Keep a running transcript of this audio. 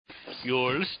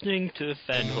You're listening to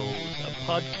Fanholes, a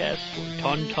podcast for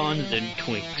tauntauns and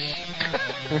twinks.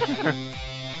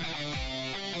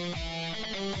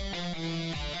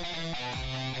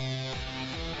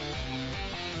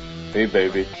 Hey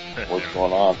baby, what's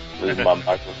going on? This is my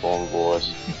microphone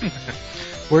voice.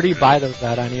 Where do you buy those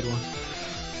at? I need one.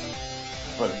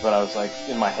 But I was like,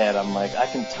 in my head, I'm like, I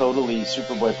can totally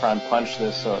Superboy Prime punch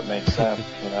this so it makes sense,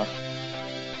 you know?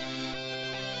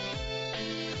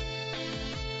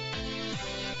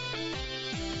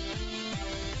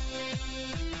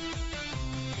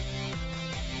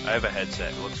 I have a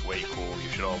headset. It looks way cool. You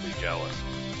should all be jealous.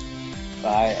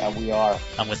 We are.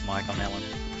 I'm with Mike on that one.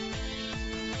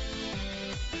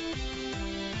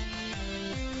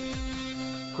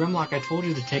 Grimlock, I told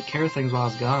you to take care of things while I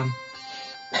was gone.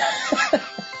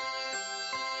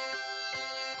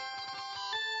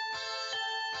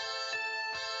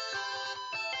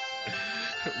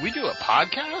 We do a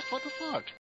podcast? What the fuck?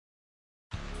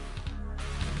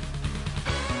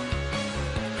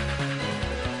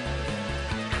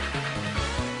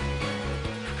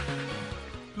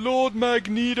 Lord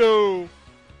Magneto,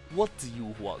 What do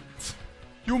you want?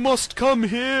 you must come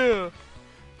here.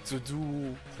 To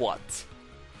do what?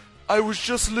 I was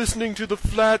just listening to the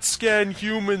Flat Scan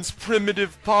Humans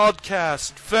Primitive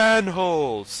Podcast,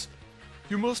 Fanholes.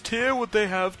 You must hear what they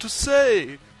have to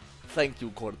say. Thank you,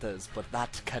 Cortez, but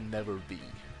that can never be.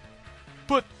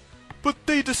 But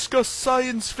they discuss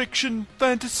science fiction,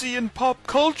 fantasy, and pop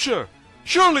culture.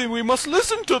 Surely we must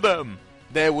listen to them.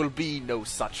 There will be no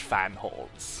such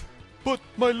fanholes. But,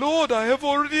 my lord, I have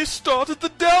already started the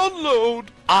download.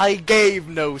 I gave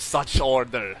no such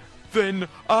order. Then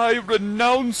I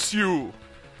renounce you.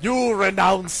 You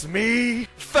renounce me?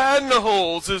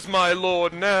 Fanholes is my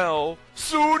lord now.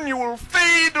 Soon you will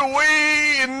fade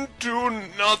away into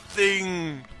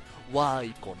nothing.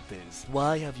 Why, Cortez?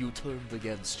 Why have you turned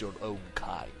against your own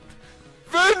kind?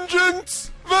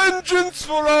 Vengeance! Vengeance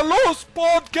for our lost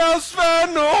podcast,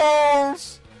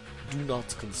 Fanholes! Do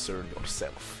not concern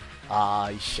yourself.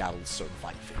 I shall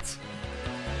survive it.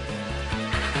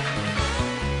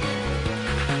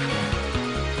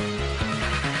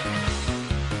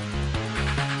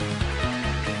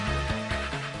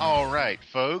 Alright,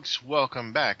 folks,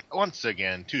 welcome back once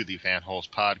again to the Fanholes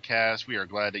podcast. We are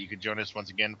glad that you could join us once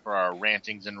again for our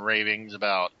rantings and ravings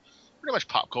about pretty much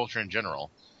pop culture in general.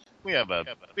 We have a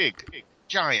big,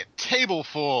 giant table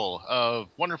full of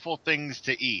wonderful things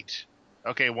to eat.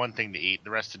 Okay, one thing to eat, the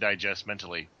rest to digest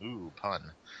mentally. Ooh,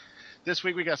 pun. This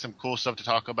week we got some cool stuff to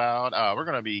talk about. We're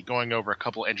going to be going over a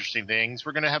couple interesting things.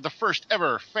 We're going to have the first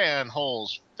ever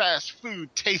Fanholes fast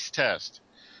food taste test.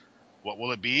 What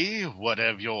will it be? What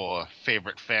have your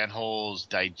favorite Fanholes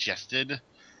digested?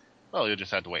 Well, you'll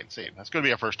just have to wait and see. That's going to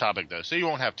be our first topic, though, so you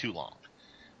won't have too long.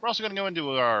 We're also going to go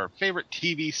into our favorite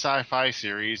TV sci-fi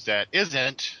series that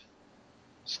isn't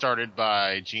started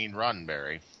by Gene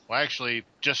Roddenberry. Well, actually,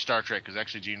 just Star Trek, because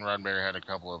actually Gene Roddenberry had a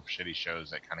couple of shitty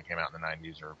shows that kind of came out in the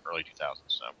 90s or early 2000s,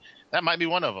 so that might be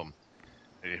one of them.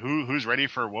 Who's ready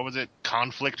for, what was it?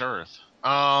 Conflict Earth.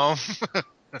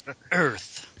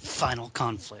 Earth, Final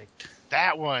Conflict.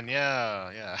 That one,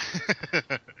 yeah.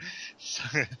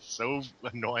 so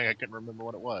annoying I couldn't remember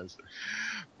what it was.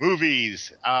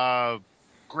 Movies.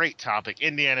 Great topic.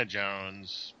 Indiana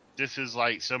Jones. This is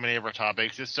like so many of our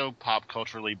topics. It's so pop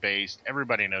culturally based.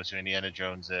 Everybody knows who Indiana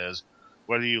Jones is.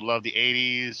 Whether you love the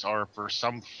 80s or for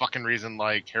some fucking reason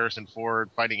like Harrison Ford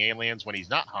fighting aliens when he's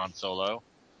not Han Solo.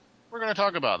 We're going to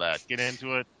talk about that. Get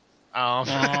into it.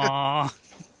 Aww.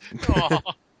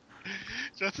 Aww.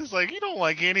 Justin's like, you don't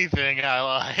like anything I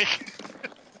like.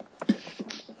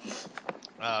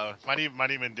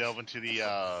 Might even delve into the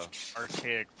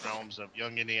archaic realms of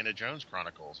Young Indiana Jones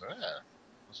Chronicles.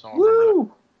 Let's all remember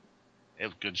that. It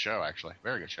was a good show, actually.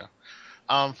 Very good show.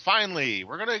 Finally,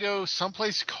 we're going to go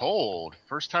someplace cold.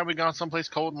 First time we've gone someplace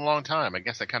cold in a long time. I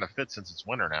guess that kind of fits since it's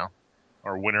winter now.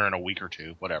 Or winter in a week or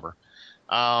two, whatever.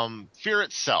 Fear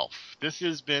Itself. This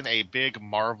has been a big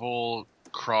Marvel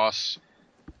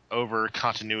crossover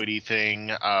continuity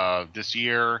thing this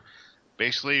year.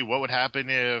 Basically, what would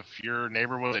happen if your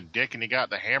neighbor was a dick and he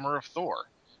got the hammer of Thor?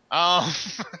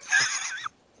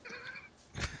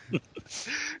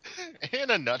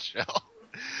 In a nutshell.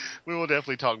 We will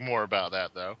definitely talk more about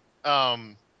that, though.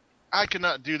 I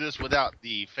cannot do this without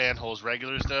the Fanholes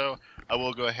regulars, though. I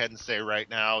will go ahead and say right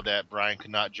now that Brian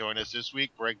could not join us this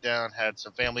week. Breakdown had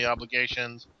some family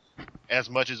obligations. As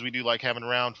much as we do like having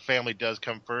around, family does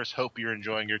come first. Hope you're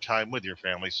enjoying your time with your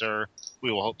family, sir.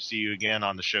 We will hope to see you again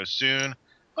on the show soon.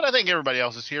 But I think everybody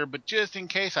else is here. But just in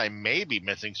case I may be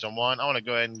missing someone, I want to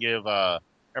go ahead and give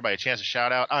everybody a chance to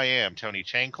shout out. I am Tony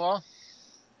Chainclaw.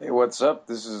 Hey, what's up?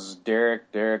 This is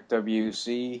Derek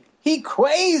WC. He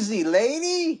crazy,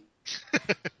 lady!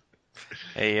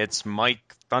 Hey, it's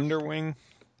Mike Thunderwing.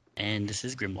 And this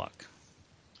is Grimlock.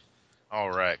 All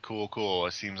right, cool.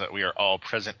 It seems like we are all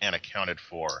present and accounted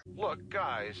for. Look,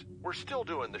 guys, we're still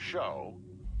doing the show.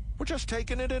 We're just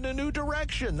taking it in a new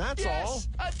direction, that's all.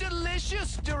 A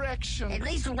delicious direction. At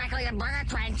least directly in Burger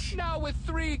Crunch. Now with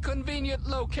 3 convenient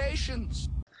locations.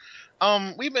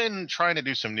 We've been trying to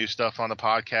do some new stuff on the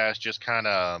podcast, just kind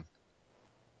of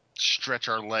stretch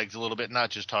our legs a little bit,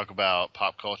 not just talk about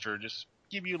pop culture, just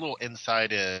give you a little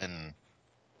insight in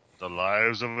the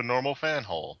lives of a normal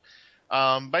fanhole.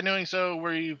 By doing so,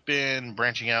 we've been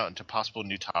branching out into possible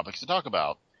new topics to talk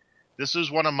about. This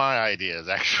is one of my ideas,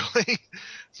 actually.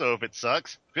 So if it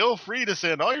sucks, feel free to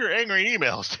send all your angry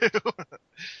emails to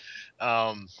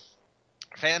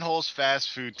Fanholes Fast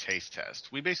Food Taste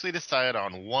Test. We basically decided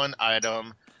on one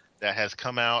item that has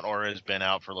come out or has been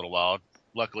out for a little while.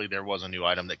 Luckily, there was a new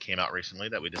item that came out recently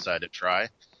that we decided to try. And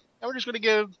we're just going to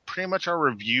give pretty much our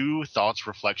review, thoughts,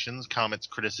 reflections, comments,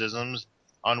 criticisms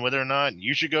on whether or not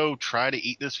you should go try to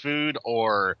eat this food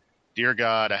or, dear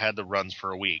God, I had the runs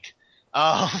for a week.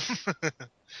 It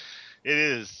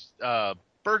is,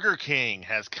 Burger King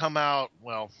has come out,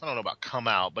 well, I don't know about come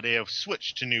out, but they have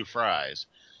switched to new fries.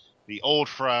 The old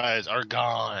fries are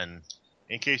gone.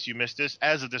 In case you missed this,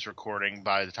 as of this recording,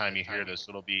 by the time you hear this,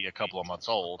 it'll be a couple of months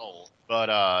old.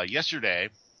 But yesterday,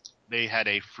 they had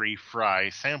a free fry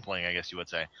sampling, I guess you would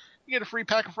say. You get a free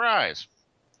pack of fries.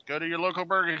 Go to your local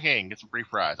Burger King, get some free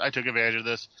fries. I took advantage of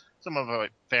this. Some of my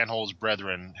Fanholes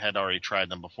brethren had already tried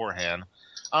them beforehand.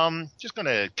 Just going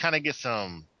to kind of get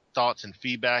some thoughts and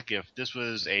feedback if this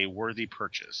was a worthy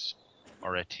purchase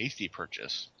or a tasty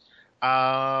purchase.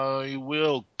 I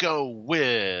will go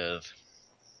with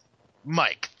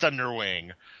Mike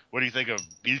Thunderwing. What do you think of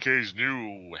BK's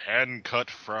new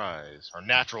hand-cut fries or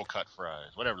natural-cut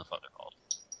fries, whatever the fuck they're called?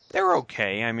 They're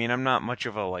okay. I mean, I'm not much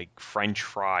of a, French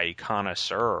fry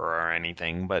connoisseur or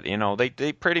anything, but,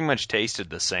 they pretty much tasted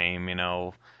the same,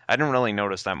 I didn't really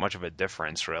notice that much of a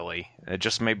difference, really. It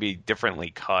just may be differently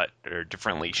cut or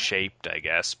differently shaped, I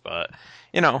guess, but,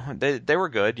 they were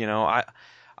good,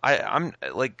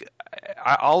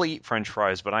 I'll eat French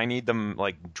fries, but I need them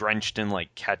drenched in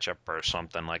ketchup or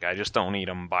something. I just don't eat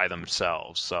them by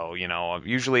themselves. So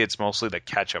usually it's mostly the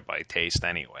ketchup I taste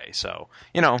anyway. So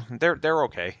they're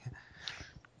okay.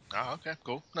 Oh, okay,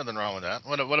 cool. Nothing wrong with that.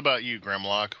 What about you,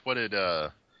 Grimlock? What did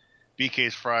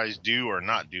BK's fries do or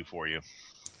not do for you?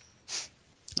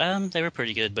 They were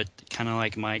pretty good, but kind of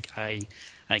like Mike, I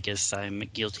guess I'm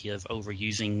guilty of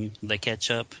overusing the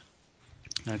ketchup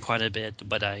quite a bit,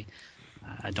 but I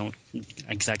don't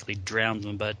exactly drown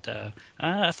them, but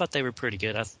I thought they were pretty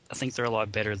good. I think they're a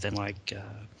lot better than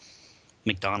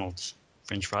McDonald's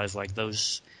French fries.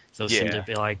 Those seem to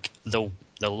be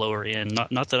the lower end.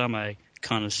 Not that I'm a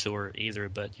connoisseur either,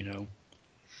 but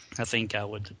I think I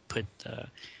would put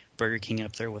Burger King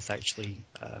up there with actually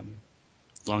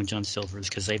Long John Silver's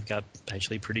because they've got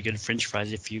actually pretty good French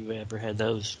fries. If you ever had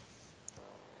those,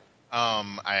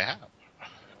 I have.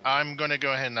 I'm going to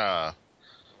go ahead and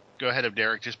go ahead of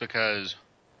Derek just because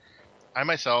I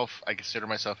consider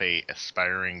myself a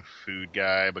aspiring food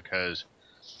guy because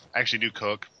I actually do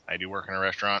cook. I do work in a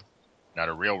restaurant, not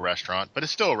a real restaurant, but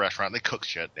it's still a restaurant. They cook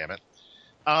shit, damn it.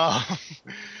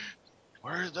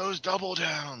 Where's those double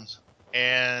downs?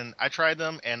 And I tried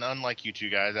them, and unlike you two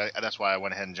guys, that's why I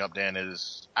went ahead and jumped in,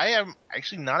 is I am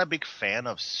actually not a big fan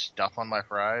of stuff on my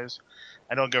fries.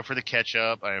 I don't go for the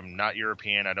ketchup. I am not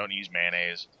European. I don't use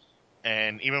mayonnaise.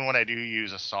 And even when I do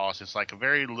use a sauce, it's a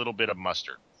very little bit of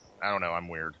mustard. I don't know. I'm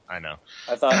weird. I know.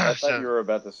 I thought you were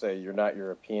about to say you're not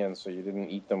European, so you didn't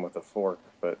eat them with a fork,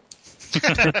 but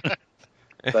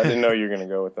I didn't know you were going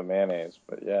to go with the mayonnaise.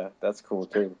 But yeah, that's cool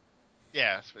too.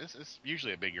 Yeah, it's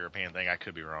usually a big European thing. I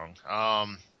could be wrong.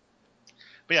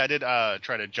 But yeah, I did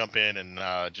try to jump in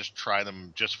and just try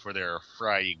them just for their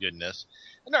fry goodness.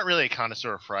 I'm not really a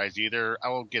connoisseur of fries either. I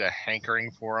will get a hankering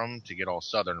for them to get all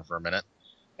southern for a minute.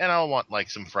 And I'll want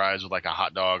some fries with a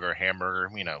hot dog or a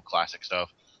hamburger, classic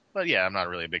stuff. But yeah, I'm not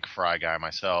really a big fry guy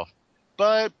myself.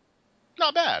 But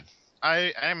not bad.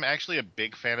 I'm actually a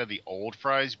big fan of the old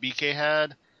fries BK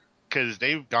had. Because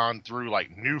they've gone through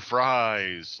new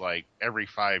fries every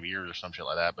 5 years or some shit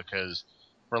like that. Because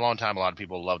for a long time, a lot of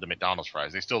people loved the McDonald's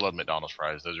fries. They still love McDonald's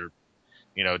fries. Those are,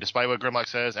 despite what Grimlock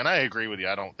says, and I agree with you,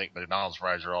 I don't think McDonald's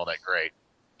fries are all that great.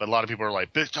 But a lot of people are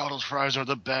like, McDonald's fries are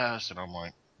the best. And I'm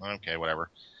like, okay, whatever.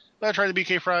 But I tried the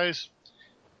BK fries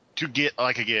to get,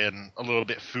 again, a little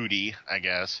bit foodie, I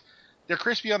guess. They're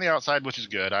crispy on the outside, which is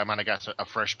good. I might have got a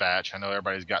fresh batch. I know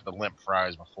everybody's got the limp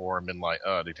fries before and been like,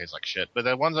 oh, they taste like shit. But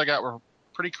the ones I got were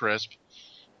pretty crisp.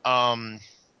 Other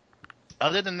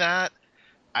than that,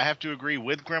 I have to agree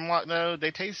with Grimlock, though.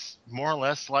 They taste more or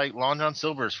less like Long John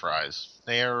Silver's fries.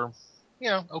 They're,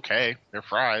 okay. They're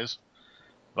fries.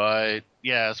 But,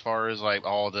 yeah, as far as, like,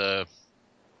 all the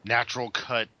natural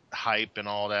cut hype and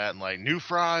all that, and, like, new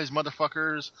fries,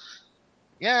 motherfuckers,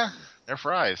 yeah, they're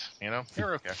fries,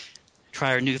 They're okay.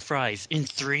 Try our new fries in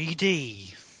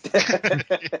 3D.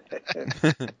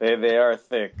 They are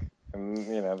thick.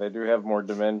 And, they do have more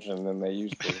dimension than they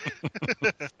used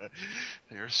to.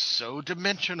 They're so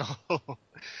dimensional.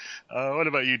 What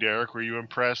about you, Derek? Were you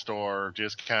impressed or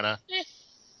just kind of...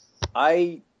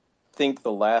 I think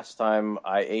the last time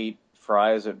I ate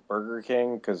fries at Burger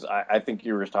King, because I think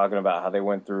you were talking about how they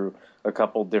went through a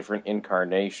couple different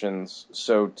incarnations.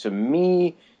 So to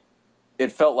me,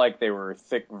 it felt like they were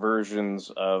thick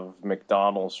versions of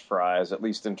McDonald's fries, at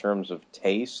least in terms of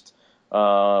taste.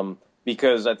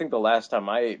 Because I think the last time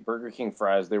I ate Burger King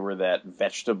fries, they were that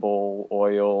vegetable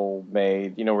oil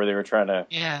made, where they were trying to,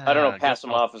 pass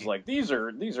them off as like, these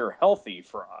are healthy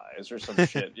fries or some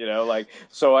shit,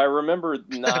 so I remember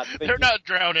not thinking... They're not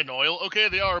drowned in oil. Okay,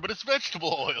 they are, but it's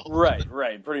vegetable oil.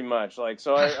 Right, pretty much.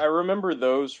 So I remember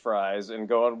those fries and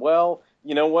going, well,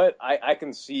 you know what? I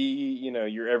can see,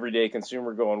 your everyday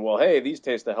consumer going, well, hey, these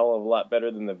taste a hell of a lot better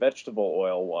than the vegetable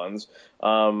oil ones.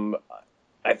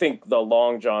 I think the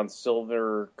Long John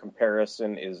Silver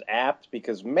comparison is apt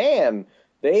because, man,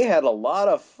 they had a lot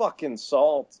of fucking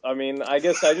salt. I mean, I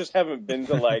guess I just haven't been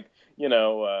to,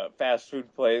 fast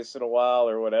food place in a while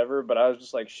or whatever, but I was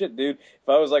just like, shit, dude, if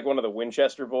I was like one of the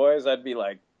Winchester boys, I'd be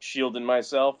like shielding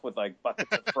myself with like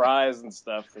buckets of fries and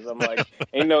stuff because I'm like,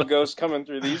 ain't no ghost coming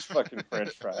through these fucking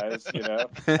French fries,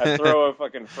 I throw a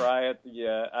fucking fry at the,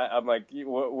 I'm like,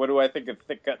 what do I think of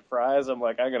thick cut fries? I'm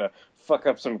like, I'm gonna fuck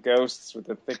up some ghosts with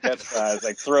the thick cut fries,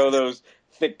 like throw those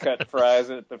thick cut fries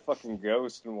at the fucking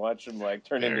ghost and watch them like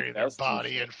turn into their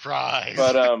body and fries.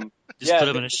 But just put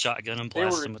them in a shotgun and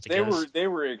blast them with the ghost. They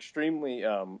were extremely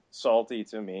salty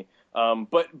to me.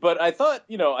 But I thought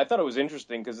it was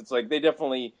interesting because it's like they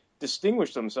definitely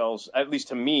distinguished themselves, at least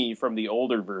to me, from the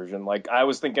older version. Like I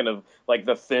was thinking of like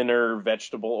the thinner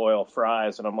vegetable oil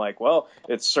fries, and I'm like, well,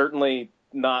 it's certainly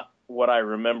not what I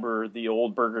remember the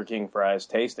old Burger King fries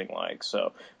tasting like.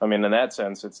 So I mean, in that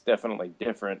sense, it's definitely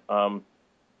different.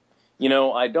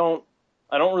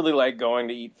 I don't really like going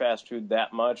to eat fast food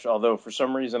that much, although for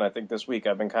some reason I think this week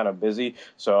I've been kind of busy,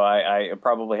 so I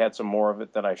probably had some more of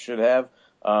it than I should have.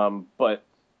 But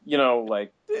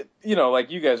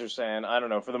like you guys are saying, I don't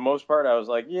know. For the most part, I was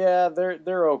like, yeah,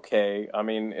 they're okay. I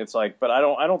mean, it's like, but I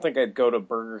don't think I'd go to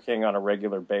Burger King on a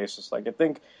regular basis. Like I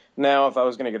think now if I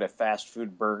was going to get a fast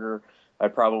food burger,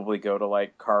 I'd probably go to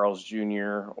like Carl's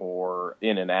Jr. or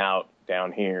In-N-Out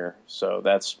down here. So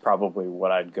that's probably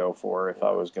what I'd go for if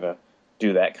I was going to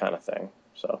do that kind of thing.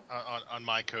 So on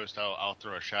my coast, I'll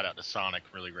throw a shout out to Sonic.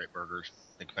 Really great burgers.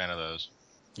 Big fan of those.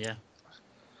 Yeah.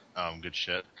 Good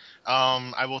shit.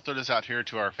 I will throw this out here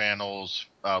to our Fanholes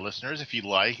listeners. If you'd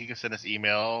like, you can send us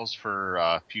emails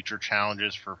for future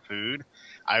challenges for food.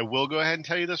 I will go ahead and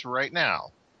tell you this right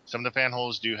now. Some of the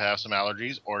Fanholes do have some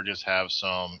allergies or just have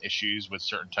some issues with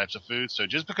certain types of food. So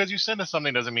just because you send us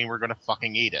something doesn't mean we're going to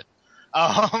fucking eat it.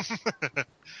 On the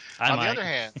other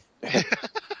hand,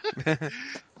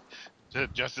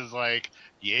 just as like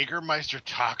Jägermeister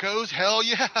tacos, hell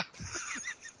yeah.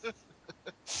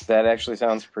 That actually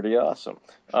sounds pretty awesome.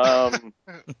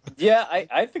 Yeah,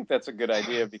 I think that's a good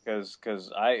idea because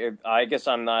I guess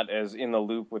I'm not as in the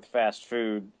loop with fast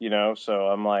food, so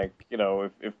I'm like,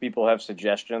 if people have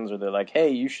suggestions or they're like, hey,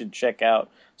 you should check out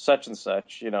such and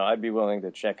such, I'd be willing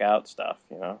to check out stuff,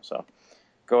 so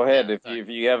go ahead. Yeah, if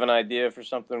you have an idea for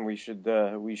something we should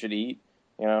eat,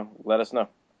 let us know.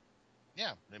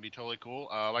 Yeah, that'd be totally cool.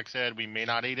 Like I said, we may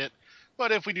not eat it.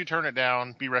 But if we do turn it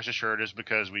down, be rest assured it's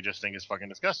because we just think it's fucking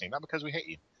disgusting, not because we hate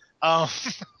you. I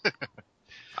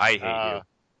hate you.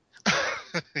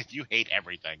 You hate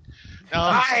everything.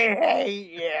 I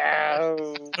hate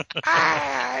you.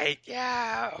 I hate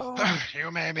you.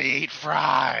 You made me eat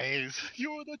fries.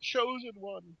 You were the chosen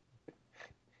one.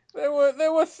 They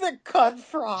were thick cut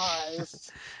fries.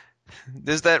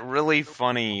 There's that really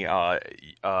funny on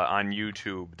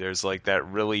YouTube. There's like that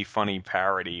really funny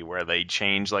parody where they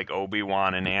change like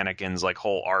Obi-Wan and Anakin's like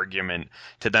whole argument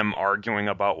to them arguing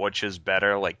about which is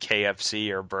better, like KFC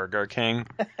or Burger King.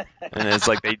 And it's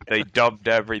like they dubbed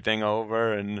everything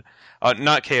over, and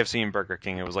not KFC and Burger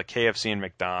King. It was like KFC and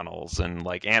McDonald's, and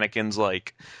like Anakin's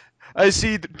like, I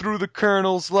see through the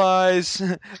Colonel's lies.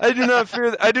 I do not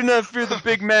fear the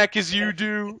Big Mac as you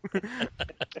do.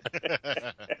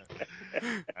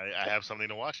 I have something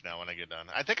to watch now when I get done.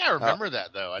 I think I remember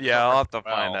that though. I'll have to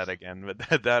find that again,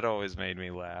 but that always made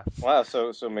me laugh. Wow,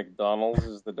 so McDonald's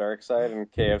is the dark side and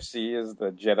KFC is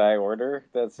the Jedi Order?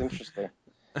 That's interesting.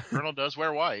 Colonel does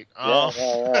wear white. Yeah.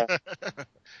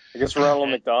 I guess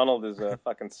Ronald McDonald is a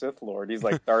fucking Sith Lord. He's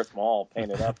like Darth Maul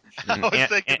painted up. I was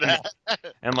thinking that.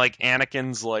 And like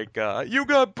Anakin's like, you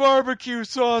got barbecue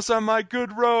sauce on my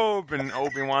good robe, and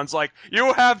Obi-Wan's like,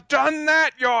 you have done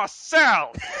that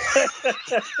yourself.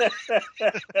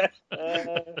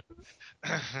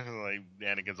 Like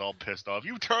Anakin's all pissed off.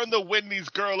 You turned the Wendy's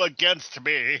girl against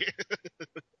me.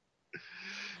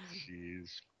 Jeez.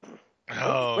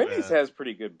 Oh, Wendy's has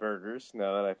pretty good burgers,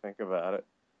 now that I think about it.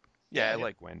 Yeah, I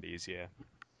like Wendy's, yeah.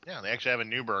 Yeah, they actually have a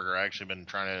new burger I actually been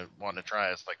wanting to try.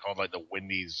 It's called the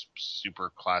Wendy's Super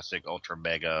Classic Ultra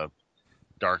Mega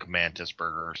Dark Mantis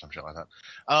Burger or some shit like that.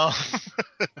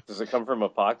 Does it come from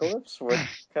Apocalypse? What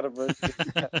kind of burger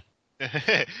is that?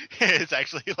 It's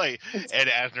actually like Ed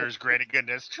Asner's Granny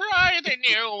Goodness. Try the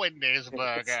new Wendy's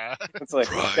burger. It's like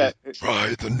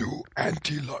Try the new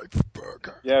anti-life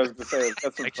burger. Yeah, I was gonna say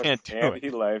that's some I can't do it.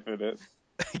 anti-life in it.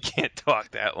 I can't talk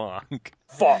that long.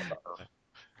 Father.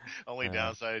 Only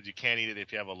downside is you can't eat it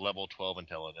if you have a level 12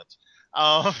 intelligence.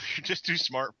 You're just too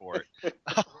smart for it.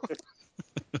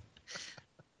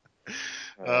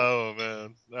 Oh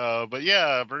man. But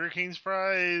yeah, Burger King's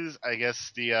fries. I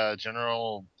guess the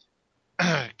general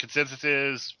consensus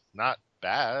is not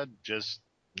bad, just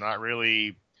not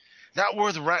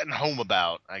worth writing home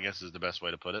about, I guess is the best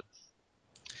way to put it.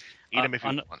 Eat them if you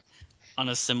want. On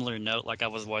a similar note, like I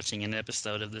was watching an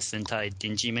episode of the Sentai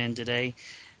Dingy Man today,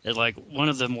 and like one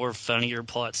of the more funnier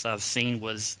plots I've seen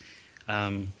was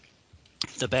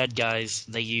the bad guys,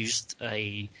 they used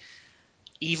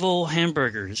evil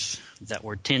hamburgers that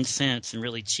were 10 cents and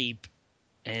really cheap.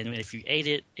 And if you ate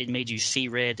it, it made you see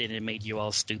red, and it made you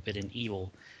all stupid and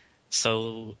evil.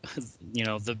 So,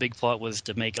 the big plot was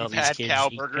to make all these kids eat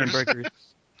hamburgers.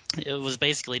 It was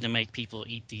basically to make people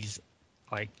eat these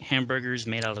hamburgers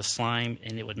made out of slime,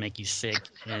 and it would make you sick.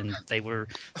 And they were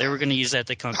going to use that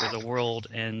to conquer the world.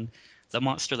 And the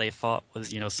monster they fought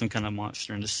was some kind of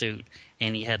monster in a suit,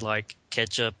 and he had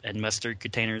ketchup and mustard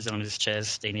containers on his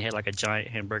chest, and he had a giant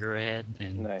hamburger head.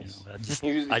 And nice. I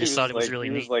just thought it was really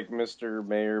neat. He was like Mr.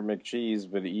 Mayor McCheese,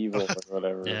 but evil or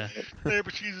whatever. Yeah. Mayor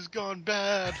McCheese has gone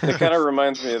bad. It kind of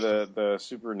reminds me of the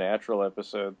Supernatural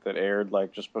episode that aired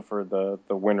just before the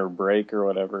winter break or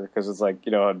whatever, because it's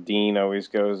how Dean always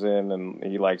goes in and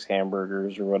he likes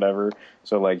hamburgers or whatever,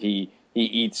 so he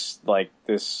eats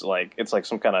this it's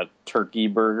some kind of turkey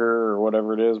burger or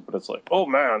whatever it is, but it's oh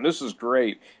man, this is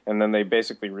great. And then they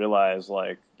basically realize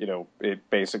it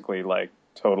basically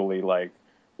totally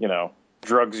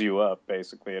drugs you up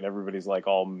basically, and everybody's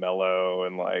all mellow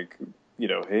and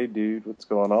hey dude, what's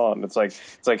going on? It's like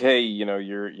hey,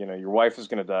 your wife is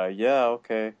gonna die. Yeah,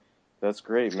 okay. That's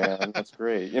great, man. That's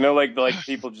great.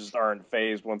 People just aren't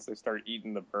phased once they start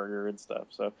eating the burger and stuff.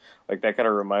 So, that kind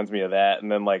of reminds me of that.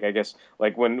 And then, I guess,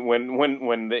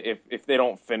 when if they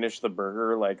don't finish the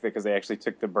burger, because they actually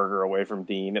took the burger away from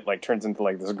Dean, it turns into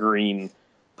this green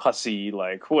pussy,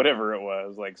 whatever it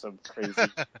was, some crazy,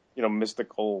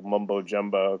 mystical mumbo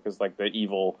jumbo. Because the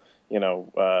evil,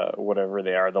 whatever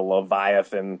they are, the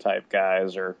Leviathan type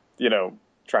guys are,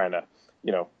 trying to,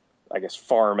 I guess,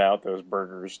 farm out those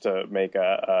burgers to make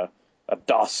a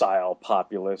docile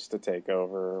populace to take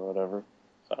over or whatever.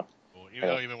 So, cool. Even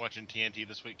though you've been watching TNT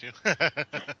this week too.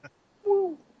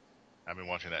 Woo. I've been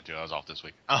watching that too. I was off this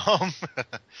week.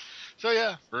 So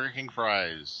yeah, Burger King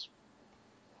fries.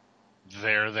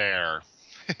 They're there.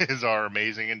 Is our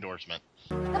amazing endorsement.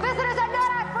 The visitors are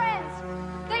not our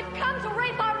friends. They've come to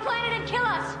rape our planet and kill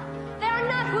us. They are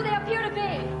not who they appear to be.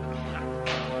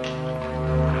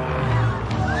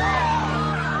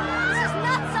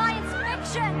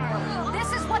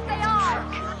 This is what they are.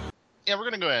 Yeah, we're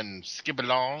going to go ahead and skip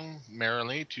along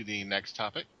merrily to the next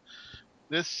topic.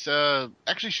 This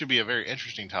actually should be a very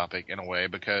interesting topic in a way,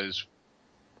 because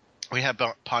we have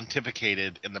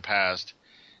pontificated in the past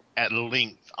at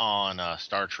length on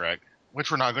Star Trek, which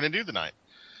we're not going to do tonight.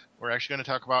 We're actually going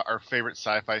to talk about our favorite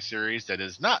sci-fi series that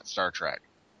is not Star Trek.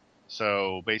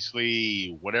 So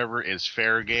basically, whatever is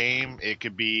fair game, it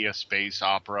could be a space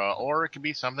opera, or it could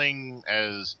be something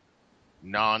as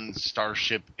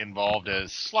non-starship involved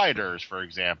as Sliders, for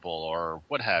example, or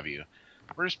what have you.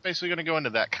 We're just basically going to go into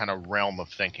that kind of realm of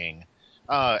thinking.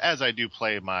 As I do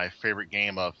play my favorite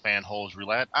game of Fanholes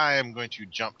Roulette, I am going to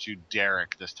jump to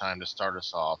Derek this time to start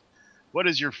us off. what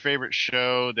is your favorite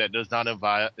show that does not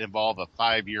involve a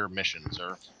 5-year mission,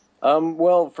 sir?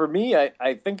 Well, for me,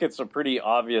 I think it's a pretty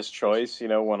obvious choice,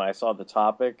 when I saw the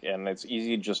topic, and it's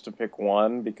easy just to pick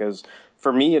one, because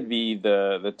for me it'd be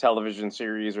the television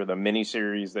series or the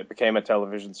miniseries that became a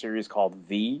television series called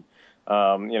V. They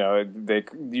call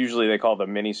the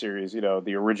miniseries,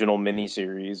 the original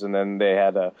miniseries, and then they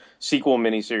had a sequel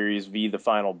miniseries, V: The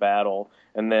Final Battle,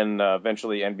 and then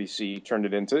eventually NBC turned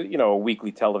it into, a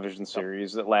weekly television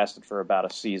series that lasted for about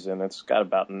a season. It's got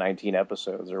about 19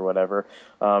 episodes or whatever.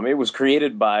 It was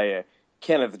created by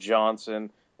Kenneth Johnson,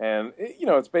 and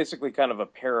it's basically kind of a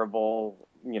parable,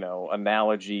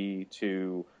 analogy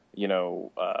to,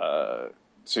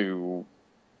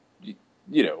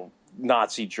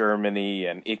 Nazi Germany,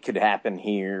 and it could happen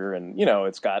here, and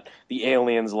it's got the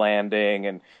aliens landing,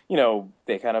 and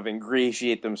they kind of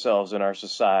ingratiate themselves in our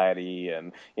society,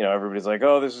 and everybody's like,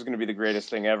 oh, this is going to be the greatest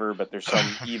thing ever, but there's some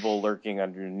evil lurking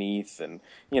underneath, and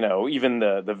even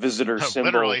the visitor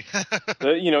symbol, literally,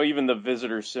 even the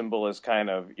visitor symbol is kind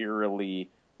of eerily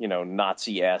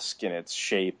Nazi-esque in its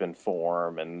shape and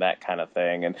form and that kind of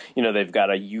thing. And, they've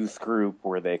got a youth group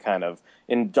where they kind of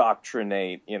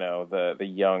indoctrinate, the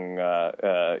young,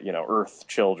 Earth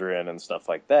children and stuff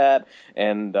like that.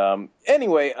 And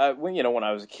anyway, when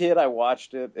I was a kid, I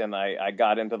watched it, and I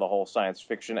got into the whole science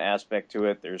fiction aspect to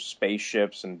it. There's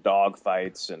spaceships and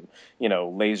dogfights and,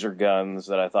 laser guns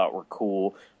that I thought were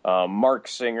cool. Mark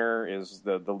Singer is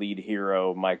the lead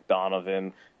hero, Mike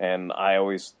Donovan, and I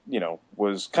always,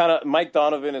 was kind of, Mike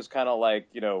Donovan is kind of like,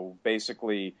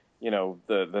 basically,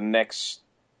 the next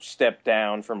step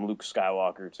down from Luke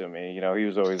Skywalker to me. He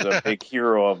was always a big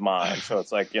hero of mine, so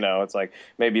it's like,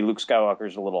 maybe Luke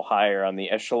Skywalker's a little higher on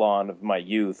the echelon of my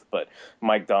youth, but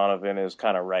Mike Donovan is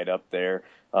kind of right up there.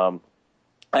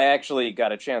 I actually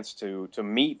got a chance to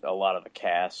meet a lot of the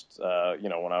cast,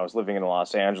 when I was living in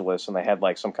Los Angeles, and they had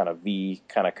like some kind of V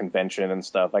kind of convention and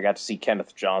stuff. I got to see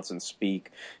Kenneth Johnson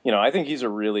speak. I think he's a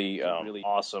really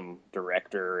awesome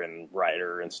director and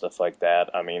writer and stuff like that.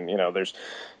 I mean, there's,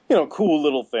 cool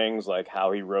little things like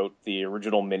how he wrote the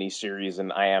original miniseries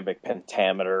in iambic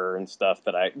pentameter and stuff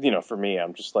that for me,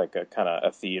 I'm just like a kind of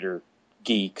a theater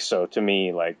geek, so to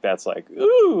me, like, that's like,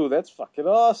 ooh, that's fucking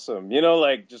awesome,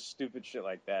 like just stupid shit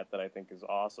like that I think is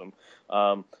awesome.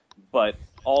 But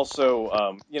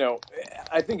also,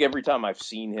 I think every time I've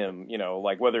seen him,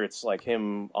 like whether it's like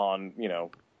him on,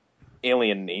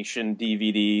 Alien Nation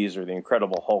DVDs or the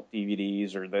Incredible Hulk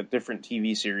DVDs or the different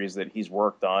TV series that he's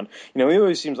worked on, he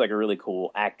always seems like a really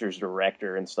cool actor's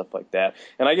director and stuff like that.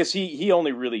 And I guess he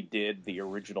only really did the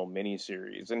original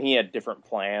miniseries, and he had different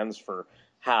plans for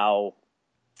how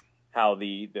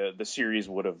the series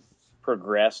would have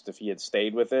progressed if he had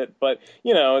stayed with it. But,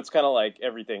 it's kind of like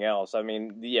everything else. I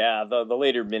mean, yeah, the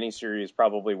later miniseries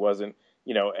probably wasn't,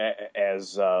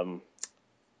 as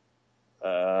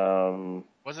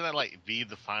wasn't that like V: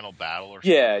 The Final Battle or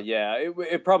something? Yeah.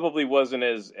 It probably wasn't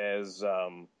as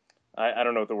I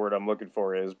don't know what the word I'm looking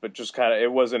for is, but just kind of,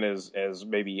 it wasn't as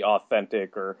maybe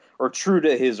authentic or true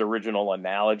to his original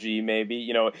analogy,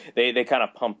 maybe. They kind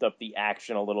of pumped up the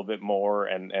action a little bit more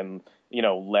and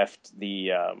left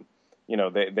the,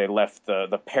 they left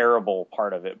the parable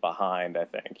part of it behind, I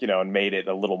think, and made it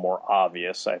a little more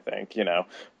obvious, I think,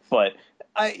 But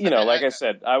like I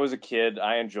said, I was a kid.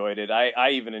 I enjoyed it.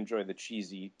 I even enjoyed the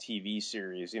cheesy TV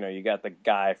series. You got the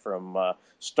guy from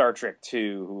Star Trek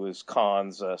II who was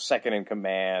Khan's second in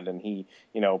command, and he,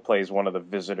 plays one of the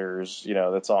visitors,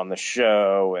 that's on the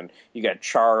show. And you got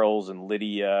Charles and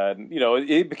Lydia. And,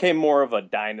 it became more of a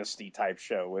dynasty type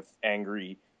show with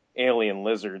angry alien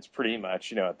lizards, pretty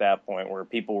much, at that point, where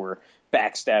people were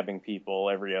backstabbing people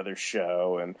every other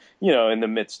show, and in the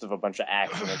midst of a bunch of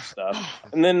action and stuff.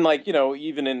 And then, like,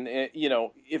 even in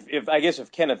if I guess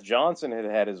if Kenneth Johnson had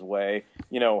had his way,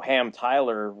 Ham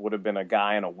Tyler would have been a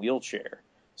guy in a wheelchair.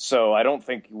 So I don't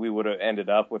think we would have ended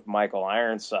up with Michael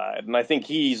Ironside. And I think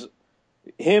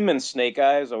him and Snake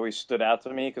Eyes always stood out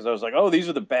to me because I was like, oh, these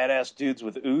are the badass dudes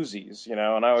with Uzis, and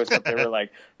I always thought they were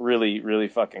like really, really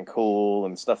fucking cool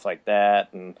and stuff like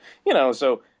that. And,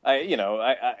 so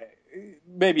I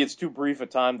maybe it's too brief a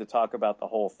time to talk about the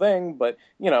whole thing, but,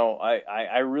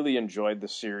 I really enjoyed the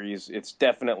series. It's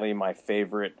definitely my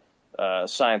favorite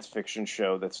science fiction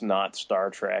show that's not Star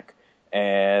Trek.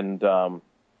 And,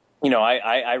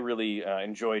 I really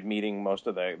enjoyed meeting most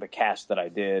of the cast that I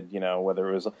did, whether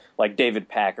it was like David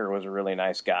Packer was a really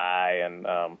nice guy,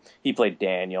 and he played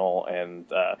Daniel, and,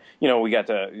 we got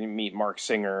to meet Mark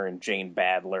Singer and Jane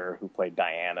Badler, who played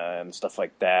Diana and stuff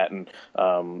like that. And,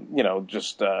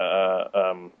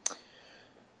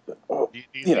 Do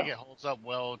you think it holds up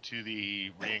well to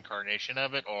the reincarnation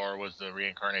of it, or was the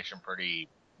reincarnation pretty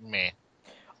meh?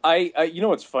 You know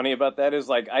what's funny about that is,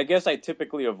 like, I guess I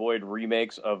typically avoid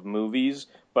remakes of movies,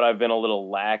 but I've been a little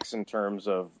lax in terms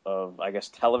of I guess,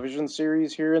 television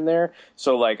series here and there.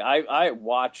 So, like, I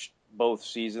watched both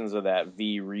seasons of that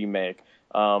V remake.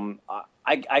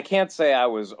 I can't say I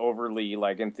was overly,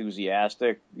 like,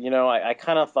 enthusiastic. You know, I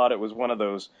kind of thought it was one of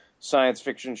those science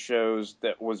fiction shows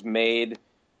that was made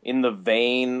in the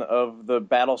vein of the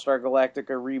Battlestar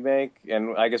Galactica remake.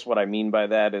 And I guess what I mean by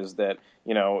that is that,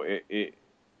 you know,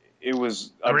 it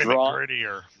was a drama.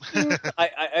 Grittier.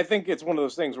 I think it's one of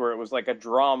those things where it was like a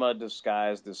drama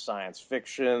disguised as science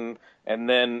fiction, and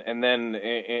then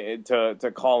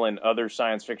to call in other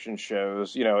science fiction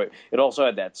shows. You know, it also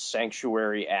had that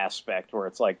sanctuary aspect where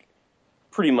it's like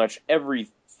pretty much every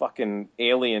fucking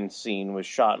alien scene was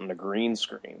shot in a green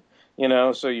screen. You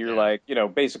know, so you're like, you know,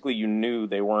 basically you knew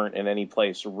they weren't in any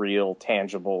place real,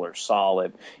 tangible, or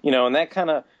solid. You know, and that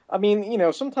kind of, I mean, you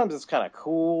know, sometimes it's kind of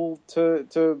cool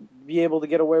to be able to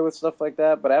get away with stuff like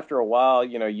that. But after a while,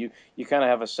 you know, you kind of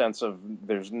have a sense of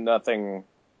there's nothing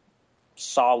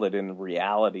solid in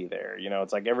reality there. You know,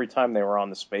 it's like every time they were on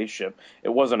the spaceship, it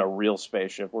wasn't a real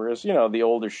spaceship. Whereas, you know, the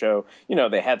older show, you know,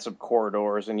 they had some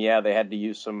corridors and yeah, they had to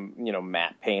use some, you know,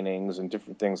 matte paintings and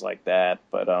different things like that.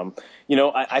 But, you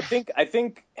know, I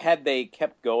think had they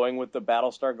kept going with the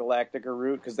Battlestar Galactica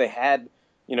route, because they had,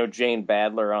 you know, Jane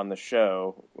Badler on the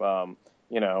show,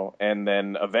 you know, and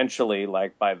then eventually,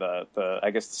 like by the I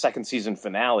guess the second season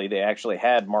finale, they actually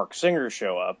had Mark Singer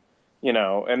show up. You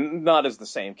know, and not as the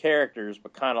same characters,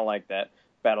 but kind of like that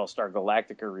Battlestar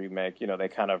Galactica remake. You know, they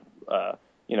kind of,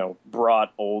 you know,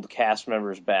 brought old cast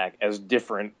members back as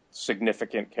different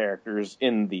significant characters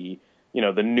in the, you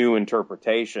know, the new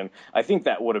interpretation. I think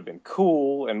that would have been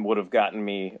cool and would have gotten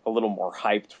me a little more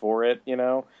hyped for it, you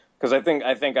know, because I think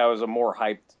I was more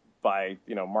hyped by,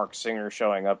 you know, Mark Singer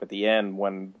showing up at the end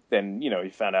when then, you know,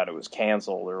 you found out it was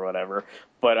canceled or whatever.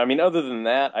 But I mean, other than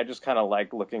that, I just kind of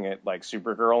like looking at like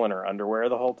Supergirl in her underwear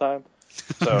the whole time.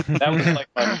 So that was like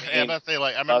my main I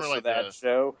remember like that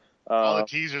show. All the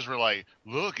teasers were like,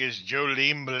 "Look, it's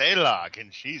Jolene Blaylock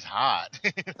and she's hot."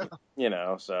 You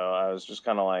know, so I was just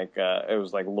kind of like, it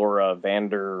was like Laura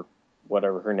Vander,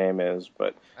 whatever her name is,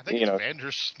 but I think it's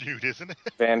Vander Snoot, isn't it?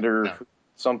 Vander. No.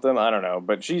 Something, I don't know,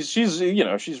 but she's you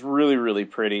know, she's really, really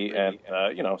pretty, and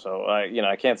you know, so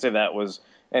I can't say that was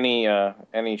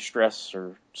any stress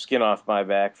or skin off my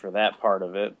back for that part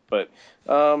of it. But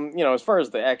you know, as far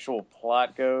as the actual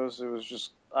plot goes, it was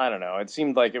just, I don't know, it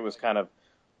seemed like it was kind of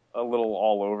a little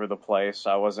all over the place.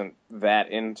 I wasn't that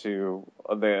into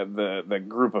the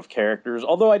group of characters,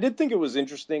 although I did think it was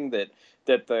interesting that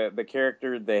the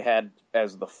character they had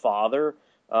as the father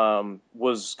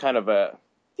was kind of a,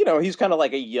 you know, he's kind of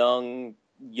like a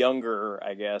younger,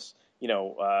 I guess, you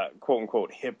know, quote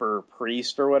unquote hipper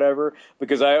priest or whatever,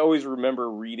 because I always remember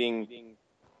reading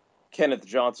Kenneth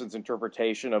Johnson's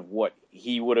interpretation of what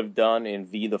he would have done in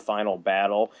V: The Final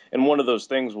Battle. And one of those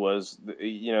things was,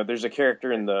 you know, there's a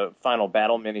character in the Final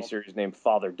Battle miniseries named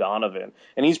Father Donovan,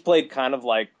 and he's played kind of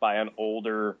like by an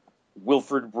older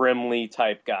Wilford Brimley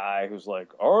type guy who's like,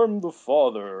 I'm the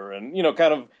father, and, you know,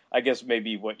 kind of, I guess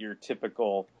maybe what your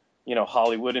typical, you know,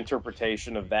 Hollywood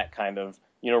interpretation of that kind of,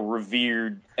 you know,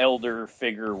 revered elder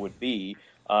figure would be.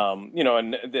 You know,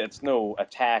 and it's no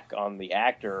attack on the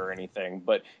actor or anything,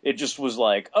 but it just was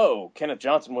like, oh, Kenneth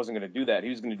Johnson wasn't going to do that. He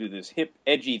was going to do this hip,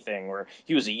 edgy thing where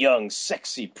he was a young,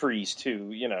 sexy priest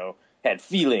who, you know, had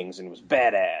feelings and was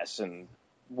badass and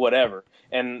whatever.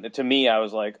 And to me, I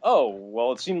was like, oh,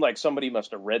 well, it seemed like somebody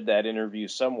must have read that interview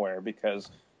somewhere, because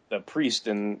the priest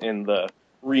in the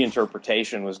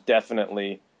reinterpretation was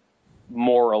definitely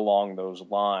more along those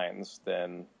lines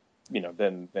than, you know,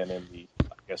 than in the,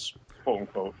 I guess, quote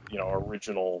unquote, you know,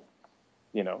 original,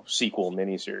 you know, sequel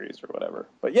miniseries or whatever.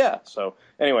 But yeah, so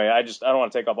anyway, I don't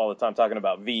want to take up all the time talking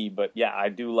about V, but yeah, I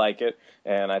do like it,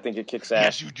 and I think it kicks ass.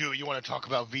 Yes, you do. You want to talk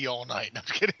about V all night. No,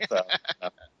 I'm kidding. So, yeah,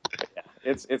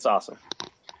 it's awesome.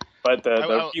 But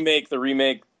the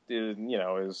remake, you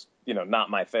know, is, you know, not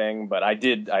my thing, but I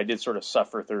did sort of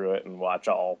suffer through it and watch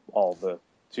all the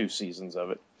 2 seasons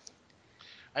of it.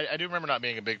 I do remember not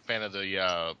being a big fan of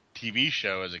the TV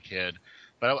show as a kid,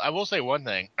 but I will say one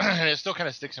thing, and it still kind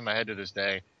of sticks in my head to this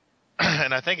day,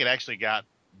 and I think it actually got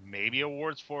maybe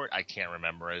awards for it. I can't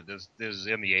remember it. This is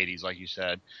in the 80s, like you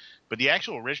said. But the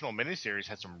actual original miniseries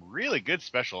had some really good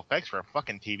special effects for a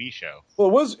fucking TV show.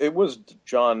 Well, it was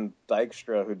John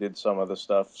Dykstra who did some of the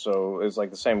stuff, so it's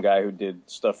like the same guy who did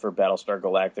stuff for Battlestar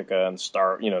Galactica and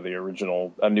the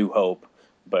original A New Hope.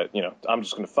 But, you know, I'm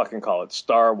just going to fucking call it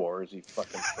Star Wars, you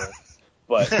fucking prick.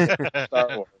 but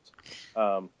Star Wars.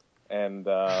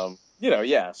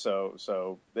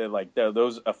 So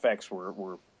those effects were,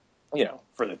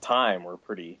 for the time were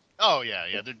pretty. Oh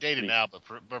yeah, they're dated now, but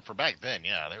for back then,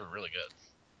 yeah, they were really good.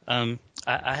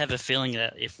 I have a feeling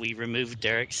that if we remove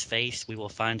Derek's face, we will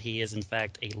find he is in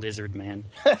fact a lizard man.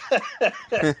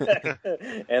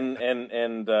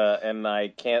 and I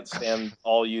can't stand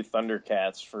all you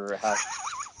Thundercats for how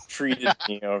treated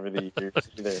me over the years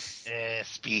either.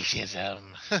 Speciesism.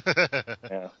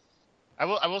 Yeah. I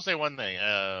will say one thing.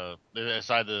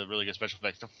 Aside the really good special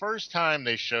effects, the first time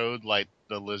they showed like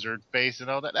the lizard face and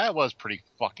all that was pretty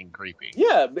fucking creepy.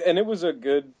 Yeah, and it was a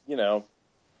good,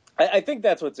 I think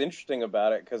that's what's interesting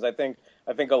about it, because I think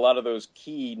a lot of those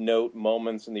key note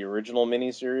moments in the original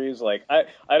miniseries, like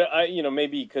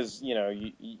maybe because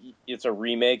it's a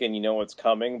remake and you know what's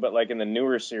coming, but like in the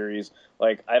newer series,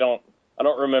 like I don't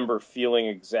remember feeling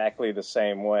exactly the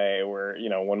same way. Where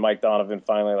when Mike Donovan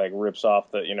finally like rips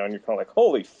off the and you're kind of like,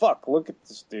 holy fuck, look at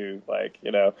this dude, like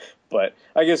But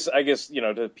I guess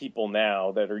to people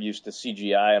now that are used to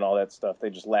CGI and all that stuff,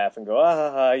 they just laugh and go,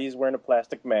 ah, he's wearing a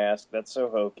plastic mask. That's so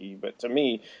hokey. But to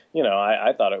me,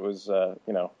 I thought it was a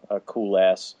cool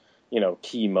ass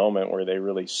key moment where they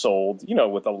really sold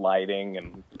with the lighting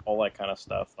and all that kind of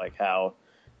stuff, like how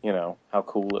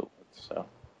cool it looked. So.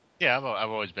 Yeah, I've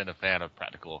always been a fan of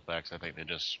practical effects. I think they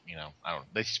just,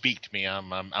 they speak to me.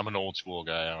 I'm an old school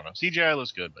guy. I don't know. CGI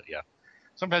looks good, but yeah,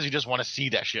 sometimes you just want to see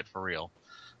that shit for real.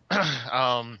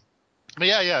 But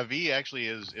yeah, V actually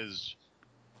is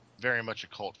very much a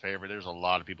cult favorite. There's a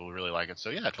lot of people who really like it. So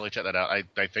yeah, totally check that out. I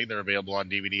think they're available on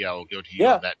DVD. I'll go to you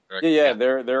on that. Yeah,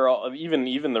 they're all,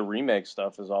 even the remake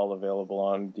stuff is all available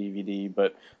on DVD.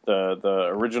 But the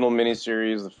original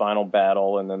miniseries, the Final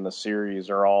Battle, and then the series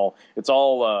it's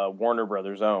all Warner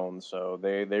Brothers owned. So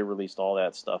they released all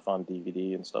that stuff on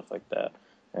DVD and stuff like that.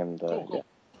 And cool. Yeah.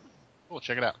 Cool,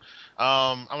 check it out.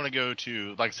 I'm going to go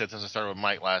to, like I said, since I started with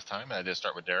Mike last time, and I did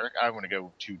start with Derek, I'm going to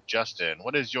go to Justin.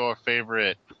 What is your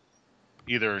favorite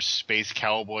either space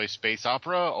cowboy, space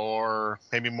opera, or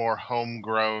maybe more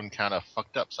homegrown kind of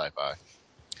fucked up sci-fi?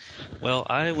 Well,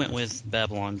 I went with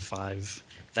Babylon 5.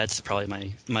 That's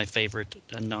probably my favorite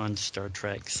non-Star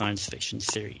Trek science fiction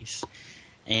series.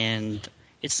 And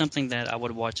it's something that I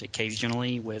would watch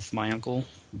occasionally with my uncle,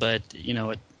 but,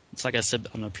 it's like I said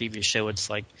on the previous show, it's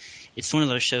one of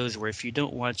those shows where if you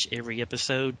don't watch every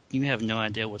episode, you have no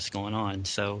idea what's going on.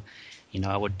 So,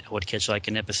 I would catch like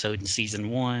an episode in season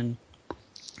 1,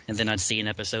 and then I'd see an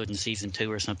episode in season 2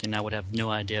 or something. I would have no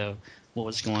idea what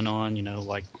was going on.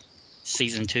 Like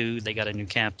season 2, they got a new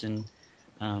captain.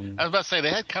 I was about to say, they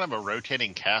had kind of a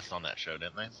rotating cast on that show,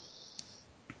 didn't they?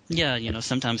 Yeah,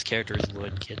 sometimes characters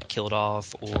would get killed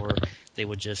off, or they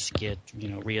would just get,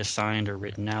 reassigned or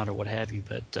written out or what have you.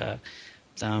 But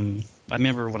I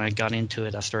remember when I got into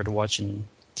it, I started watching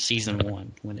season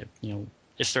 1 when it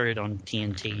started on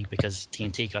TNT, because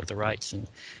TNT got the rights and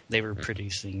they were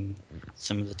producing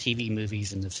some of the TV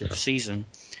movies in the 5th season.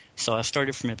 So I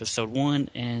started from episode 1,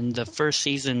 and the first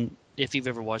season, if you've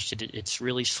ever watched it, it's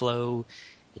really slow.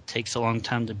 It takes a long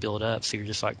time to build up, so you're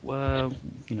just like, well,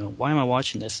 why am I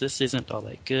watching this? This isn't all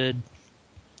that good.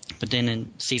 But then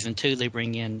in season 2, they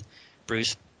bring in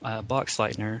Bruce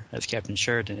Boxleitner as Captain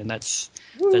Sheridan, and that's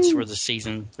where the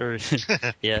season,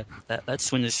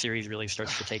 that's when the series really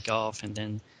starts to take off. And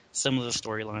then some of the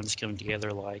storylines come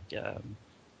together, like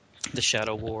the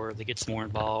Shadow War that gets more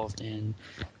involved, and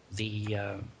the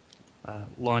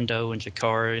Londo and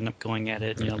Jakar end up going at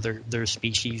it. Their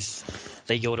species,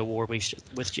 they go to war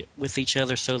with each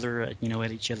other, so they're at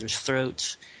each other's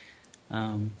throats.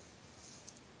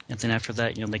 And then after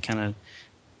that, they kind of,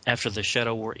 after the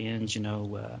Shadow War ends,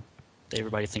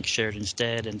 everybody thinks Sheridan's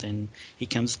dead, and then he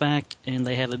comes back, and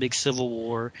they have a big civil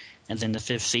war. And then the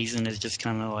 5th season is just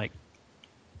kind of like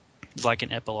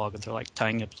an epilogue. They're like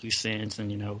tying up loose ends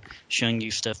and showing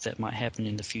you stuff that might happen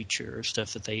in the future, or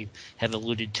stuff that they have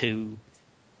alluded to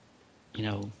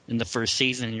in the first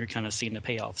season, and you're kind of seeing the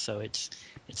payoff. So it's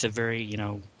a very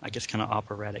I guess kind of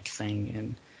operatic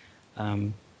thing.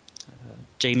 And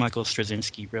J. Michael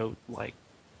Straczynski wrote I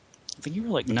think he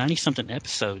wrote 90-something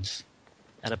episodes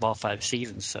out of all 5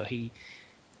 seasons. So he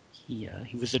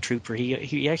was a trooper.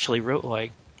 He actually wrote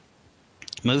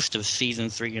most of season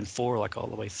 3 and 4 all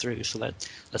the way through. So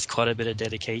that's quite a bit of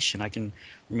dedication. I can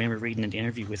remember reading an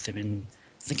interview with him, and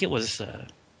I think it was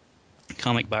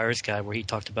Comic Buyer's Guide, where he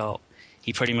talked about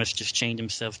he pretty much just chained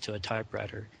himself to a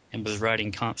typewriter and was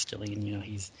writing constantly. And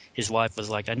his wife was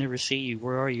like, "I never see you.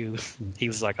 Where are you?" He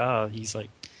was like, he's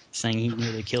saying he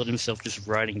nearly killed himself just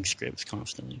writing scripts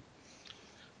constantly.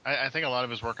 I think a lot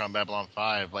of his work on Babylon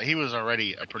 5, like, he was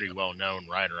already a pretty well-known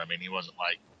writer. I mean, he wasn't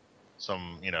like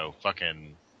some,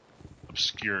 fucking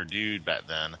obscure dude back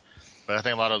then. But I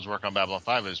think a lot of his work on Babylon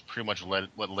 5 is pretty much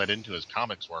what led into his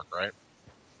comics work, right?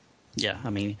 Yeah, I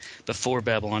mean, before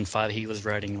Babylon 5, he was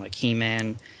writing like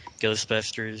He-Man,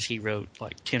 Ghostbusters. He wrote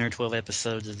like 10 or 12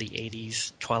 episodes of the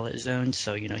 80s Twilight Zone.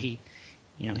 So, he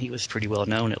was pretty well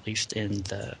known, at least in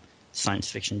the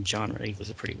science fiction genre. He was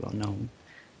a pretty well known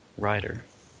writer.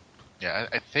 Yeah,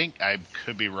 I think I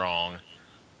could be wrong.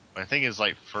 But I think his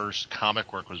like first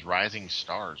comic work was Rising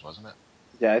Stars, wasn't it?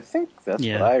 Yeah, I think that's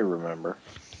what I remember.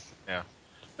 Yeah,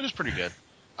 it was pretty good.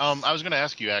 I was going to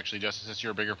ask you, actually, Justin, since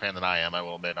you're a bigger fan than I am, I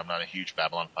will admit I'm not a huge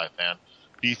Babylon 5 fan.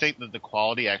 Do you think that the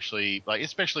quality actually, like,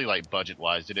 especially like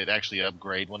budget-wise, did it actually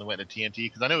upgrade when it went to TNT?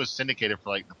 Because I know it was syndicated for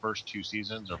like the first 2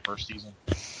 seasons or first season.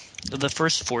 The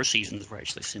first 4 seasons were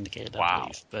actually syndicated, I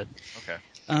believe. But,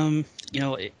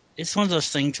 okay. It's one of those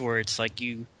things where it's like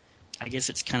I guess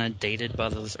it's kind of dated by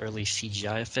those early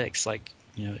CGI effects. Like,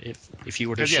 if you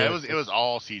were to show... Yeah, it was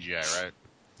all CGI, right?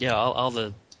 Yeah, all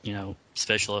the,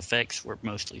 special effects were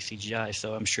mostly CGI.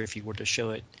 So I'm sure if you were to show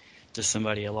it to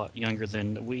somebody a lot younger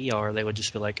than we are, they would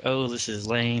just be like, oh, this is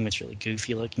lame, it's really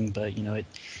goofy looking. But,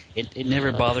 it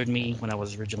never bothered me when I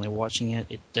was originally watching it.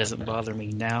 It doesn't bother me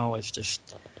now. It's just,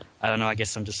 I don't know, I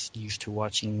guess I'm just used to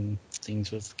watching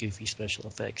things with goofy special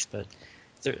effects. But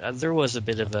there was a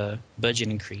bit of a budget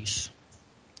increase.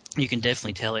 You can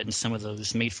definitely tell it in some of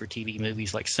those made-for-TV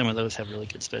movies. Like, some of those have really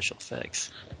good special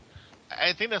effects.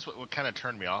 I think that's what kind of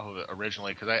turned me off of it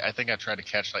originally, because I think I tried to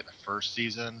catch like the first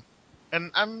season,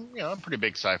 and I'm a pretty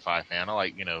big sci-fi fan. I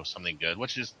like something good,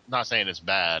 which is not saying it's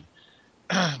bad,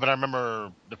 but I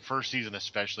remember the first season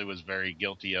especially was very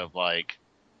guilty of like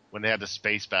when they had the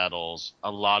space battles, a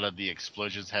lot of the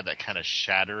explosions had that kind of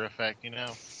shatter effect,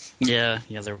 Yeah,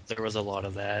 there was a lot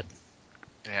of that.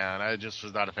 Yeah, and I just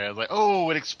was not a fan. I was like, oh,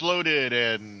 it exploded,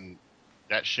 and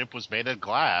that ship was made of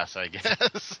glass, I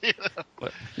guess.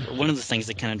 One of the things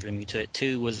that kind of drew me to it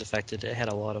too was the fact that it had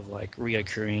a lot of like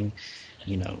reoccurring,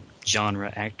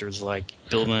 genre actors like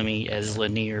Bill Mummy as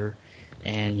Lanier,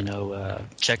 and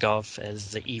Chekhov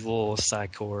as the evil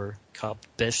Psychor cop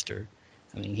Bester.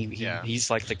 I mean, he's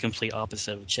like the complete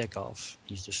opposite of Chekhov.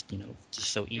 He's just just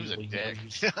so evil. He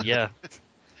was a dick. Yeah.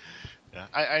 Yeah,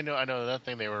 I know another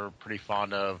thing they were pretty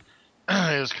fond of.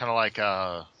 It was kind of like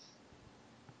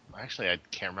actually, I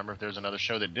can't remember if there was another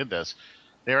show that did this.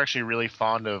 They were actually really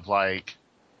fond of like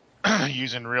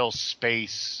using real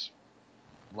space,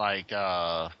 like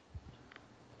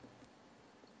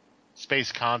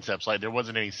space concepts. Like there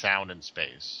wasn't any sound in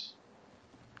space.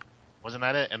 Wasn't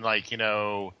that it? And like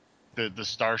the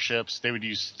starships, they would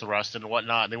use thrust and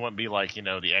whatnot. They wouldn't be like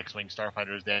the X-wing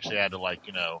starfighters. They actually had to like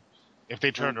if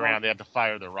they turned around, they had to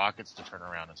fire their rockets to turn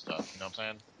around and stuff. You know what I'm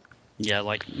saying? Yeah,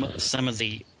 like some of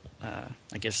the,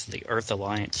 I guess the Earth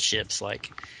Alliance ships, like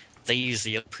they use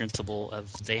the principle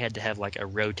of they had to have like a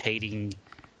rotating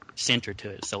center to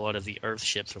it. So a lot of the Earth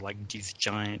ships are like these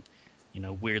giant,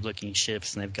 weird looking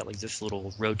ships, and they've got like this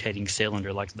little rotating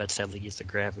cylinder. Like that's how they get the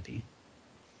gravity.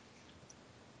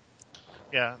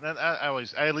 Yeah, I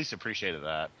at least appreciated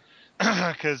that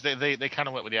because they kind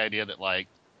of went with the idea that like,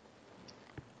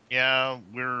 yeah,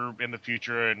 we're in the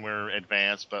future and we're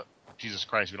advanced, but Jesus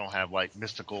Christ, we don't have like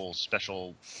mystical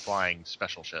special flying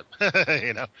special ship.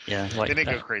 Yeah, like they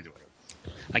didn't go crazy with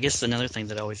it. I guess another thing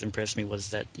that always impressed me was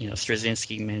that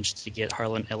Straczynski managed to get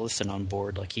Harlan Ellison on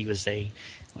board. Like he was a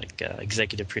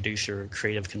executive producer,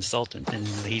 creative consultant, and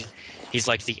he's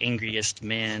like the angriest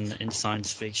man in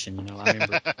science fiction. I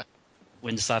remember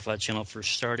when the Sci-Fi Channel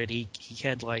first started, he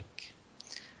had like,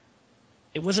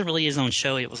 it wasn't really his own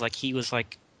show. It was like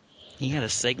he had a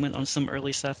segment on some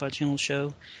early Sci-Fi Channel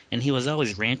show, and he was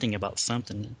always ranting about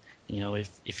something.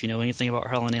 If you know anything about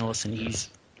Harlan Ellison,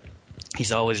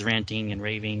 he's always ranting and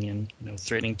raving and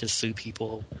threatening to sue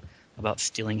people about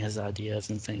stealing his ideas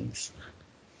and things.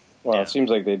 Well, It seems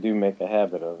like they do make a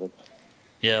habit of it.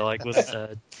 Yeah, like with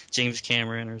James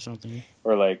Cameron or something.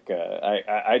 Or like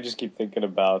I just keep thinking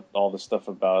about all the stuff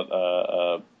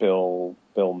about Bill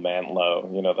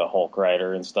Mantlo, the Hulk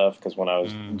writer and stuff. Because when I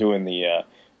was doing the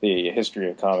history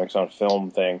of comics on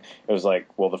film thing, it was like,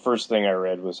 well, the first thing I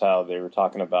read was how they were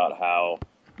talking about how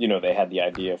they had the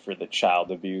idea for the child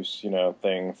abuse,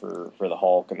 thing for the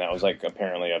Hulk, and that was like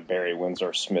apparently a Barry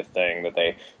Windsor Smith thing that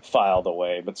they filed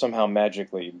away, but somehow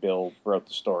magically Bill wrote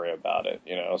the story about it,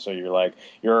 so you're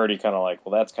already kind of like,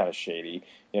 well, that's kind of shady,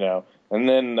 and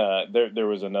then there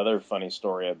was another funny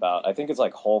story about, I think it's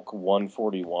like Hulk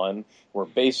 141, where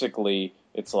basically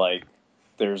it's like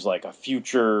there's like a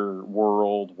future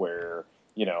world where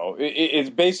it's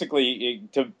basically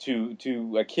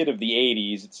to a kid of the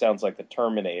 '80s, it sounds like the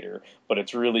Terminator, but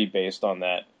it's really based on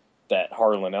that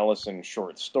Harlan Ellison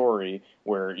short story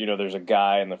where, there's a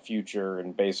guy in the future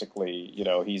and basically,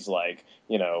 he's like,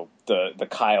 the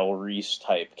Kyle Reese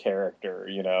type character,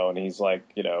 and he's like,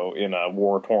 in a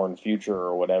war-torn future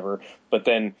or whatever. But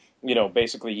then,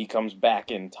 basically he comes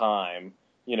back in time,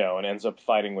 and ends up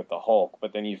fighting with the Hulk.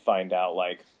 But then you find out,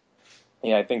 like,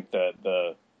 I think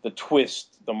the twist,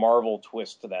 the Marvel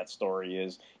twist to that story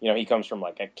is, he comes from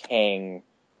like a Kang,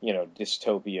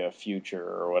 dystopia future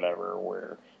or whatever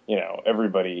where,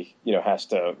 everybody, has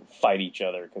to fight each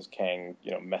other because Kang,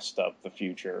 messed up the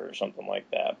future or something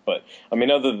like that. But, I mean,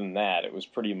 other than that, it was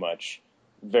pretty much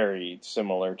very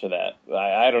similar to that.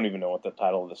 I don't even know what the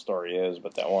title of the story is,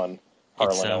 but that one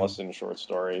Harlan Ellison short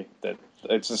story,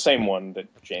 it's the same one that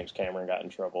James Cameron got in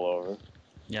trouble over.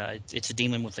 Yeah, it's a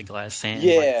demon with a glass hand.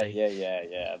 Yeah.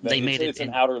 It's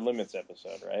an Outer Limits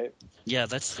episode, right? Yeah,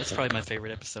 that's probably my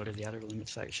favorite episode of the Outer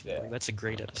Limits, actually. Yeah. That's a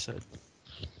great episode.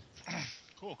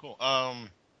 Cool.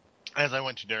 As I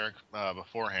went to Derek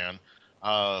beforehand,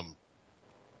 on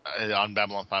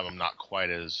Babylon 5, I'm not quite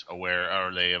as aware.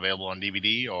 Are they available on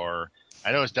DVD, or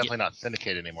I know it's definitely not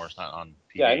syndicated anymore. It's not on TV.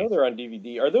 Yeah, I know they're on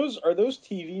DVD. Are those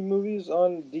TV movies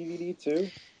on DVD too?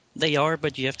 They are,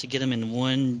 but you have to get them in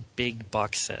one big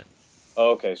box set.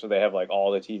 Oh, okay, so they have like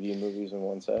all the TV movies in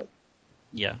one set?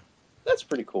 Yeah. That's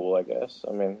pretty cool, I guess.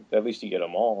 I mean, at least you get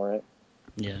them all, right?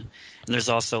 Yeah. And there's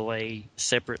also a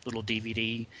separate little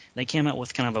DVD. They came out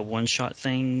with kind of a one-shot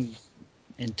thing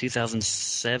in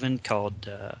 2007 called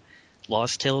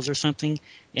Lost Tales or something,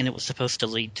 and it was supposed to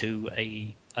lead to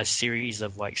a series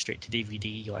of like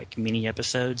straight-to-DVD, like mini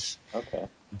episodes. Okay.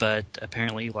 But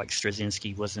apparently, like,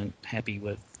 Straczynski wasn't happy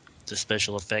with the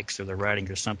special effects or the writing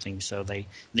or something, so they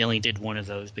only did one of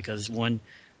those because one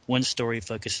story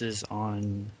focuses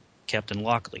on Captain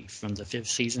Lockley from the 5th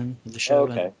season of the show.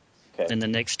 Okay. Then the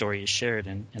next story is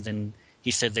Sheridan, and then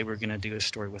he said they were going to do a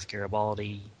story with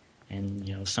Garibaldi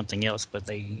and something else, but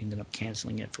they ended up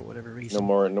canceling it for whatever reason.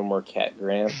 No more Cat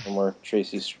Grant, no more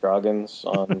Tracy Scroggins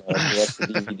on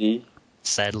DVD.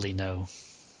 Sadly, no.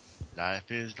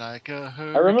 Life is like a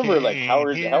hurricane. I remember like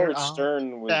Howard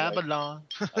Stern was Babylon.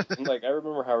 I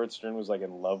remember Howard Stern was like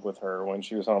in love with her when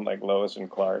she was on like Lois and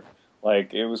Clark.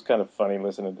 Like it was kind of funny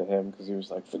listening to him because he was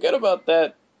like, "Forget about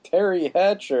that Terry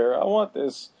Hatcher. I want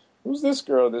this. Who's this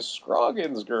girl? This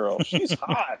Scroggins girl. She's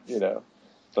hot, But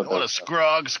what a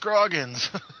Scroggins.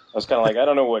 I was kind of like, I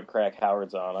don't know what crack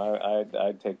Howard's on.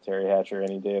 I'd take Terry Hatcher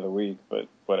any day of the week, but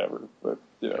whatever. But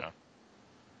Yeah.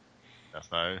 That's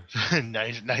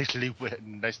nice. nicely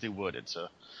wooded. So,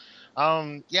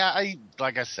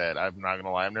 like I said, I'm not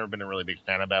gonna lie. I've never been a really big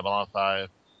fan of Babylon 5,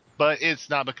 but it's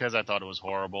not because I thought it was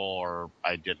horrible or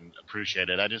I didn't appreciate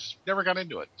it. I just never got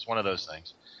into it. It's one of those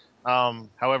things.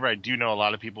 However, I do know a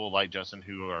lot of people like Justin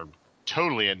who are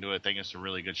totally into it, think it's a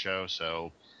really good show.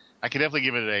 So, I could definitely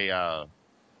give it a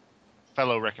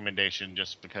fellow recommendation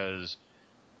just because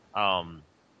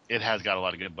it has got a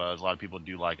lot of good buzz. A lot of people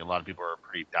do like it. A lot of people are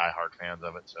pretty diehard fans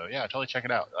of it. So, yeah, totally check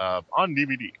it out on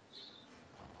DVD.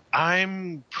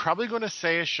 I'm probably going to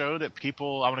say a show that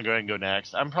people – I'm going to go ahead and go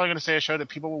next. I'm probably going to say a show that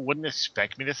people wouldn't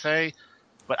expect me to say,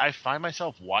 but I find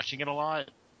myself watching it a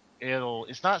lot.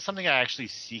 It's not something I actually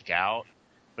seek out,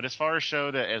 but as far as a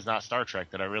show that is not Star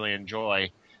Trek that I really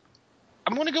enjoy,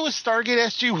 I'm going to go with Stargate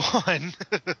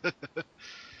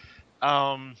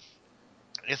SG-1.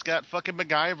 It's got fucking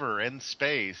MacGyver in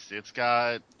space. It's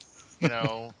got,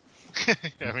 I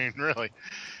mean, really,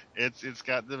 it's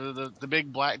got the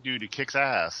big black dude who kicks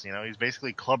ass. He's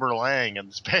basically Clubber Lang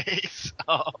in space.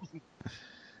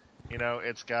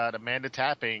 It's got Amanda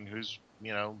Tapping, who's,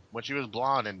 when she was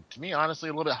blonde, and to me, honestly,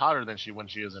 a little bit hotter than when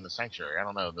she was in the Sanctuary. I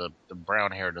don't know, the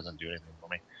brown hair doesn't do anything for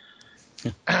me.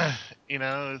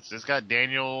 It's got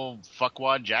Daniel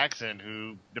Fuckwad Jackson,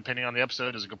 who, depending on the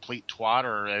episode, is a complete twat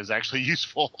or is actually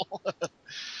useful.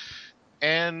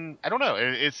 And I don't know.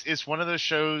 It's one of those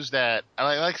shows that,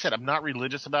 like I said, I'm not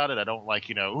religious about it. I don't like,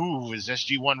 ooh, is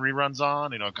SG-1 reruns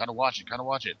on? Gotta watch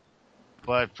it.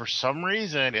 But for some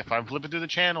reason, if I'm flipping through the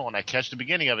channel and I catch the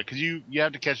beginning of it, because you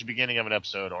have to catch the beginning of an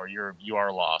episode or you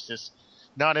are lost. It's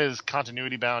not as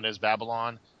continuity bound as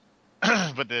Babylon.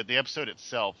 But the episode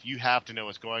itself, you have to know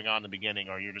what's going on in the beginning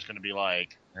or you're just going to be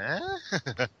like, eh?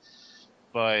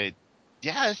 But,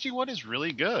 yeah, SG-1 is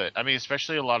really good. I mean,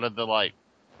 especially a lot of the, like,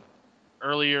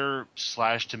 earlier /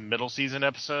 to middle season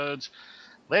episodes.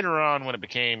 Later on, when it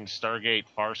became Stargate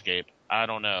Farscape, I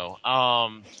don't know.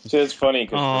 See, it's funny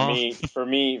because for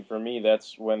me,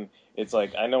 that's when it's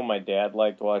like I know my dad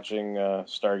liked watching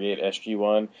Stargate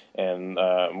SG-1, and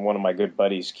one of my good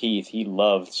buddies, Keith, he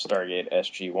loved Stargate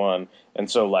SG-1, and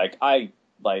so like I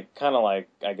kind of like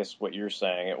I guess what you're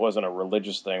saying. It wasn't a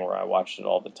religious thing where I watched it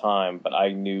all the time, but I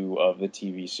knew of the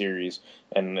TV series,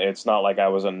 and it's not like I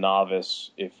was a novice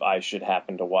if I should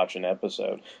happen to watch an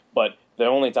episode. But the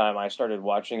only time I started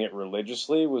watching it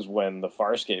religiously was when the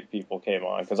Farscape people came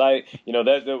on, because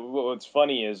what's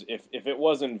funny is if it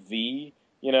wasn't V,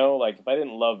 like if I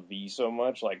didn't love V so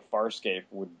much, like Farscape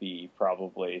would be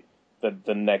probably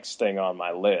the next thing on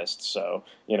my list. So,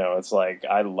 it's like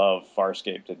I love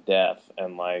Farscape to death,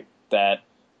 and like that,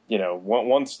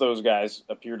 once those guys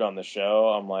appeared on the show,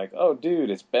 I'm like, oh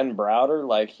dude, it's Ben Browder,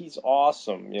 like he's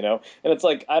awesome, and it's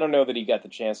like I don't know that he got the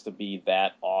chance to be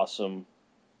that awesome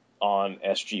on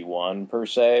SG-1 per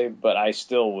se, but I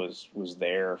still was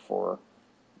there for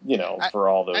for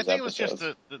all those episodes. I think it was just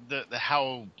the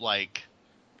how like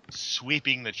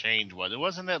sweeping the change was. It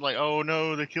wasn't that like, oh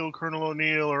no, they killed Colonel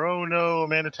O'Neill, or oh no,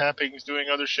 Amanda Tapping's doing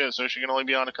other shit, so she can only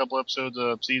be on a couple episodes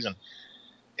a season.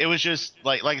 It was just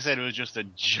like I said, it was just a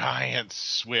giant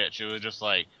switch. It was just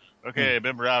like, okay,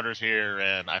 Ben Browder's here,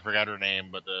 and I forgot her name,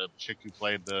 but the chick who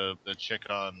played the chick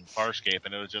on Farscape,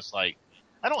 and it was just like,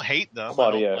 I don't hate them.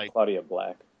 Claudia Black.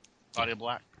 Claudia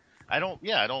Black. I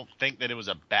don't think that it was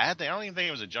a bad thing. I don't even think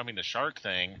it was a jumping the shark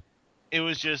thing. It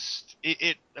was just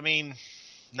I mean,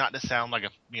 not to sound like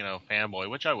a fanboy,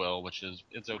 which I will,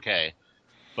 it's okay,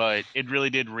 but it really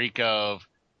did reek of,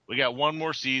 we got one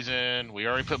more season, we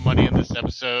already put money in this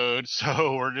episode,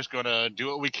 so we're just gonna do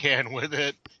what we can with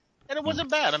it, and it wasn't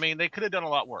bad. I mean, they could have done a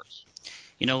lot worse.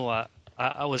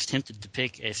 I was tempted to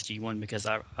pick SG-1 because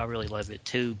I really love it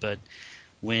too, but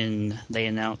when they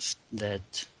announced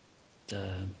that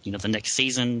the next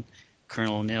season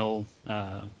Colonel O'Neill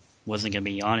wasn't going to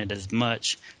be on it as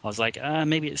much, I was like,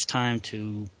 maybe it's time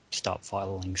to stop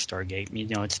following Stargate.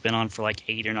 It's been on for like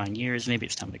 8 or 9 years. Maybe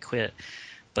it's time to quit.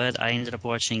 But I ended up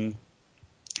watching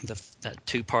that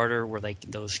two-parter where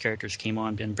those characters came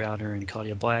on, Ben Browder and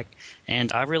Claudia Black,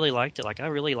 and I really liked it. Like, I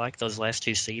really liked those last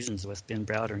 2 seasons with Ben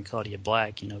Browder and Claudia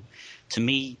Black. To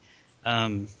me,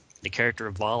 the character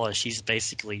of Vala, she's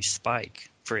basically Spike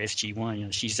for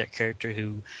SG-1. She's that character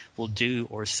who will do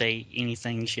or say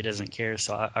anything. She doesn't care.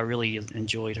 So I really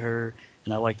enjoyed her,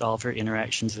 and I liked all of her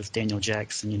interactions with Daniel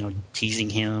Jackson, teasing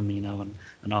him,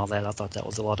 and all that. I thought that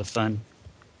was a lot of fun.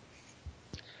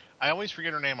 I always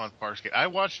forget her name on Farscape. I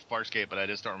watched Farscape, but I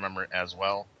just don't remember it as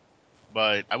well.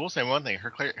 But I will say one thing.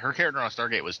 Her character on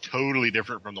Stargate was totally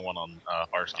different from the one on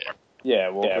Farscape. Yeah,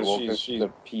 well, she's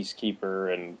a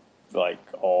peacekeeper and like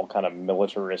all kind of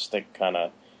militaristic kind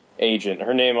of agent.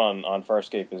 Her name on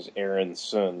Farscape is Erin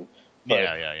Sun. But,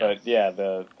 yeah. But yeah,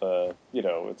 the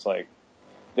it's like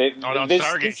on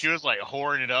Stargate she was like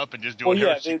whoring it up and just doing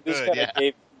this kind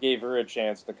of gave her a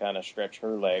chance to kind of stretch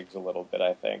her legs a little bit,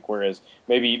 I think. Whereas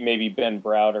maybe Ben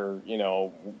Browder,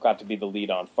 got to be the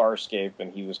lead on Farscape,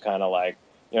 and he was kind of like,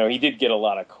 he did get a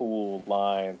lot of cool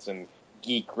lines and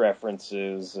geek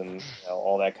references and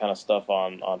all that kind of stuff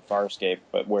on Farscape.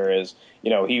 But whereas,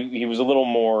 he was a little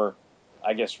more,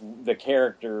 I guess, the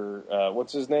character,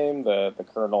 what's his name? The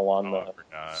colonel on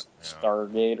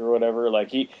Stargate or whatever.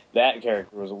 Like that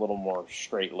character was a little more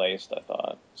straight-laced, I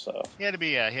thought. So he had to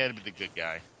be the good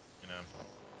guy,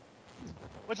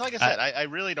 Which, like I said, I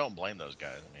really don't blame those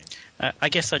guys. I mean, I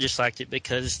guess I just liked it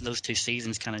because those 2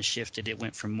 seasons kind of shifted. It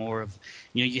went from more of,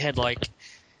 you had like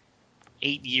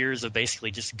 8 years of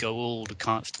basically just gold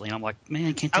constantly. And I'm like,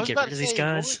 man, can't they get rid of these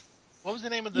guys? What was the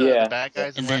name of the bad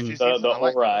guys? And then the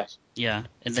Ori. Yeah,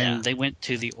 and then they went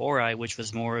to the Ori, which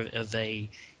was more of a,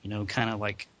 kind of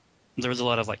like, there was a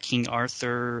lot of like King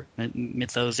Arthur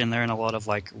mythos in there and a lot of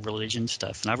like religion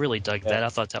stuff, and I really dug that. I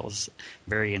thought that was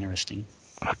very interesting.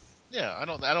 Yeah, I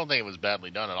don't think it was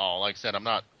badly done at all. Like I said, I'm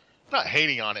not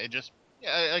hating on it. It just,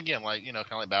 again, like, kind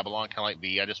of like Babylon, kind of like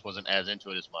V. I just wasn't as into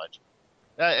it as much.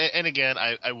 And again,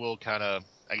 I will kind of,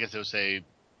 I guess I would say,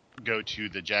 go to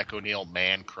the Jack O'Neill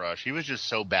man crush. He was just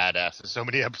so badass in so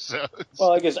many episodes.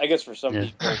 Well, I guess for some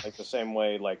people, like the same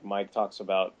way like Mike talks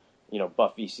about,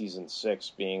 Buffy season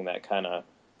 6 being that kind of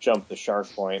jump the shark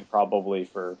point, probably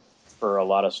for a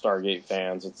lot of Stargate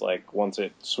fans, it's like once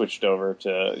it switched over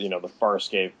to, the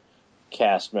Farscape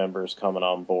cast members coming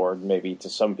on board. Maybe to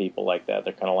some people like that,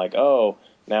 they're kind of like, oh,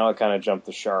 now I kind of jumped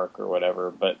the shark or whatever.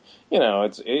 But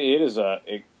it is a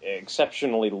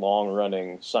exceptionally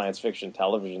long-running science fiction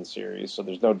television series, so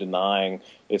there's no denying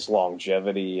its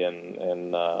longevity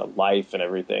and life and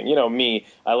everything. Me,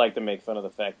 I like to make fun of the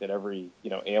fact that every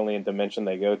alien dimension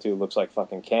they go to looks like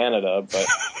fucking Canada. But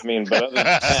but other than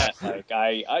that, like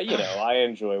I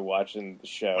enjoy watching the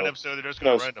show. One episode they're just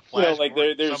going to run to Flash.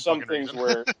 There's some things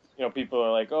where people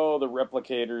are like, oh, the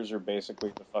replicators are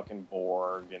basically the fucking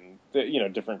Borg, and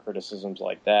different criticisms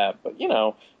like that. But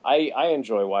I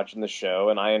enjoy watching the show,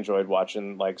 and I enjoyed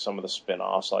watching like some of the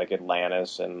spin-offs like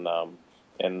Atlantis and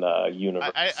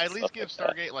Universe. I at least give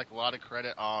Stargate like a lot of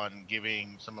credit on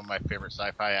giving some of my favorite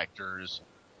sci-fi actors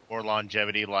more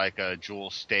longevity, like Jewel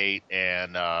Staite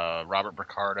and Robert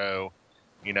Picardo.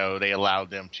 They allowed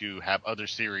them to have other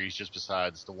series just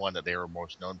besides the one that they were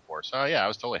most known for. So yeah, I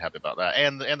was totally happy about that,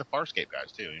 and the Farscape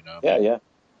guys too. Yeah.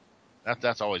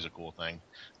 That's always a cool thing.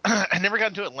 I never got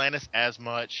into Atlantis as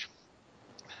much.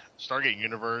 Stargate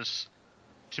Universe,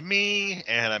 to me,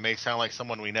 and I may sound like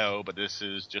someone we know, but this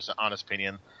is just an honest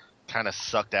opinion, kind of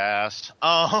sucked ass.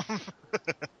 But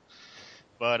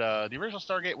the original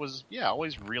Stargate was,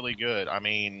 always really good. I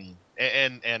mean,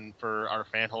 and for our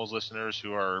Fanholes listeners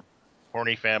who are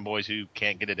horny fanboys who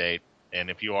can't get a date, and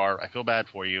if you are, I feel bad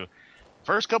for you.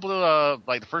 First couple of,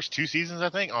 the first 2 seasons, I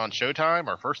think, on Showtime,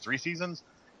 or first 3 seasons,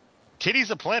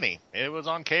 titties aplenty. It was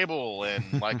on cable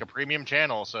and like a premium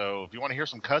channel, so if you want to hear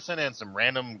some cussing and some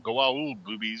random go-ah-ooh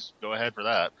boobies, go ahead for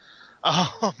that.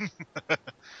 I think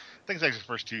it's like the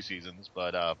first 2 seasons,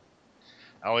 but I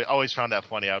always found that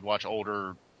funny. I'd watch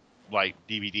older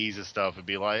DVDs and stuff and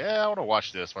be like, I want to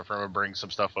watch this. My friend would bring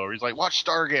some stuff over. He's like, watch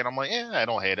Stargate. I'm like, I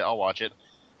don't hate it. I'll watch it.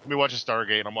 Let me watch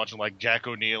Stargate, and I'm watching Jack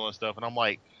O'Neill and stuff, and I'm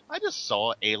like, I just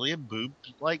saw alien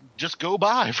boobs just go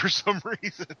by for some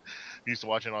reason. I used to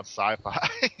watch it on Sci-Fi.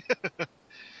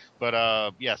 But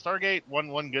Stargate,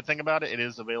 one good thing about it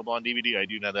is available on DVD. I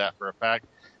do know that for a fact.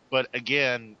 But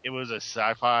again, it was a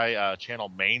Sci-Fi channel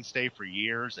mainstay for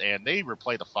years, and they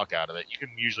replay the fuck out of it. You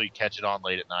can usually catch it on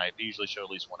late at night. They usually show at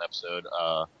least one episode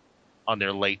on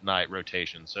their late night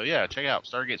rotation. So yeah, check it out.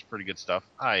 Stargate's pretty good stuff.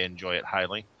 I enjoy it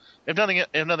highly. If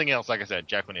nothing else, like I said,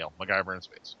 Jack O'Neill, MacGyver in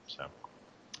space. So.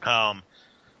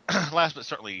 Last but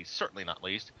certainly not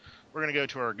least, we're going to go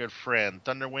to our good friend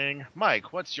Thunderwing.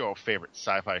 Mike, what's your favorite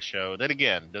sci-fi show that,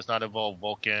 again, does not involve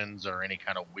Vulcans or any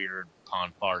kind of weird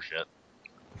Pon-Farr shit?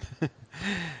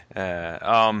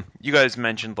 You guys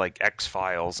mentioned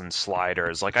X-Files and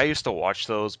Sliders. I used to watch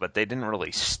those, but they didn't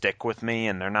really stick with me,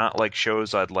 and they're not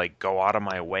shows I'd go out of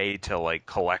my way to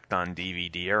collect on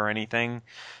DVD or anything.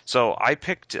 So I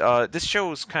picked this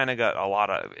show's kind of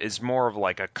got is more of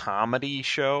a comedy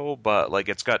show, but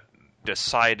it's got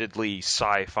decidedly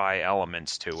sci-fi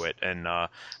elements to it, and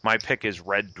my pick is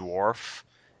Red Dwarf.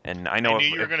 And I knew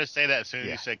you were going to say that as soon as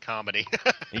you said comedy.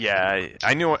 Yeah,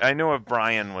 I knew if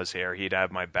Brian was here, he'd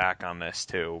have my back on this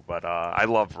too. But I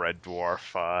love Red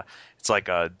Dwarf. It's like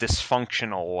a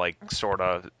dysfunctional, sort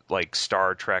of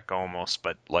Star Trek almost,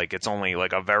 but it's only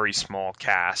a very small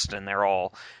cast, and they're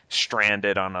all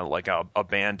stranded on a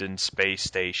abandoned space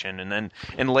station. And then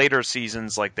in later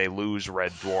seasons, they lose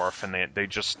Red Dwarf, and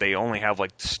they only have the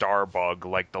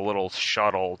Starbug, the little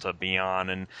shuttle to be on,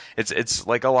 and it's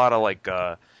a lot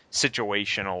of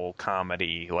situational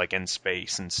comedy in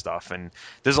space and stuff, and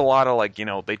there's a lot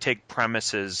of they take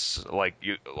premises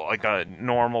a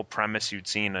normal premise you'd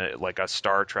see in a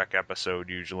Star Trek episode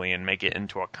usually and make it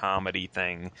into a comedy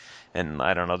thing, and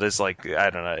I don't know, there's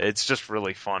it's just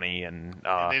really funny, and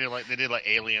they did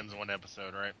Aliens one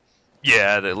episode, right?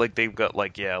 Yeah, they've got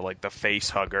the face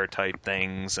hugger type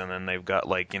things, and then they've got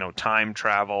time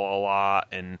travel a lot,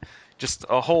 and just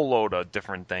a whole load of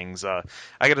different things. I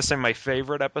gotta say my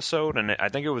favorite episode, and I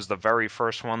think it was the very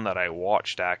first one that I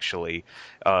watched actually,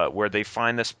 where they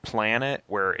find this planet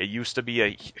where it used to be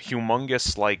a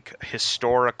humongous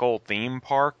historical theme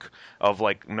park of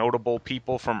notable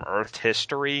people from Earth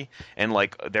history, and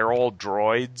they're all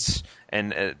droids,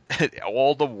 and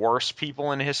all the worst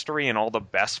people in history and all the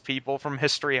best people from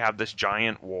history have this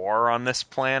giant war on this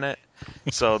planet.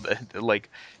 So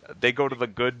they go to the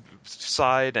good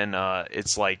side, and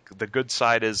it's the good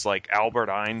side is Albert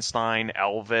Einstein,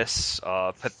 Elvis,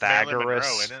 Pythagoras. Marilyn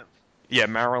Monroe, isn't it? Yeah,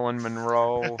 Marilyn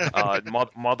Monroe,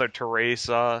 Mother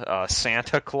Teresa,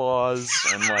 Santa Claus,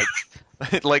 and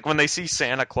Like when they see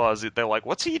Santa Claus, they're like,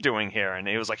 "What's he doing here?" And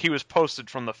he was like, "He was posted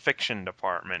from the fiction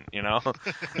department," you know.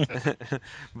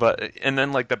 But and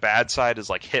then like the bad side is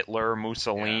like Hitler,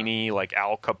 Mussolini, like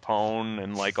Al Capone,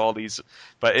 and like all these.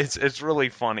 But it's really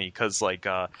funny because like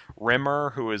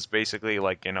Rimmer, who is basically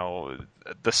like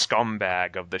the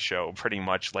scumbag of the show, pretty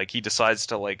much like he decides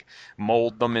to like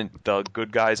mold the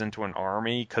good guys into an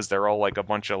army because they're all like a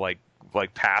bunch of like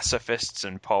pacifists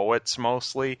and poets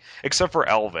mostly, except for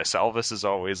Elvis. Elvis is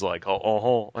always like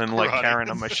and like carrying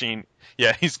a machine.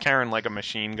 Yeah, he's carrying like a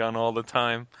machine gun all the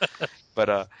time.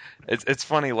 But it's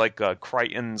funny, like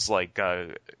Crichton's like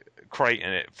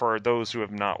Crichton, for those who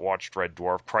have not watched Red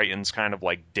Dwarf, Crichton's kind of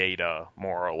like Data,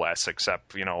 more or less,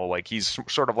 except, like he's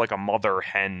sort of like a mother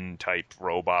hen type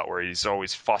robot where he's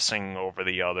always fussing over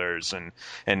the others,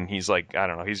 and he's like, I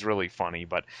don't know, he's really funny,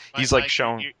 but he's like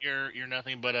shown... You're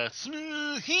nothing but a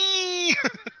smoothie!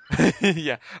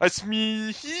 Yeah, a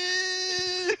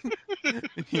smoothie!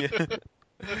 Yeah.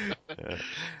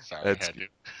 Sorry, I had to.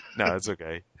 No, it's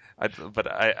okay. But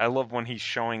I love when he's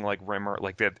showing like Rimmer,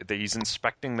 like that he's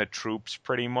inspecting the troops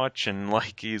pretty much, and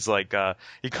like he's like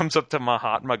he comes up to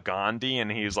Mahatma Gandhi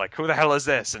and he's like, "Who the hell is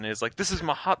this?" And he's like, "This is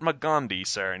Mahatma Gandhi,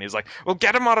 sir." And he's like, "Well,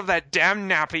 get him out of that damn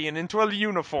nappy and into a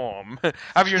uniform.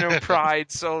 Have you no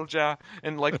pride, soldier?"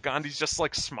 And like Gandhi's just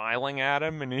like smiling at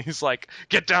him, and he's like,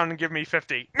 "Get down and give me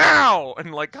 50 now!"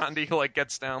 And like Gandhi like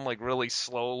gets down like really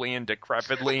slowly and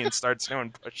decrepitly and starts doing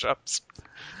push-ups.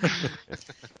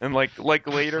 And like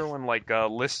later when like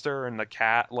Lister and the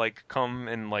cat like come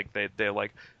and like they're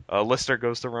like Lister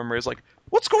goes to Rimmer, he's like,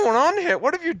 "What's going on here?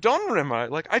 What have you done, Rimmer?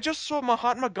 Like, I just saw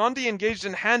Mahatma Gandhi engaged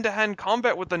in hand-to-hand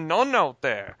combat with a nun out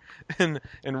there." And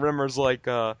Rimmer's like,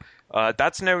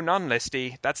 "That's no nun,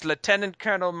 Listy. That's Lieutenant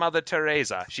Colonel Mother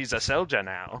Teresa. She's a soldier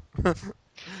now."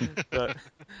 But,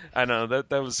 I know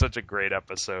that was such a great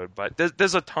episode, but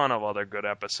there's a ton of other good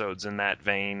episodes in that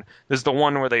vein. There's the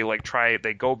one where they like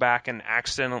they go back and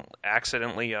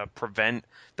accidentally prevent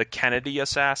the Kennedy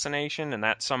assassination, and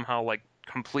that somehow like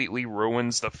completely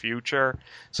ruins the future.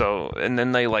 So, and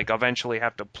then they like eventually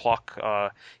have to pluck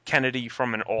Kennedy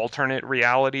from an alternate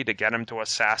reality to get him to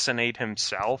assassinate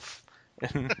himself.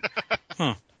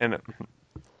 And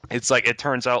it's like, it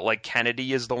turns out like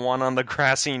Kennedy is the one on the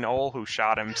grassy knoll who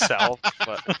shot himself.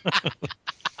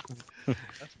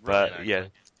 But yeah.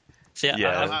 See,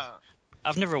 yeah.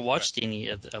 I've never watched any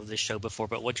of this show before,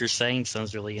 but what you're saying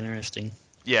sounds really interesting.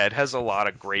 Yeah, it has a lot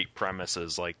of great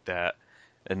premises like that.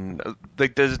 And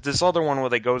like there's this other one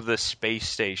where they go to this space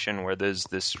station where there's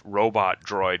this robot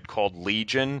droid called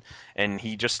Legion, and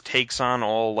he just takes on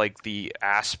all like the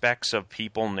aspects of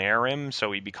people near him,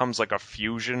 so he becomes like a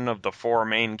fusion of the four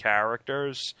main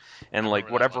characters, and like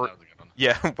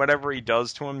whatever he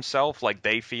does to himself, like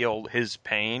they feel his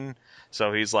pain.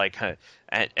 So he's like,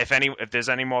 if there's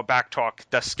any more back talk,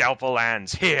 the scalpel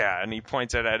lands here, and he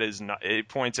points it at his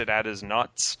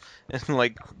nuts, and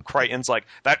like Crichton's like,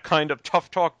 "That kind of tough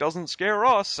talk doesn't scare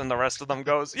us," and the rest of them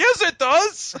goes, "Yes, it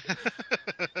does."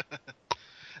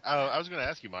 I was going to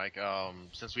ask you, Mike,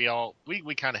 since we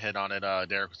kind of hit on it.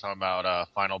 Derek was talking about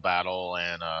Final Battle,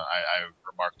 and I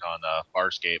remarked on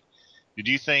Farscape. Do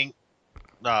you think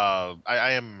I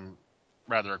am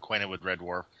rather acquainted with Red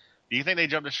Dwarf? Do you think they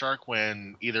jumped the shark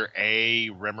when either A,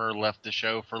 Rimmer left the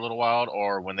show for a little while,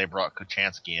 or when they brought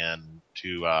Kochanski in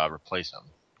to replace him?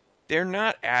 They're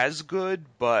not as good,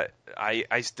 but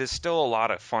there's still a lot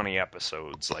of funny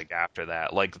episodes like after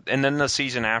that. Like, and then the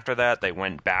season after that, they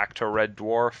went back to Red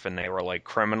Dwarf and they were like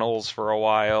criminals for a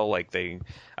while. Like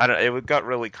it got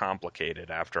really complicated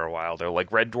after a while. They're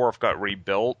like Red Dwarf got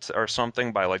rebuilt or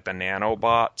something by like the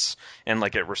nanobots, and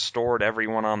like it restored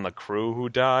everyone on the crew who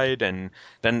died. And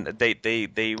then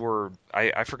they were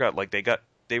I forgot, like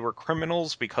they were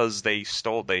criminals because I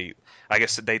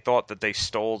guess they thought that they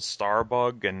stole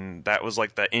Starbug, and that was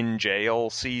like the in jail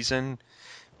season.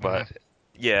 But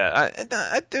yeah,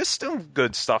 there's still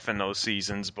good stuff in those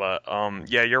seasons. But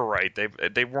yeah, you're right.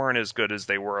 They weren't as good as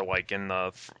they were like in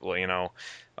the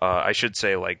I should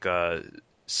say like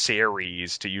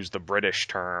series, to use the British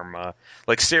term.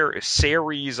 Like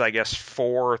series, I guess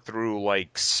 4 through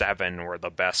like 7 were the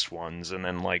best ones, and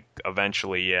then like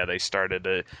eventually, they started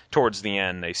to, towards the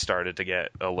end, they started to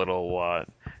get a little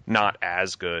not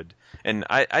as good. And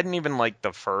I didn't even like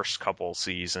the first couple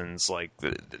seasons, like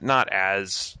not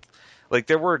as. Like,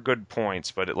 there were good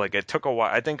points, but it took a while.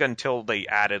 I think until they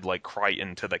added like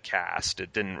Crichton to the cast,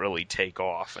 it didn't really take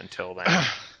off until then.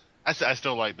 I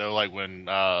still like though, like when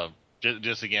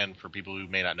just again for people who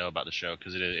may not know about the show,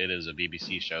 because it is a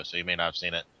BBC show, so you may not have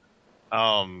seen it.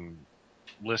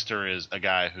 Lister is a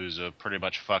guy who's a pretty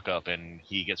much fuck up, and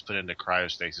he gets put into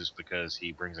cryostasis because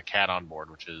he brings a cat on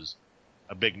board, which is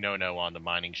a big no-no on the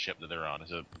mining ship that they're on.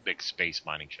 It's a big space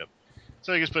mining ship.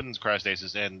 So he gets put into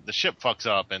cryostasis, and the ship fucks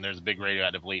up, and there's a big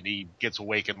radioactive leak. He gets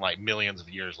awakened like millions of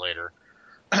years later.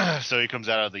 So he comes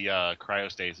out of the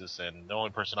cryostasis, and the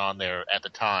only person on there at the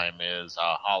time is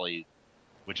Holly,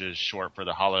 which is short for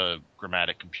the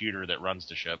hologrammatic computer that runs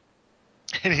the ship.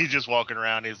 And he's just walking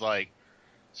around. He's like,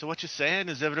 "So what you're saying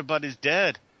is everybody's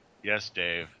dead?" "Yes,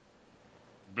 Dave."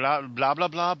 "Blah, blah, blah,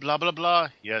 blah, blah, blah, blah."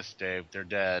 "Yes, Dave, they're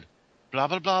dead." "Blah,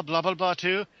 blah, blah, blah, blah, blah,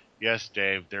 too?" "Yes,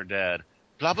 Dave, they're dead."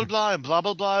 "Blah, blah, blah, and blah,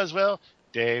 blah, blah as well?"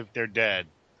 "Dave, they're dead.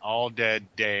 All dead,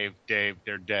 Dave,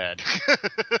 they're dead."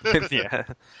 Yeah.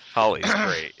 Holly's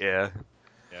great, yeah.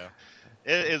 Yeah.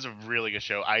 It is a really good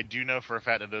show. I do know for a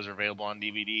fact that those are available on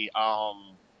DVD.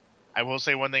 I will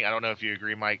say one thing. I don't know if you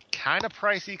agree, Mike. Kind of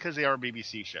pricey because they are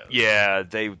BBC shows. Yeah,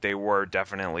 they were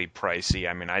definitely pricey.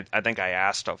 I mean, I think I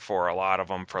asked for a lot of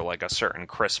them for like a certain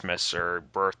Christmas or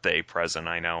birthday present,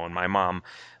 I know, and my mom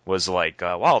was like,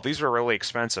 wow, these were really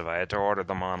expensive. I had to order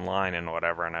them online and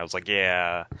whatever, and I was like,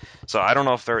 yeah. So I don't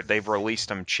know if they've released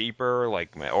them cheaper,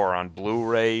 like, or on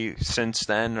Blu-ray since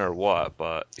then or what,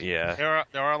 but yeah.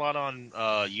 There are a lot on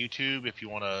YouTube if you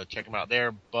want to check them out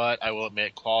there, but I will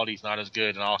admit quality's not as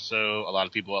good, and also a lot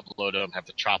of people upload them, have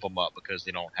to chop them up because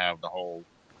they don't have the whole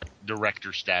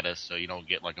director status, so you don't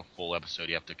get like a full episode.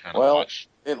 You have to kind of watch.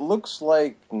 It looks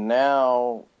like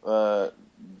now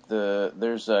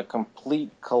there's a complete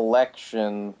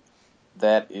collection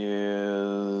that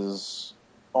is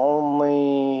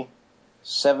only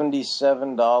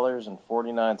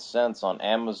 $77.49 on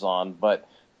Amazon, but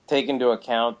take into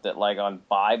account that like on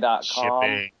buy.com,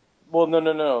 shipping. Well,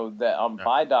 no, that on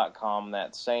buy.com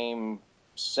that same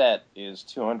set is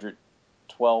 $212.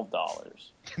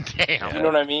 Damn. You know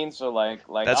what I mean? So like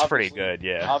that's pretty good,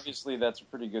 yeah. Obviously, that's a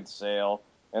pretty good sale.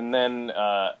 And then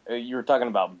you were talking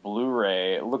about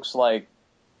Blu-ray. It looks like,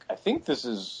 I think this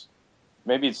is,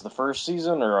 maybe it's the first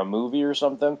season or a movie or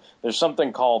something. There's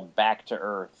something called Back to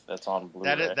Earth that's on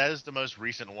Blu-ray. That is the most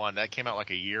recent one. That came out like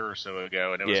a year or so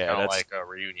ago, and it was kind of like a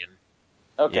reunion.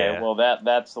 Okay, well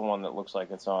that's the one that looks like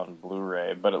it's on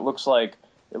Blu-ray. But it looks like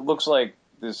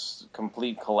this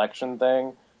complete collection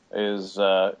thing is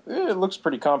it looks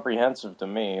pretty comprehensive to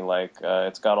me. Like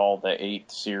it's got all the 8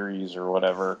 series or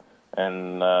whatever,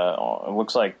 and it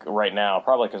looks like right now,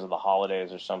 probably because of the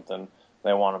holidays or something,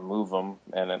 they want to move them,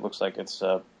 and it looks like it's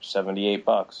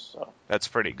 $78. So that's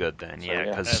pretty good then, yeah.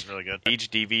 Because that's really good.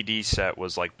 Each DVD set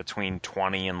was like between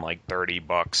 $20 and like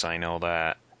 $30. I know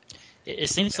that. It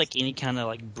seems like any kind of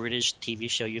like British TV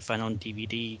show you find on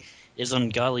DVD is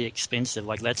ungodly expensive.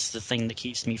 Like that's the thing that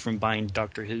keeps me from buying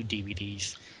Doctor Who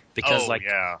DVDs. Because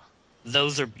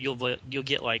those are you'll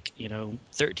get like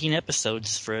 13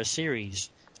 episodes for a series.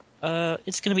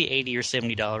 It's going to be $80 or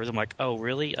 $70. I'm like, oh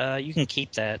really? You can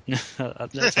keep that.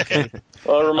 That's okay.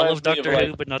 Well, it I reminds love Doctor me of,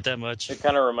 Who, but not that much. It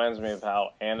kind of reminds me of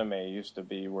how anime used to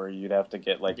be, where you'd have to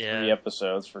get like 3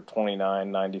 episodes for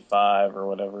 $29.95 or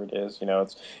whatever it is.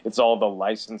 It's all the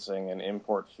licensing and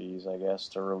import fees, I guess,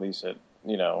 to release it.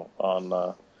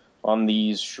 On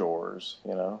these shores.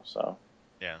 So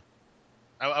yeah.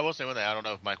 I will say one thing. I don't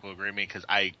know if Mike will agree with me because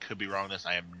I could be wrong on this.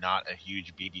 I am not a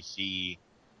huge BBC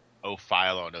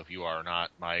file. I don't know if you are or not,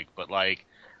 Mike. But like,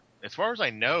 as far as I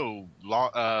know,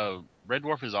 Red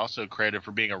Dwarf is also credited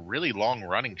for being a really long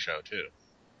running show too.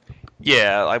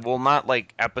 Yeah, well, not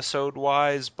like episode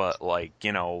wise, but like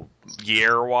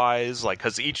year wise. Like,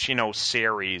 because each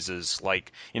series is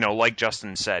like like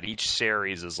Justin said, each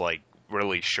series is like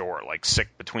really short, like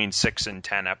between 6 and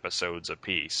 10 episodes a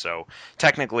piece. So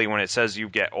technically, when it says you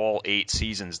get all 8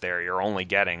 seasons there, you're only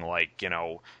getting like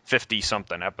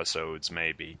 50-something episodes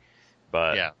maybe.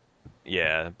 But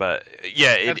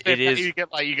it is. You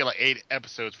get like 8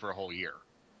 episodes for a whole year.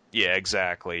 Yeah,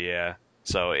 exactly. Yeah.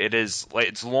 So it is like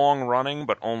it's long running,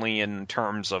 but only in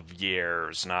terms of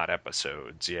years, not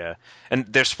episodes. Yeah, and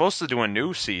they're supposed to do a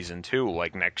new season too,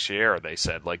 like next year. They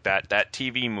said like that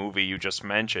TV movie you just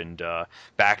mentioned,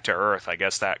 Back to Earth. I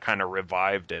guess that kind of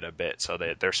revived it a bit. So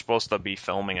they're supposed to be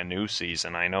filming a new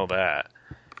season. I know that,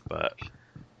 but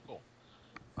cool.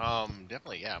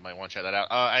 Definitely, yeah, I might want to check that out.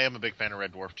 I am a big fan of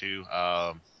Red Dwarf too.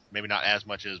 Maybe not as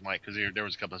much as Mike, because there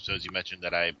was a couple episodes you mentioned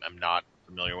that I'm not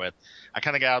familiar with. I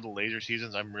kind of got out of the later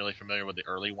seasons. I'm really familiar with the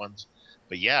early ones.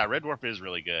 But yeah, Red Dwarf is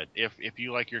really good. If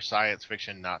you like your science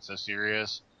fiction, not so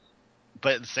serious,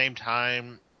 but at the same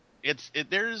time,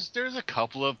 there's a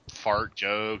couple of fart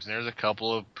jokes and there's a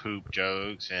couple of poop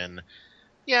jokes, and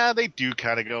yeah, they do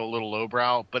kind of go a little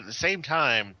lowbrow. But at the same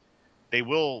time, they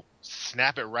will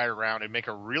snap it right around and make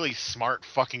a really smart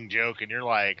fucking joke, and you're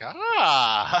like,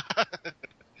 ah,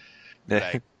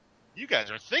 like, you guys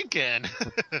are thinking.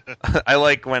 I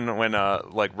like when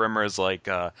like Rimmer's like,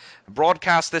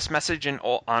 broadcast this message on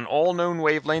all known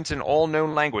wavelengths in all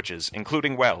known languages,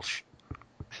 including Welsh.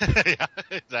 Yeah,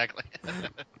 exactly.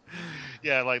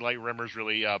 Yeah, like Rimmer's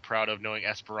really proud of knowing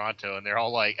Esperanto, and they're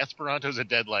all like, Esperanto's a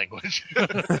dead language.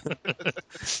 But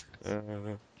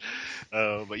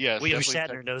yes, William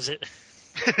Shatner knows it.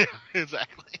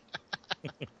 Exactly.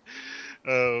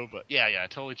 But yeah,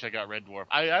 totally check out Red Dwarf.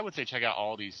 I would say check out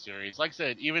all these series. Like I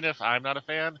said, even if I'm not a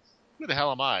fan, who the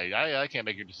hell am I? I can't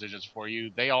make your decisions for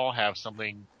you. They all have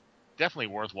something definitely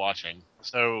worth watching.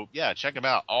 So yeah, check them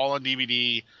out. All on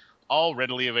DVD, all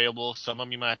readily available. Some of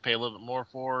them you might pay a little bit more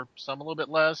for, some a little bit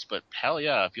less. But hell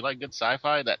yeah, if you like good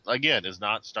sci-fi, that again is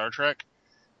not Star Trek,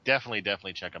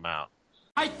 definitely check them out.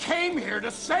 I came here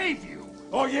to save you.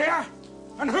 Oh, yeah?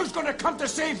 And who's gonna come to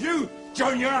save you,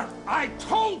 Junior? I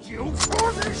told you.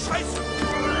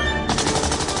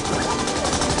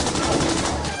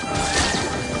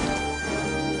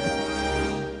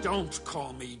 Don't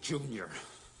call me Junior.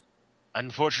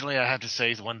 Unfortunately, I have to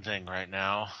say one thing right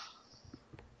now.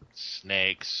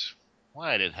 Snakes.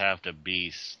 Why did it have to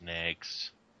be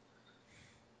snakes?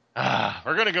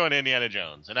 We're going to go into Indiana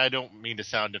Jones, and I don't mean to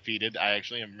sound defeated. I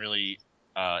actually am really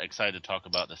excited to talk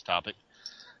about this topic.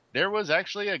 There was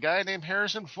actually a guy named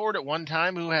Harrison Ford at one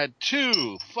time who had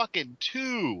two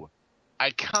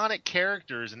iconic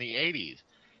characters in the 80s.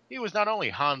 He was not only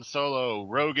Han Solo,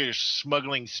 roguish,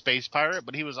 smuggling space pirate,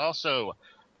 but he was also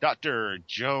Dr.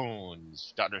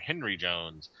 Jones, Dr. Henry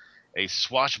Jones, a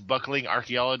swashbuckling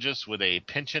archaeologist with a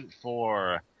penchant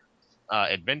for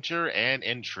adventure and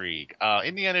intrigue.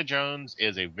 Indiana Jones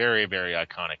is a very, very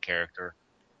iconic character.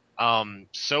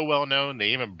 So well known, they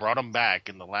even brought him back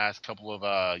in the last couple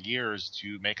of years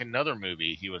to make another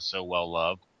movie. He was so well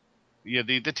loved. Yeah,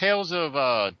 the tales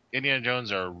of Indiana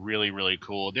Jones are really, really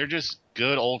cool. They're just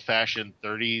good old-fashioned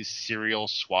 30s serial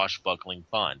swashbuckling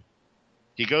fun.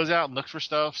 He goes out and looks for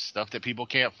stuff that people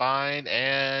can't find,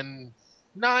 and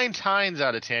 9 times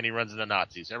out of 10 he runs into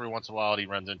Nazis. Every once in a while he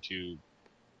runs into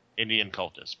Indian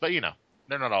cultists. But,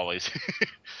 they're not always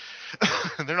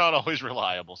they're not always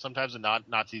reliable. Sometimes the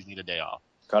Nazis need a day off.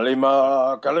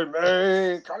 Kalima,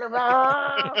 Kalime,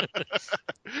 Kalima!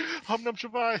 Hum Num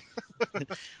Shavai.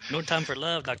 No time for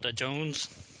love, Dr. Jones.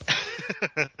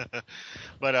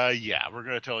 But, yeah, we're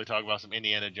going to totally talk about some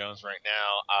Indiana Jones right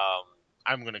now.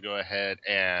 I'm going to go ahead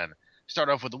and start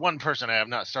off with the one person I have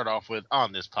not started off with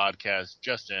on this podcast,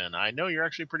 Justin. I know you're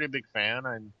actually a pretty big fan,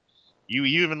 and you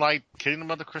even like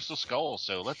Kingdom of the Crystal Skull,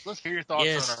 so let's hear your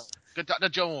thoughts on our good Dr.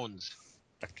 Jones.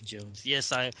 Dr. Jones.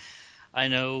 Yes, I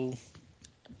know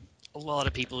a lot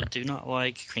of people do not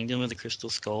like Kingdom of the Crystal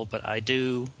Skull, but I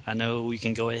do. I know you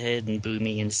can go ahead and boo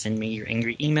me and send me your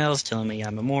angry emails telling me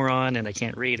I'm a moron and I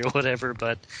can't read or whatever,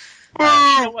 but... you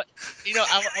know what?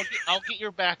 I'll get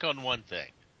your back on one thing.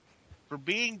 For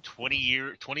being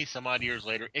 20 some odd years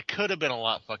later, it could have been a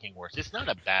lot fucking worse. It's not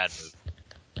a bad movie.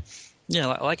 Yeah,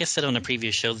 like I said on the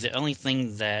previous show, the only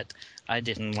thing that I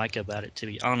didn't like about it, to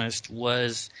be honest,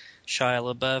 was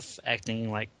Shia LaBeouf acting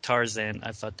like Tarzan.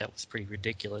 I thought that was pretty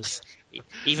ridiculous.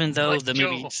 Even though the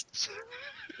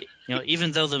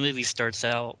movie starts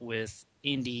out with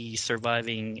Indy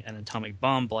surviving an atomic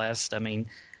bomb blast, I mean,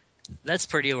 that's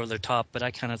pretty over the top, but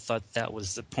I kind of thought that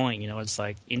was the point. It's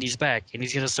like, Indy's back, and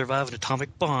he's going to survive an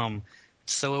atomic bomb.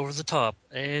 It's so over the top,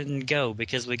 and go,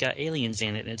 because we got aliens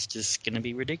in it, and it's just going to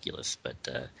be ridiculous.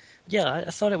 But, yeah, I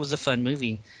thought it was a fun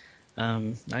movie.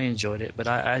 I enjoyed it, but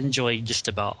I enjoy just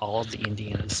about all of the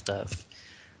Indiana stuff.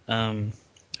 I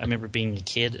remember being a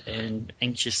kid and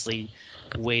anxiously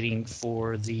waiting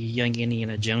for the Young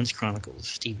Indiana Jones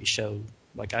Chronicles TV show.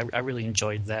 Like, I really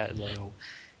enjoyed that,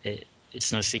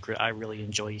 It's no secret I really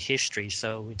enjoy history,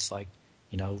 so it's like,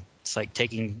 it's like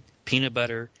taking peanut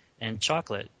butter and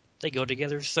chocolate. They go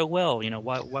together so well,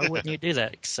 why wouldn't you do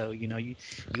that? So, you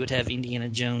would have Indiana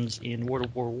Jones in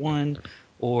World War I,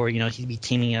 or, he'd be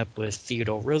teaming up with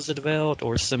Theodore Roosevelt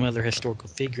or some other historical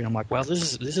figure, and I'm like, wow,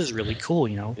 this is really cool,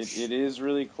 It is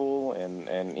really cool, and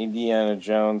Indiana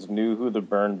Jones knew who the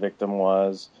burn victim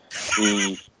was.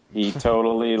 He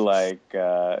totally, I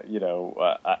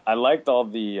liked all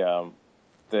the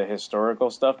historical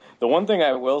stuff. The one thing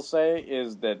I will say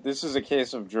is that this is a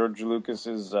case of George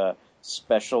Lucas's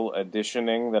special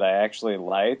editioning that I actually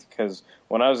liked, because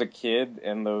when I was a kid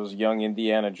and those Young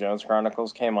Indiana Jones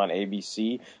Chronicles came on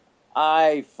ABC,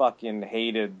 I fucking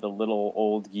hated the little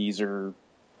old geezer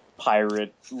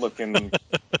pirate-looking,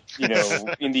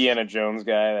 Indiana Jones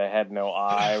guy that had no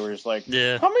eye. Where it's like,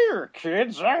 Yeah. come here,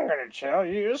 kids, I'm going to tell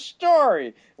you a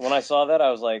story. When I saw that,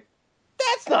 I was like,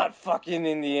 that's not fucking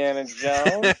Indiana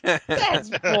Jones. That's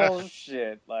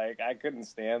bullshit. Like, I couldn't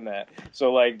stand that.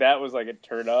 So, like, that was like a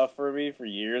turnoff for me for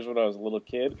years when I was a little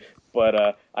kid.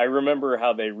 But I remember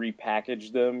how they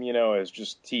repackaged them, as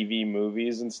just TV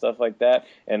movies and stuff like that.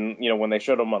 And, when they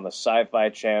showed them on the Sci-Fi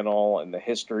Channel and the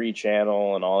History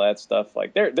Channel and all that stuff,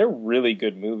 like, they're really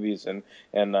good movies. And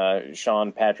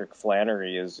Sean Patrick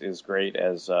Flannery is great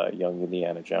as young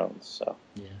Indiana Jones. So.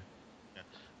 Yeah.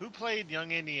 Who played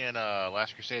young Indy in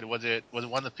Last Crusade? Was it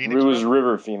one of the Phoenix? It was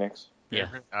River Phoenix. Yeah.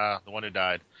 The one who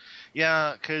died.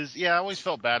 Yeah, because I always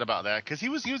felt bad about that because he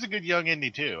was a good young Indy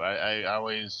too. I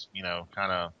always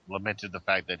kind of lamented the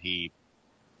fact that he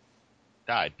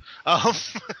died. But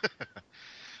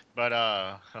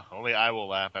only I will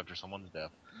laugh after someone's death.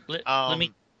 Let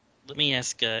me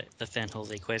ask the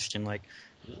Fanholes a question. Like,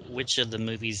 which of the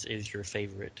movies is your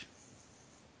favorite?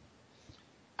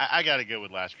 I got to go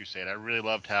with Last Crusade. I really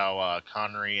loved how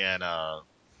Connery and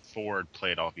Ford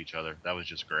played off each other. That was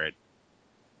just great.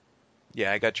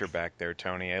 Yeah, I got your back there,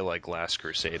 Tony. I like Last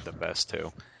Crusade the best,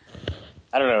 too.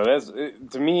 I don't know.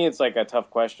 To me, it's like a tough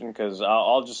question because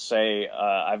I'll just say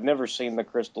I've never seen The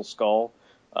Crystal Skull.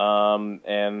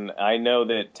 And I know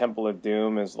that Temple of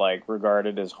Doom is like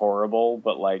regarded as horrible,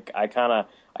 but like I kind of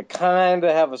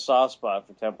have a soft spot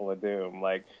for Temple of Doom.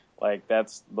 Like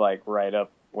that's like right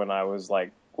up when I was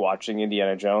like watching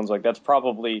Indiana Jones. Like that's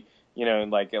probably,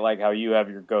 like how you have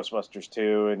your Ghostbusters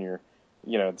 2 and your,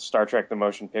 Star Trek the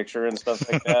Motion Picture and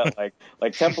stuff like that.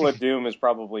 like Temple of Doom is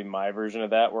probably my version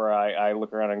of that, where I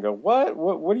look around and go,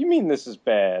 what do you mean this is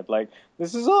bad? Like,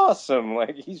 this is awesome.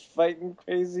 Like, he's fighting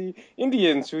crazy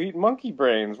Indians who eat monkey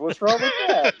brains. What's wrong with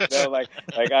that? Like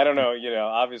I don't know,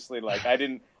 obviously, like, I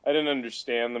didn't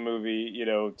understand the movie,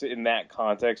 in that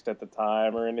context at the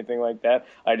time or anything like that.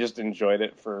 I just enjoyed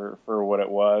it for what it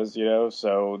was,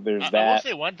 so there's that. I will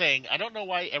say one thing. I don't know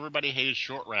why everybody hated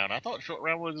Short Round. I thought Short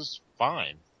Round was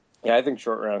fine. Yeah, I think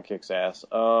Short Round kicks ass.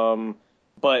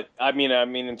 But I mean,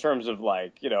 in terms of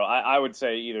like, I would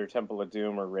say either Temple of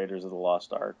Doom or Raiders of the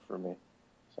Lost Ark for me.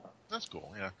 So. That's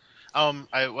cool. Yeah.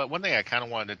 One thing I kind of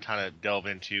wanted to kind of delve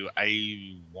into.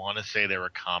 I want to say there were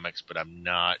comics, but I'm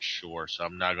not sure, so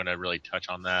I'm not going to really touch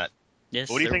on that. Yes.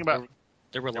 But what do you think about?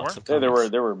 There were lots of comics.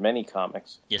 comics. There were many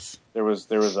comics. Yes. There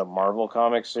was a Marvel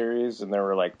comic series, and there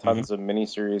were like tons of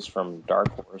miniseries from Dark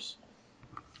Horse.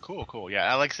 Cool.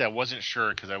 Yeah, like I said, I wasn't sure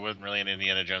because I wasn't really into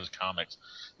Indiana Jones comics.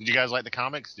 Did you guys like the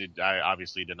comics? I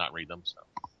obviously did not read them. So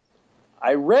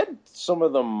I read some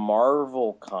of the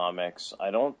Marvel comics.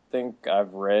 I don't think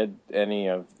I've read any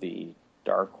of the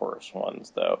Dark Horse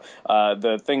ones, though.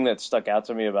 The thing that stuck out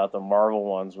to me about the Marvel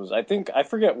ones was I think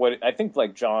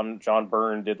like John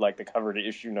Byrne did like the cover to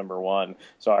issue #1,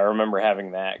 so I remember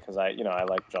having that because I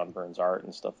like John Byrne's art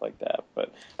and stuff like that.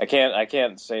 But I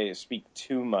can't speak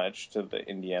too much to the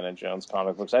Indiana Jones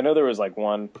comic books. I know there was like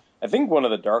one. I think one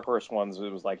of the Dark Horse ones.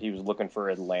 It was like he was looking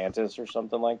for Atlantis or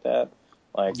something like that.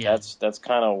 Like that's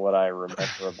kind of what I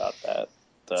remember about that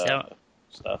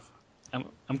stuff.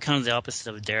 I'm kind of the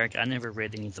opposite of Derek. I never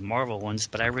read any of the Marvel ones,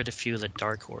 but I read a few of the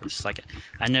Dark Horse. Like,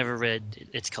 I never read,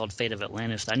 it's called Fate of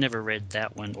Atlantis. I never read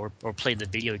that one or played the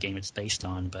video game it's based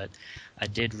on, but I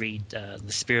did read The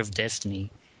Spear of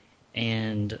Destiny.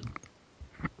 And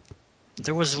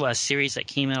there was a series that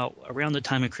came out around the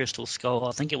time of Crystal Skull.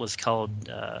 I think it was called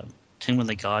Ten with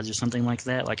the Gods or something like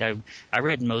that. Like, I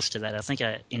read most of that. I think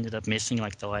I ended up missing,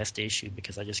 like, the last issue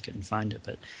because I just couldn't find it.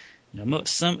 But, your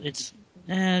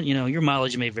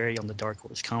mileage may vary on the Dark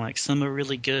Horse comics. Some are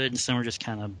really good, and some are just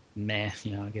kind of meh,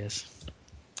 I guess.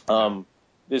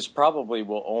 This probably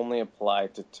will only apply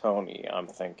to Tony, I'm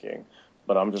thinking,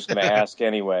 but I'm just going to ask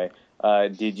anyway.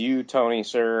 Did you, Tony,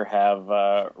 sir,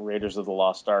 have Raiders of the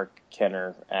Lost Ark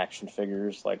Kenner action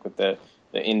figures, like with the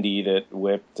Indy that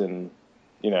whipped and,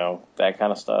 that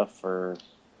kind of stuff? Or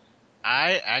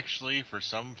I actually, for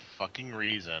some fucking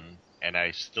reason, and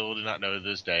I still do not know to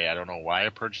this day, I don't know why I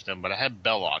purchased them, but I had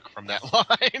Belloc from that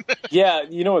line. Yeah,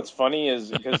 what's funny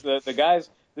is because the guys,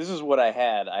 this is what I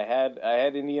had. I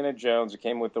had Indiana Jones who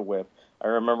came with the whip. I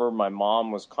remember my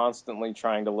mom was constantly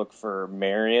trying to look for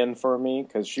Marion for me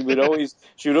because she would always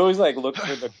like look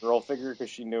for the girl figure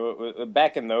because she knew it was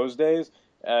back in those days.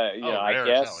 I rare as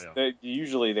guess hell, that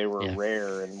usually they were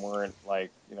rare and weren't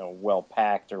like, well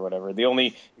packed or whatever. The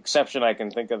only exception I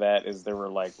can think of that is there were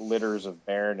like litters of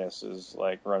baronesses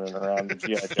like running around the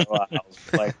G.I. Joe aisles.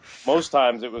 Like most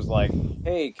times it was like,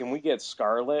 hey, can we get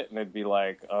Scarlet? And it'd be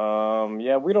like,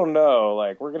 yeah, we don't know.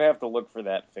 Like we're gonna have to look for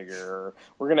that figure. Or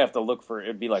we're gonna have to look for.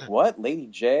 It'd be like, what, Lady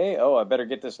J? Oh, I better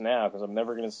get this now because I'm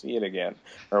never gonna see it again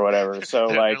or whatever. So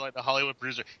they're like the Hollywood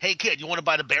producer. Hey kid, you want to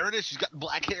buy the Baroness? She's got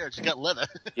black hair. She's got leather.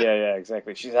 yeah,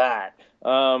 exactly. She's hot.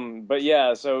 But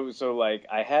yeah, so like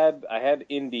I had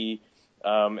Indy,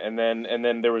 and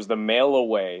then there was the mail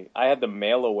away. I had the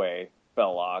mail away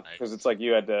Belloc because it's like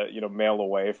you had to mail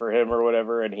away for him or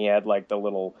whatever, and he had like the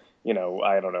little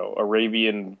I don't know,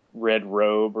 Arabian red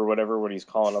robe or whatever when he's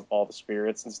calling up all the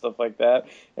spirits and stuff like that.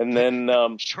 And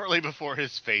then shortly before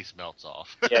his face melts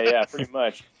off. yeah, pretty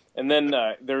much. And then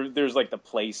there's like the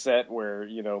play set where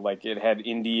like it had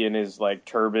Indy in his like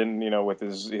turban, with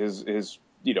his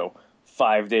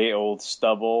 5-day-old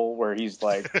stubble, where he's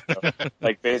like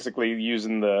like basically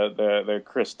using the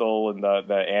crystal and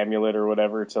the amulet or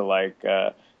whatever to like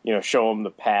show him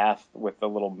the path with the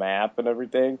little map and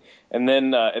everything. And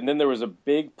then there was a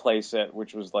big play set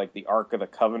which was like the Ark of the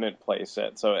Covenant play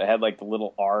set. So it had like the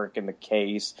little ark and the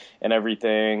case and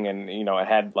everything, and it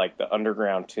had like the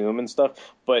underground tomb and stuff.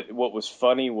 But what was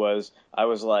funny was I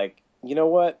was like, you know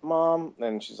what, Mom?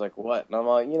 And she's like, what? And I'm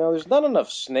like, there's not enough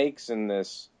snakes in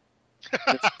this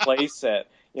play set,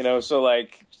 so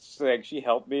like she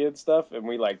helped me and stuff, and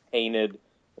we like painted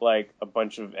like a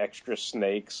bunch of extra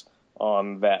snakes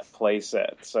on that play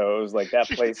set. So it was like that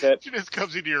play set. She just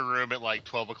comes into your room at like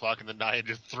 12 o'clock in the night and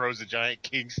just throws a giant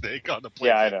king snake on the play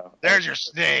set. Yeah, I know. There's your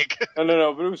snake.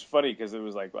 No, but it was funny because it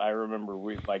was like, I remember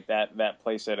we like that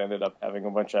play set ended up having a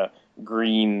bunch of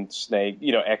green snake,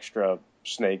 extra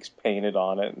snakes painted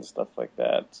on it and stuff like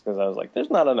that, because I was like, there's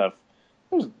not enough.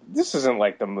 This isn't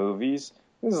like the movies.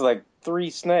 This is like 3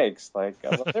 snakes. Like, I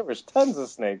was like, there was tons of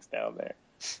snakes down there.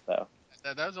 So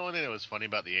that was the only thing that was funny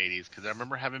about the 80s, because I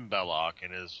remember having Belloc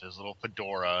and his little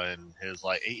fedora and his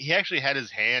like, he actually had his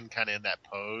hand kind of in that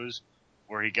pose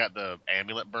where he got the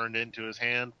amulet burned into his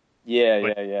hand.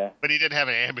 Yeah. But he didn't have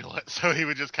an amulet, so he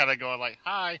was just kind of going like,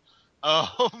 hi.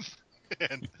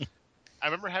 And I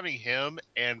remember having him,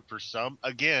 and for some,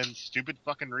 again, stupid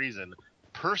fucking reason,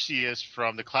 Perseus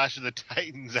from the Clash of the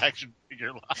Titans action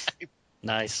figure line.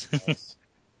 Nice.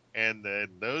 And then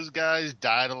those guys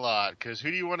died a lot, because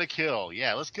who do you want to kill?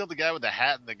 Yeah, let's kill the guy with the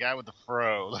hat and the guy with the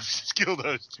fro. Let's just kill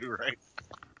those two, right?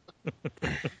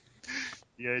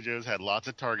 G.I. Joe's had lots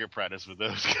of target practice with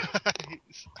those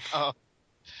guys.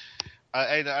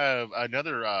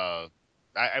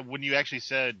 When you actually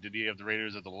said, did you have the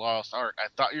Raiders of the Lost Ark, I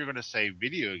thought you were going to say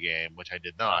video game, which I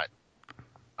did not.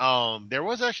 There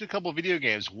was actually a couple of video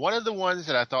games. One of the ones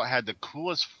that I thought had the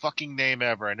coolest fucking name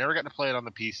ever. I never got to play it on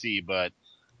the PC, but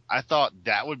I thought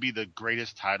that would be the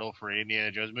greatest title for an Indiana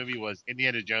Jones movie, was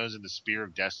Indiana Jones and the Spear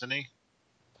of Destiny.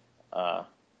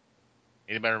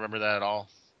 Anybody remember that at all?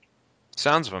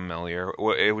 Sounds familiar.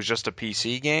 It was just a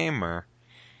PC game, or?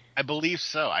 I believe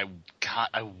so. I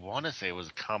want to say it was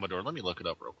a Commodore. Let me look it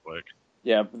up real quick.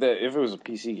 Yeah, if it was a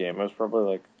PC game, it was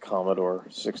probably like a Commodore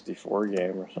 64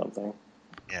 game or something.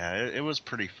 Yeah, it was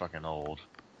pretty fucking old.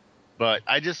 But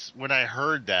when I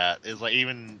heard that, it's like,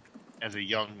 even as a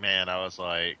young man, I was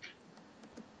like,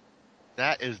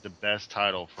 that is the best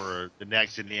title for the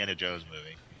next Indiana Jones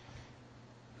movie.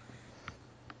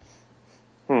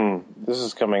 This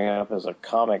is coming up as a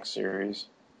comic series.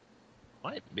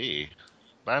 Might be.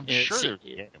 But I'm sure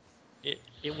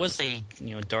it was a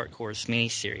Dark Horse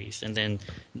miniseries, and then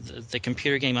the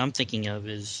computer game I'm thinking of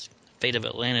is Fate of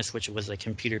Atlantis, which was a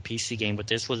computer PC game, but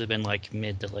this would have been like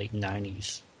mid to late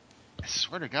 90s. I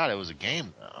swear to God, it was a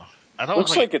game though.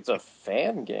 Looks like it's a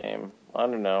fan game. I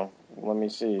don't know. Let me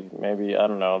see. Maybe, I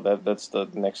don't know. That's the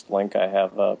next link I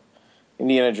have up.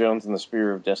 Indiana Jones and the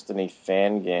Spear of Destiny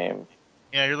fan game.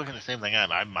 Yeah, you're looking at the same thing.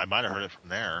 I might have heard it from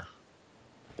there.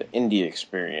 The Indie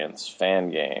Experience fan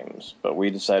games, but we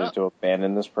decided to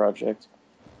abandon this project.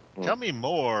 Tell me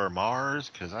more,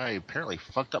 Mars, because I apparently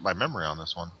fucked up my memory on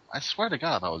this one. I swear to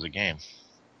God, that was a game.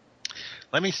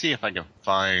 Let me see if I can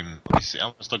find. Let me see.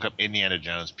 I'm just look up Indiana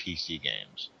Jones PC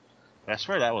games. I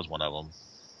swear that was one of them.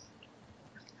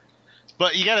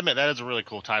 But you gotta admit, that is a really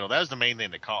cool title. That was the main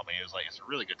thing that caught me. It was like, it's a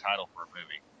really good title for a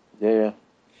movie. Yeah.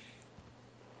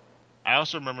 I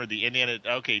also remember the Indiana.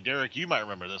 Okay, Derek, you might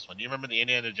remember this one. Do you remember the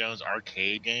Indiana Jones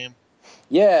arcade game?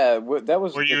 Yeah, that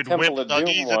was where the Temple of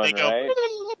Doom one, right?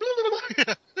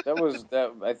 That was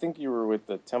that. I think you were with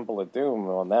the Temple of Doom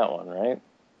on that one, right?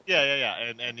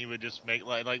 Yeah. And he would just make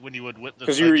like when you would whip the.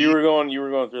 Because you were going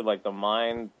through like the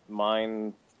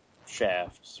mine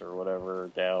shafts or whatever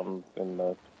down in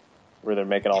the where they're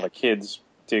making all the kids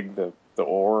dig the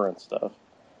ore and stuff.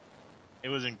 It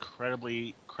was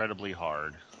incredibly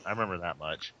hard. I remember that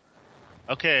much.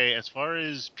 Okay, as far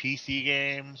as PC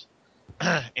games,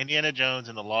 Indiana Jones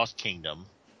and the Lost Kingdom.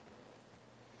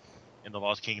 In the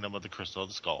Lost Kingdom of the Crystal of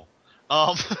the Skull.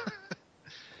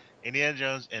 Indiana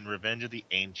Jones and Revenge of the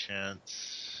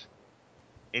Ancients.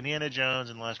 Indiana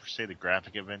Jones and Last Crusade, the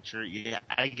graphic adventure. Yeah,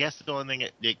 I guess the only thing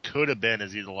it could have been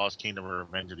is either Lost Kingdom or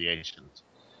Revenge of the Ancients.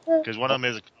 Because one of them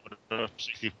is a Commodore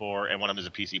 64 and one of them is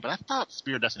a PC. But I thought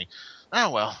Spear of Destiny.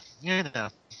 Oh, well, you know.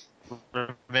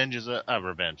 Revenge is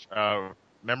revenge.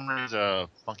 Memory is a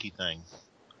funky thing.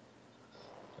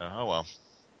 Oh, well.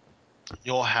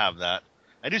 You'll have that.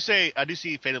 I do see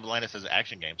Fate of Atlantis as an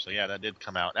action game, so yeah, that did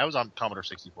come out. That was on Commodore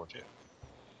 64 too.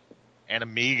 And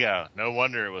Amiga. No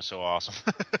wonder it was so awesome.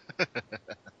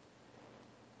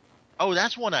 Oh,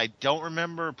 that's one I don't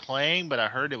remember playing, but I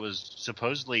heard it was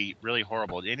supposedly really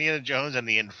horrible. Indiana Jones and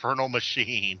the Infernal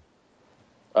Machine.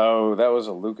 Oh, that was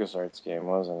a LucasArts game,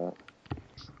 wasn't it?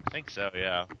 I think so,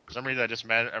 yeah. For some reason, I just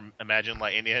imagine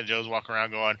like Indiana Jones walking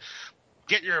around going,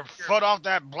 "Get your foot off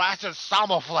that blasted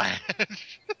Samoflange."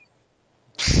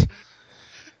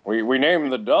 We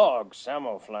named the dog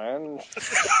Samoflange.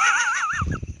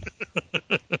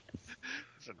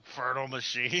 It's an Infernal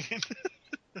Machine.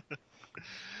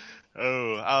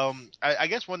 I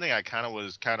guess one thing I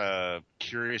was kind of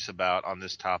curious about on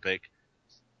this topic,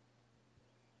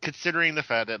 considering the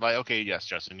fact that, like, okay, yes,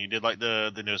 Justin, you did like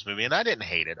the newest movie, and I didn't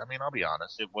hate it. I mean, I'll be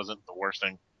honest, it wasn't the worst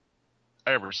thing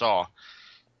I ever saw.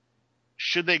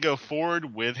 Should they go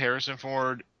forward with Harrison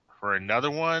Ford for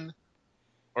another one,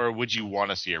 or would you want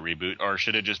to see a reboot, or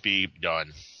should it just be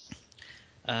done?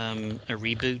 A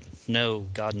reboot? No,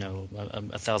 God, no.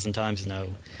 1,000 times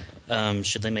no.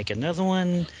 Should they make another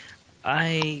one?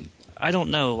 I don't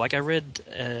know. Like, I read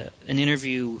an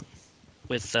interview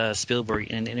with Spielberg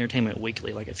in Entertainment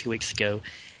Weekly like a few weeks ago,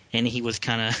 and he was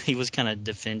kind of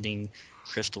defending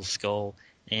Crystal Skull,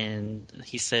 and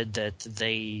he said that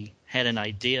they had an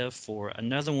idea for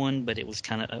another one, but it was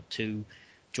kind of up to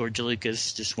George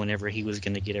Lucas just whenever he was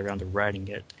going to get around to writing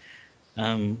it.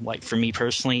 Like, for me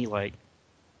personally, like,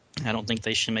 I don't think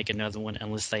they should make another one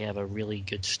unless they have a really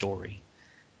good story.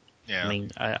 Yeah. I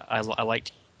mean, I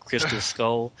liked Crystal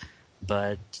Skull,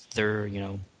 but there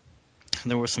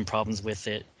were some problems with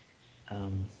it.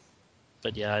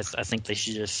 But yeah, I think they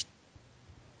should just.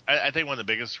 I think one of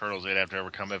the biggest hurdles they'd have to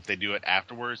overcome if they do it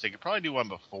afterwards, they could probably do one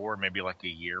before, maybe like a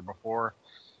year before.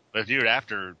 But if they do it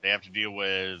after, they have to deal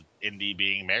with Indy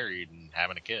being married and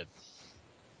having a kid.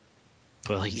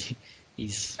 Well, he's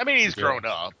grown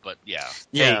up, but yeah.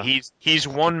 Hey, he's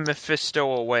one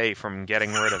Mephisto away from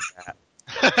getting rid of that.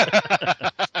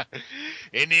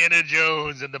 Indiana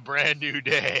Jones and the Brand New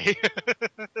Day.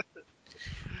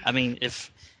 I mean,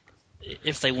 if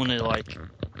they want to like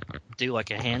do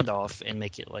like a handoff and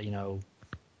make it like, you know,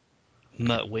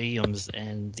 Mutt Williams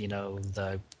and, you know,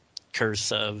 the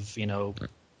curse of, you know,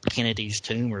 Kennedy's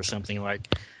tomb or something, like,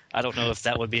 I don't know if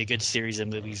that would be a good series of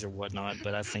movies or whatnot,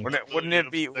 but I think wouldn't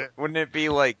it be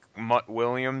like Mutt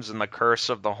Williams and the curse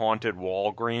of the haunted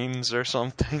Walgreens or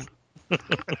something?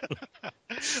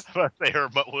 But they are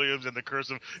Mutt Williams and the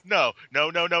curse of no.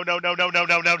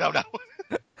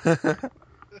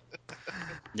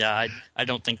 Yeah, I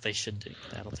don't think they should do.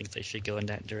 I don't think they should go in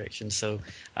that direction. So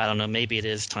I don't know. Maybe it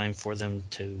is time for them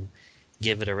to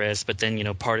give it a rest. But then, you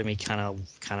know, part of me kind of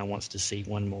wants to see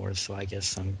one more. So I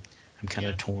guess I'm kind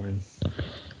of torn.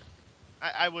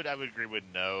 I would agree with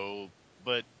no,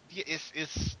 but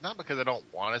it's not because I don't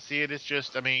want to see it. It's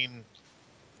just I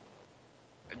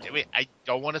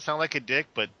don't want to sound like a dick,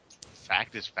 but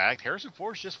fact is fact. Harrison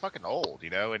Ford's just fucking old, you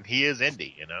know, and he is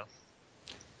Indy, you know.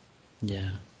 Yeah.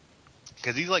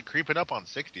 Because he's like creeping up on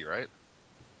 60, right?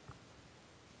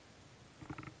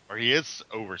 Or he is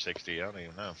over 60. I don't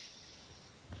even know.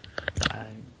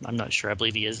 I'm not sure. I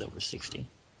believe he is over 60.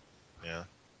 Yeah.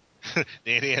 The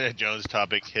Indiana Jones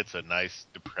topic hits a nice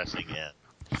depressing end.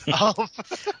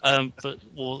 But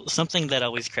something that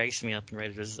always cracks me up in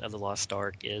Raiders of the Lost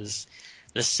Ark is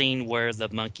the scene where the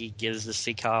monkey gives the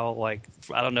sea cow, like,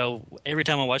 I don't know, every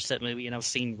time I watch that movie, and I've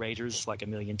seen Raiders like a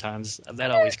million times,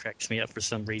 that always cracks me up for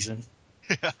some reason.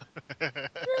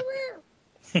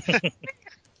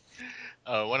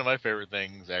 One of my favorite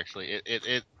things, actually,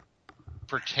 it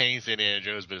pertains to Indiana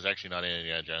Jones, but it's actually not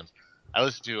Indiana Jones. I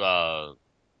listened to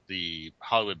the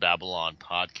Hollywood Babylon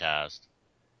podcast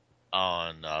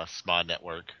on SMOD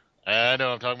Network. I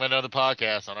know I'm talking about another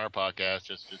podcast on our podcast.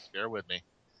 Just bear with me.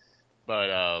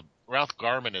 But Ralph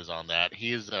Garman is on that.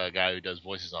 He is a guy who does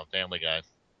voices on Family Guy.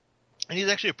 And he's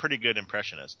actually a pretty good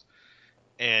impressionist.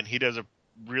 And he does a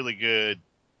really good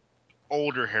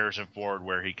older Harrison Ford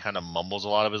where he kind of mumbles a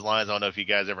lot of his lines. I don't know if you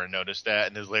guys ever noticed that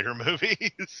in his later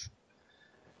movies.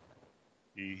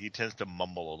 He tends to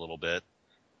mumble a little bit.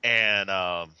 And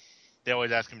they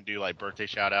always ask him to do like birthday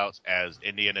shout outs as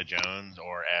Indiana Jones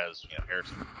or as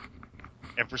Harrison.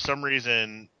 And for some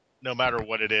reason, no matter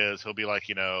what it is, he'll be like,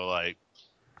 he'll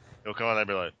come on and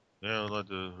be like, I'd like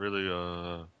to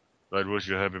really I'd wish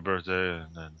you a happy birthday,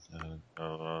 and then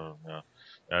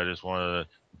I just wanted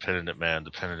the penitent man,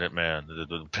 the penitent man,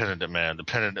 the penitent man, the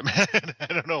penitent man. I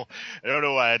don't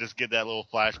know why I just get that little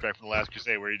flashback from the Last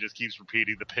Crusade where he just keeps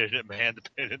repeating the penitent man, the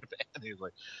penitent man. And he's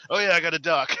like, oh yeah, I got a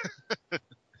duck.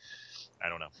 I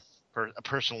don't know.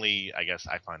 Personally, I guess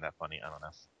I find that funny. I don't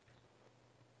know.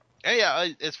 And yeah,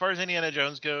 as far as Indiana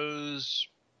Jones goes,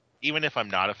 even if I'm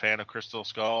not a fan of Crystal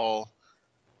Skull,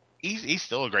 he's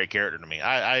still a great character to me.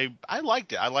 I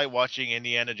liked it. I like watching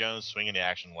Indiana Jones swing into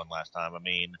action one last time. I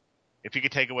mean, if you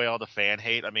could take away all the fan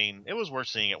hate, I mean, it was worth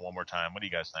seeing it one more time. What do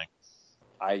you guys think?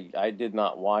 I did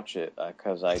not watch it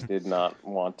because I did not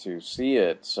want to see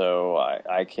it, so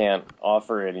I can't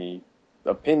offer any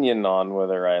opinion on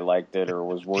whether I liked it or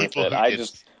was worth it.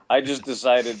 I just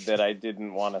decided that I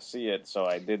didn't want to see it, so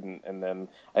I didn't. And then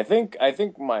I think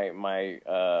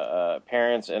my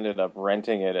parents ended up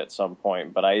renting it at some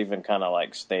point, but I even kind of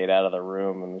like stayed out of the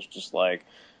room and was just like.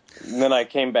 And then I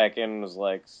came back in and was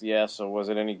like, yeah, so was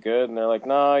it any good? And they're like,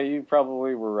 no, you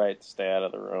probably were right to stay out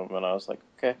of the room. And I was like,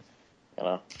 okay,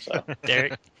 So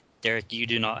Derek, you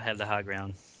do not have the high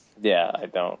ground. Yeah, I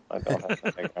don't have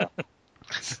the high ground.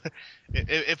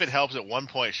 If it helps, at one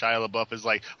point Shia LaBeouf is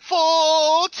like,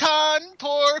 "Photon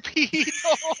torpedo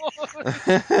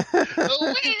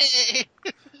away."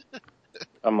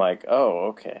 I'm like, oh,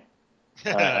 okay.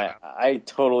 I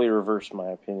totally reversed my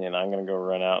opinion. I'm gonna go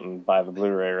run out and buy the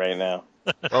Blu-ray right now.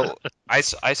 Well, I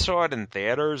saw it in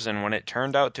theaters, and when it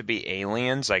turned out to be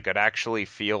aliens, I could actually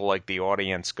feel like the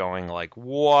audience going like,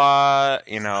 "What?"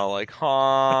 Like,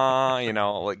 "Huh?"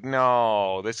 Like,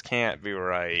 "No, this can't be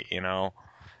right."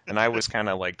 And I was kind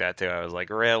of like that too. I was like,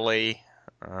 "Really?"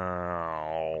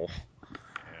 Oh.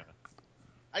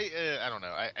 Yeah. I don't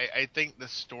know. I think the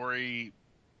story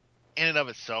in and of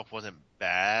itself wasn't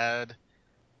bad.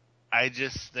 I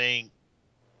just think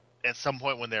at some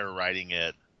point when they were writing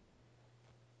it,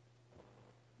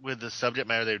 with the subject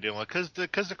matter they were dealing with, because the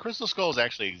crystal skulls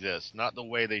actually exist, not the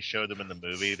way they show them in the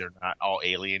movie. They're not all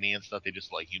alien-y and stuff. They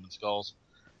just like human skulls.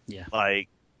 Yeah. Like,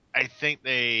 I think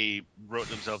they wrote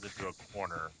themselves into a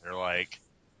corner. They're like,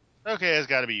 okay, it's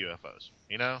got to be UFOs,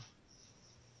 It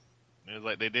was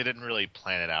like they didn't really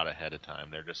plan it out ahead of time.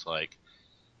 They're just like,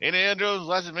 Indiana Jones'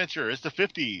 Last Adventure, it's the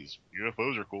 50s.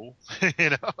 UFOs are cool,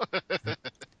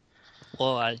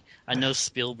 Well, I know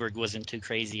Spielberg wasn't too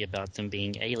crazy about them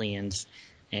being aliens,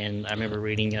 and I remember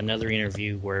reading another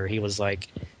interview where he was like,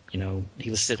 he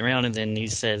was sitting around and then he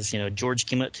says, George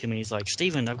came up to me and he's like,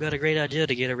 Steven, I've got a great idea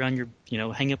to get around your,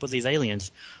 hang up with these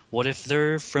aliens. What if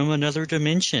they're from another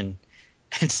dimension?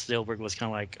 And Spielberg was kind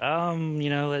of like,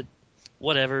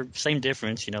 whatever, same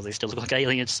difference. They still look like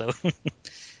aliens, so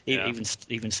Yeah.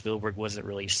 even Spielberg wasn't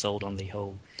really sold on the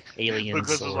whole aliens.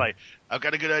 Because it was like, I've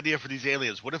got a good idea for these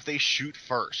aliens. What if they shoot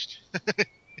first?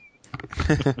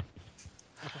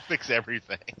 Fix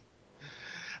everything.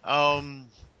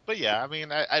 But yeah, I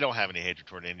mean, I don't have any hatred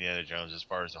toward Indiana Jones as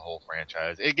far as the whole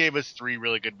franchise. It gave us 3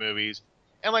 really good movies.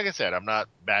 And like I said, I'm not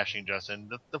bashing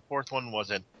Justin. The 4th one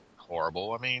wasn't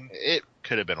horrible. I mean, it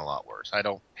could have been a lot worse. I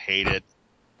don't hate it.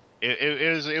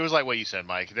 It was like what you said,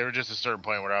 Mike. There was just a certain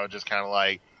point where I was just kind of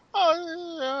like,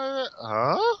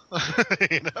 huh?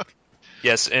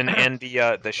 Yes, and the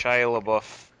Shia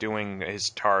LaBeouf doing his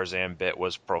Tarzan bit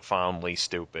was profoundly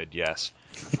stupid. Yes.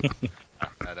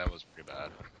 That was pretty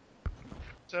bad.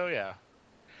 So yeah,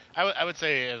 I would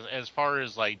say as far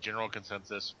as like general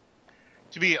consensus,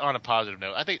 to be on a positive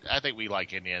note, I think we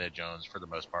like Indiana Jones for the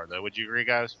most part, though. Would you agree,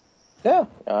 guys? Yeah,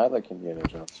 I like Indiana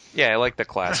Jones. Yeah, I like the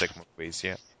classic movies.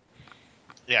 Yeah.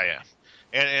 Yeah.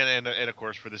 And of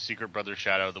course, for the Secret Brothers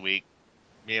shout out of the week,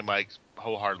 me and Mike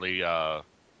wholeheartedly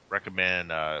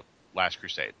recommend Last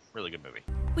Crusade. Really good movie.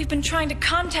 We've been trying to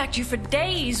contact you for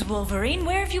days, Wolverine.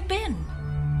 Where have you been?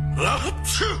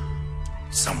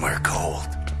 Somewhere cold.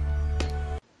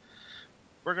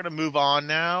 We're going to move on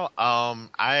now.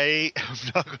 I am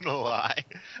not going to lie.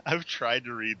 I've tried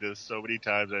to read this so many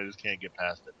times, I just can't get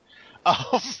past it.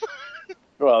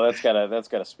 Well, that's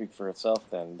gotta speak for itself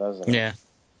then, doesn't it? Yeah.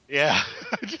 Yeah.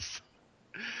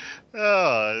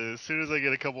 As soon as I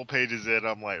get a couple pages in,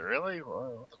 I'm like, really?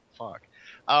 What the fuck?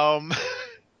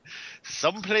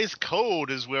 Someplace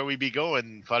cold is where we be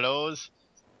going, fellows.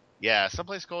 Yeah,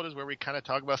 someplace cold is where we kind of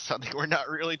talk about something we're not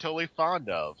really totally fond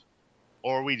of.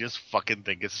 Or we just fucking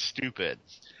think it's stupid.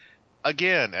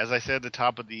 Again, as I said at the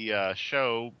top of the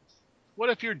show, what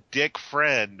if your dick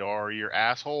friend or your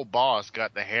asshole boss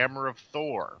got the hammer of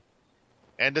Thor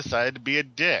and decided to be a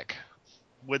dick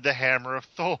with the hammer of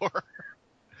Thor?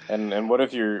 And what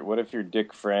if your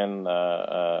dick friend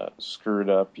screwed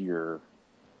up your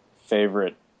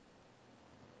favorite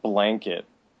blanket?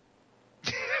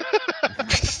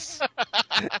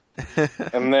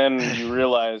 And then you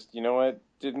realized, you know what?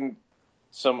 Didn't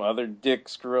some other dick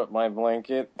screw up my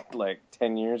blanket like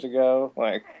 10 years ago?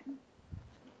 Like,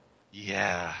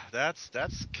 yeah, that's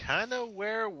kind of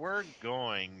where we're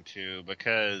going to,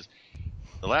 because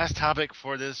the last topic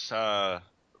for this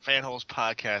Fanholes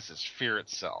podcast is fear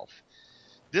itself.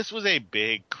 This was a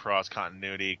big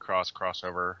cross-continuity,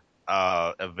 crossover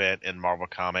event in Marvel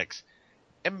Comics.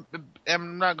 And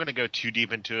I'm not going to go too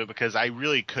deep into it because I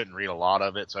really couldn't read a lot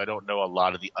of it, so I don't know a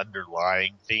lot of the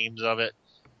underlying themes of it.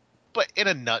 But in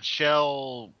a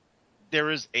nutshell,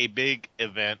 there is a big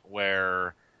event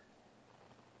where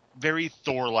very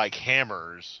Thor-like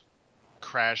hammers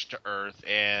crash to Earth,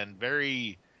 and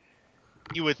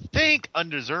you would think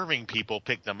undeserving people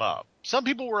picked them up. Some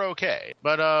people were okay,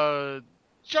 but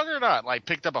Juggernaut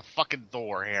picked up a fucking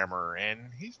Thor hammer, and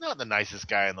he's not the nicest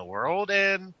guy in the world,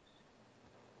 and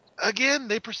again,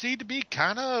 they proceed to be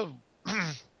kind of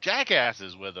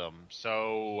jackasses with him.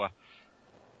 So,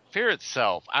 fear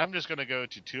itself. I'm just going to go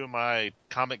to two of my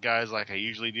comic guys like I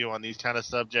usually do on these kind of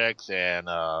subjects, and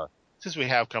since we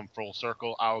have come full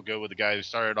circle, I'll go with the guy who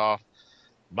started off.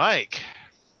 Mike,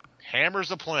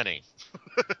 hammers aplenty.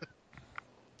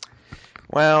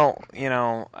 Well,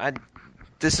 I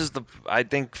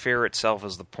think fear itself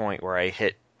is the point where I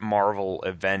hit Marvel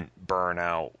event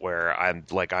burnout, where I'm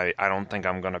like, I don't think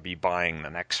I'm going to be buying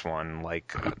the next one.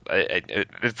 Like,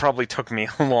 it probably took me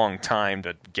a long time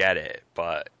to get it,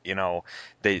 but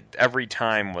every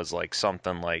time was like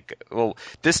something like, well,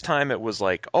 this time it was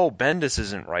like, oh, Bendis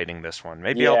isn't writing this one,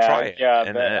 maybe I'll try it. Yeah,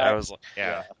 and I was like,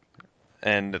 yeah.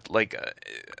 And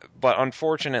but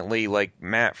unfortunately,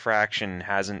 Matt Fraction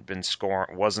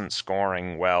wasn't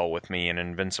scoring well with me in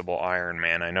Invincible Iron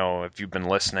Man. I know if you've been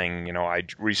listening, I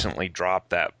recently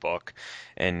dropped that book,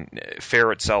 and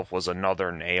Fear itself was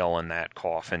another nail in that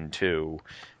coffin too.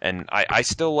 And I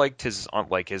still liked his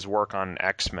work on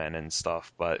X-Men and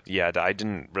stuff, but yeah, I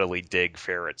didn't really dig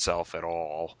Fear itself at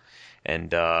all.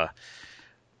 And I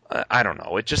don't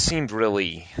know, it just seemed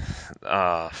really.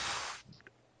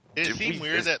 It seemed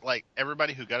weird that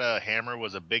everybody who got a hammer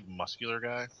was a big muscular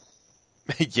guy.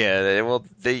 Yeah,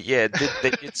 they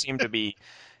did seem to be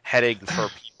heading for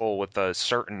people with a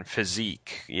certain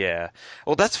physique. Yeah.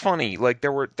 Well, that's funny.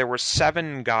 There were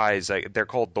 7 guys. They're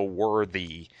called the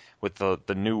Worthy, with the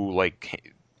new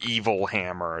evil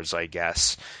hammers, I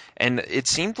guess. And it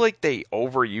seemed like they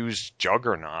overused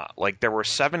Juggernaut. There were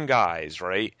 7 guys,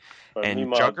 right? But and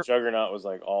meanwhile, Juggernaut was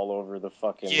all over the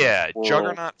fucking world,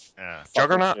 Juggernaut.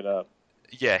 Shit up.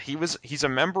 Yeah, he's a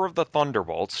member of the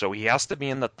Thunderbolts, so he has to be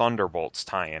in the Thunderbolts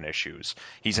tie-in issues.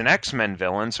 He's an X-Men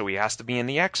villain, so he has to be in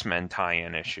the X-Men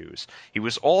tie-in issues. He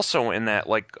was also in that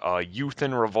Youth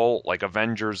in Revolt,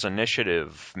 Avengers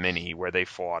Initiative mini where they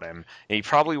fought him. And he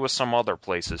probably was some other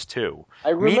places too. I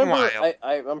remember.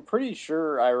 I'm pretty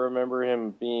sure I remember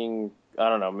him being. I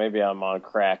don't know. Maybe I'm on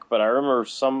crack, but I remember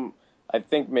I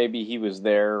think maybe he was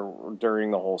there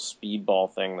during the whole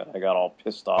speedball thing that I got all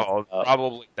pissed off about.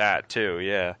 Probably that too,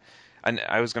 yeah. And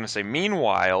I was going to say,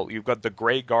 meanwhile, you've got the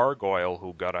Grey Gargoyle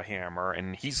who got a hammer,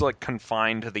 and he's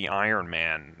confined to the Iron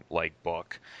Man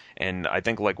book. And I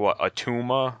think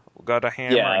Atuma got a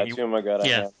hammer. Yeah, Atuma got a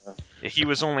hammer. He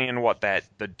was only in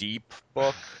the Deep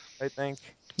book, I think.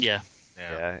 Yeah.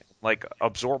 Yeah,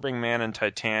 Absorbing Man and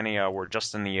Titania were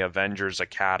just in the Avengers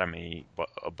Academy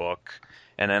book.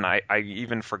 And then I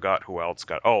even forgot who else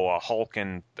got. Hulk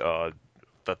and the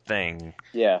Thing.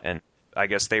 Yeah. And I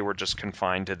guess they were just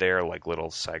confined to their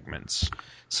little segments.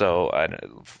 So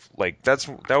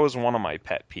that was one of my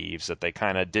pet peeves, that they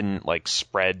kind of didn't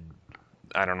spread.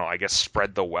 I don't know. I guess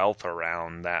spread the wealth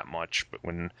around that much. But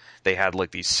when they had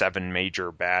these 7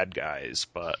 major bad guys,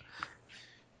 but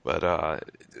I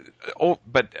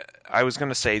was going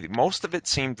to say, most of it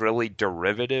seemed really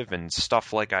derivative and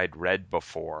stuff I'd read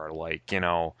before, It kind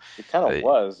of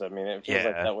was. I mean, it feels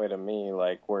like that way to me,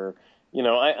 where,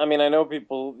 I mean, I know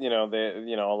people, a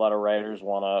lot of writers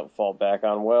want to fall back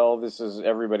on, well, this is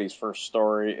everybody's first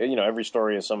story. Every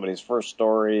story is somebody's first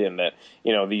story, and that,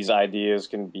 these ideas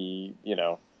can be,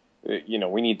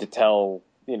 we need to tell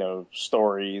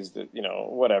stories that,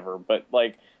 whatever. But,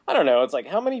 like, I don't know. It's like,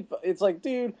 it's like,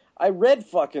 dude, I read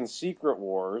fucking Secret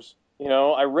Wars.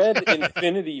 I read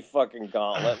Infinity fucking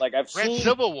Gauntlet. Like, I've seen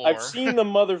Civil War. I've seen the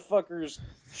motherfucker's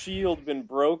shield been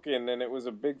broken, and it was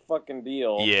a big fucking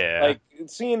deal. Yeah. Like,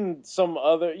 seeing some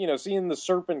other, seeing the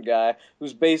serpent guy,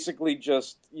 who's basically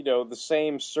just, the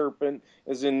same serpent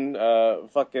as in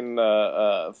fucking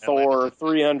Thor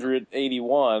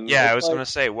 381. Yeah, It's I was like, going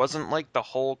to say, wasn't like the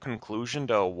whole conclusion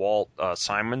to Walt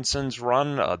Simonson's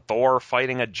run, Thor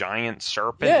fighting a giant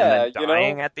serpent and then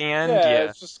dying at the end? Yeah,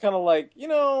 it's just kind of like,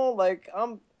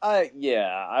 I'm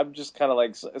just kind of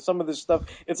like some of this stuff.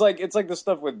 It's like the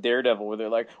stuff with Daredevil where they're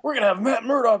like, we're gonna have Matt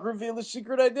Murdock reveal his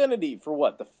secret identity for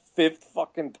what, the 5th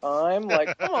fucking time?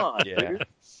 Like, come on, dude.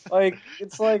 Like,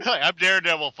 it's like I'm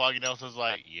Daredevil. Foggy Nelson's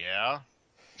like, yeah.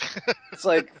 It's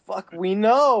like, fuck, we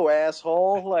know,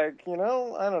 asshole. Like, I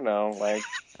don't know. Like,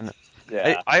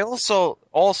 yeah. I also,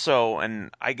 and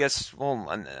I guess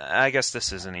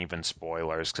this isn't even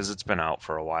spoilers because it's been out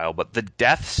for a while, but the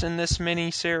deaths in this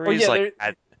miniseries,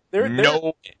 had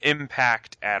no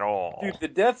impact at all. Dude, the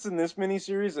deaths in this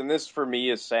miniseries, and this for me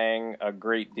is saying a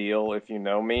great deal if you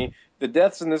know me, the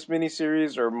deaths in this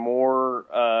miniseries are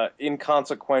more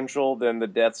inconsequential than the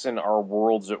deaths in our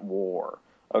Worlds at War.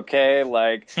 Okay?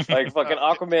 Like fucking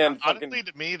Aquaman honestly,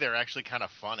 to me, they're actually kind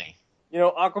of funny.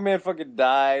 Aquaman fucking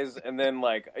dies, and then,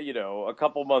 a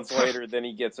couple months later, then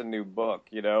he gets a new book.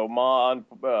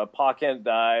 Pa Kent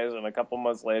dies, and a couple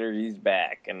months later, he's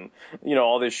back, and,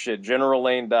 all this shit. General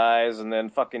Lane dies, and then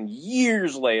fucking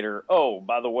years later, oh,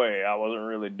 by the way, I wasn't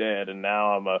really dead, and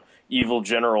now I'm a evil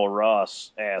General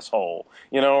Ross asshole,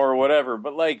 or whatever.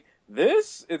 But,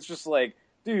 this, it's just like,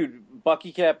 dude,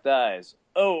 Bucky Cap dies.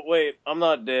 Oh, wait, I'm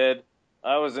not dead.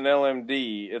 I was an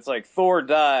LMD. It's like Thor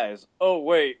dies. Oh,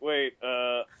 wait,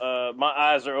 my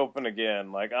eyes are open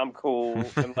again. Like, I'm cool.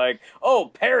 And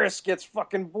Paris gets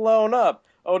fucking blown up.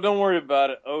 Oh, don't worry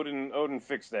about it. Odin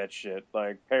fixed that shit.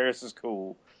 Like, Paris is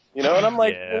cool. And I'm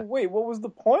like, well, wait, what was the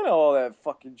point of all that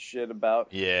fucking shit about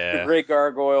the Great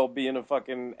Gargoyle being a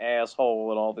fucking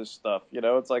asshole and all this stuff?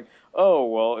 It's like, oh,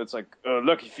 well, it's like,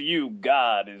 lucky for you,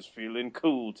 God is feeling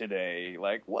cool today.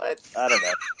 Like, what? I don't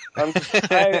know.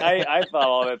 I thought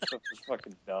all that stuff was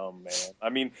fucking dumb, man. I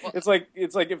mean, it's like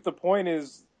if the point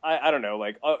is, I don't know,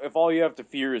 if all you have to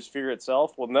fear is fear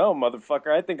itself, well, no,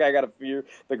 motherfucker, I think I gotta fear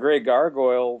the Great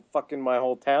Gargoyle fucking my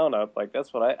whole town up. Like,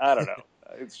 that's what I don't know.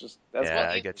 It's just, that's what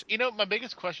I get you. My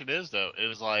biggest question is, though,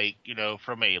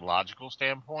 from a logical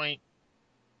standpoint,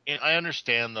 and I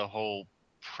understand the whole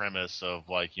premise of,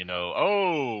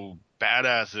 badasses,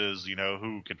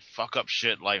 who can fuck up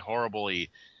shit, horribly.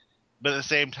 But at the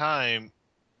same time,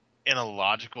 in a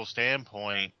logical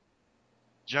standpoint,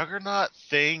 Juggernaut,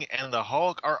 Thing, and the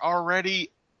Hulk are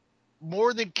already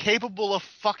more than capable of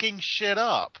fucking shit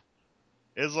up.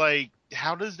 It's like,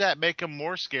 how does that make them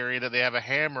more scary that they have a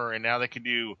hammer and now they can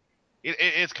do it?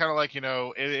 It's kind of like, it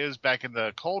is back in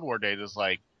the Cold War days. It's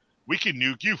like, we can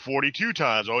nuke you 42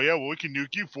 times. Oh yeah, well, we can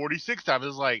nuke you 46 times.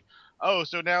 It's like, oh,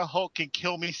 so now Hulk can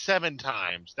kill me 7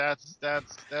 times. That's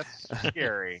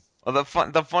scary. Well,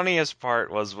 the funniest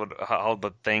part was how the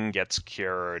Thing gets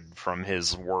cured from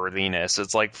his worthiness.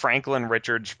 It's like Franklin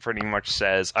Richards pretty much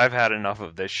says, "I've had enough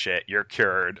of this shit. You're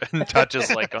cured," and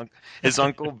touches his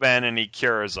Uncle Ben, and he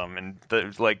cures him. And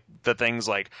the Thing's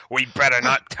like, "We better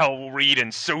not tell Reed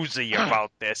and Susie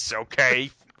about this, okay?"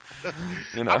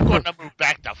 I'm going to move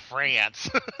back to France.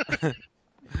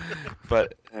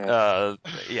 But I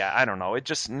don't know. It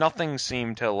just, nothing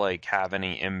seemed to have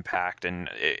any impact, and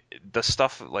the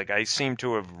stuff, I seem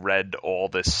to have read all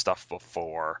this stuff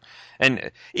before,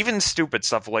 and even stupid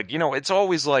stuff it's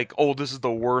always oh, this is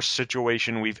the worst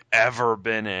situation we've ever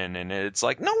been in, and it's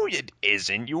like, no, it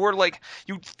isn't. You were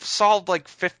you solved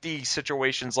 50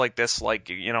 situations like this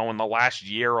in the last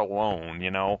year alone,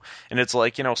 and it's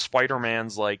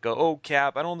Spider-Man's oh,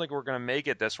 Cap, I don't think we're gonna make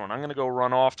it this one. I'm gonna go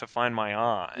run off to find my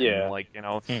aunt. Yeah.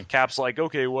 And, Cap's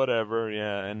okay, whatever,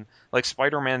 yeah. And,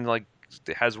 Spider-Man,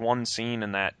 has one scene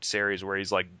in that series where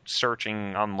he's,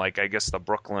 searching on, I guess the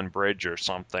Brooklyn Bridge or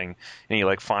something, and he,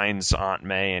 finds Aunt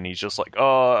May, and he's just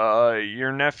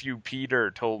your nephew Peter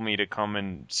told me to come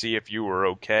and see if you were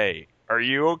okay. Are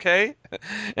you okay?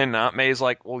 And Aunt May's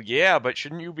well, yeah, but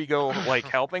shouldn't you be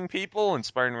helping people? And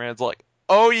Spider-Man's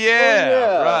oh,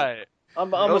 yeah, right.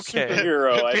 I'm a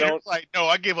superhero. I don't no,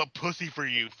 I gave up pussy for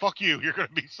you. Fuck you. You're gonna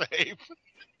be safe.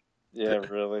 Yeah,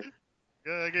 really.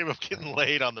 Yeah, I gave up getting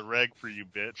laid on the reg for you,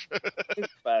 bitch.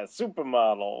 By a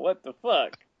supermodel. What the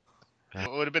fuck?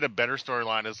 What would have been a better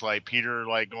storyline is Peter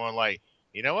going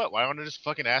you know what? Why don't I just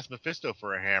fucking ask Mephisto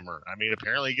for a hammer? I mean,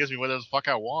 apparently he gives me whatever the fuck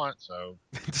I want. So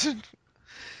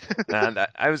And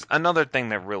another thing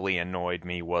that really annoyed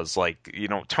me was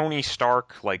Tony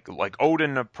Stark, like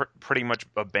Odin pretty much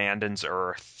abandons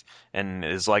Earth and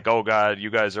is like, oh god, you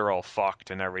guys are all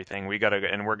fucked and everything. We're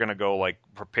gonna go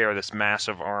prepare this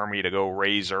massive army to go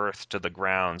raise Earth to the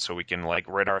ground so we can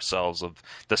rid ourselves of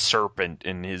the Serpent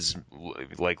and his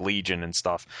legion and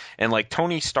stuff. And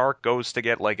Tony Stark goes to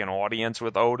get an audience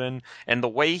with Odin, and the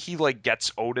way he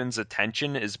gets Odin's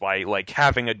attention is by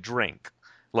having a drink.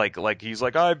 He's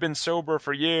like, I've been sober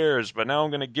for years, but now I'm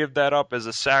going to give that up as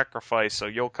a sacrifice so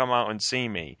you'll come out and see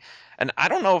me. And I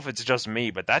don't know if it's just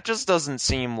me, but that just doesn't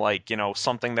seem like,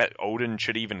 something that Odin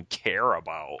should even care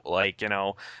about. It's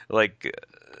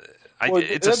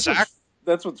a sacrifice.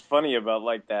 That's what's funny about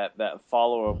that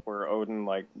follow-up where Odin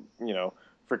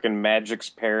freaking magics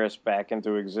Paris back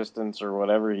into existence or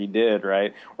whatever he did,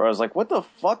 right? Where I was like, what the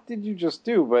fuck did you just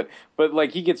do?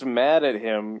 But he gets mad at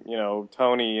him,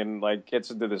 Tony, and gets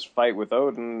into this fight with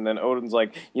Odin, and then Odin's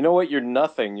like, you know what, you're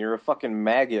nothing. You're a fucking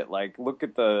maggot. Look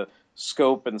at the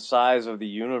scope and size of the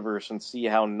universe and see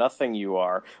how nothing you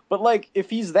are. But if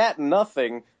he's that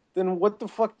nothing, then what the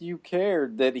fuck do you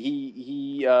care that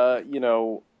he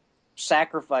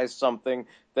sacrificed something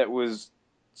that was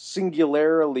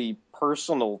singularly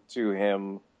personal to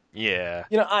him? Yeah.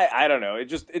 I don't know.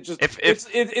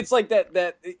 It's like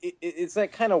that it's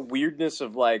that kind of weirdness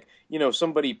of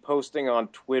somebody posting on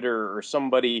Twitter or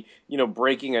somebody,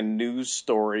 breaking a news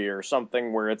story or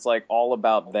something where it's all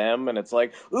about them, and it's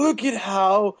look at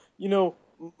how,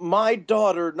 my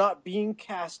daughter not being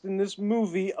cast in this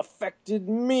movie affected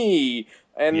me,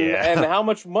 and how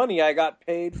much money I got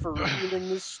paid for revealing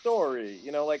this story.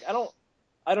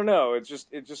 I don't know. It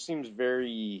just seems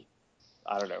very,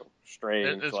 I don't know,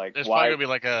 strange. It's why? Probably gonna be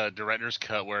like a director's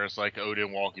cut where it's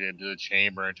Odin walking into the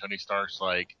chamber and Tony Stark's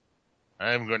like,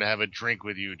 I'm going to have a drink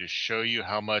with you to show you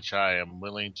how much I am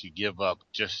willing to give up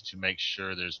just to make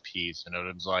sure there's peace. And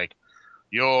Odin's like,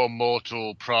 your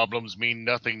mortal problems mean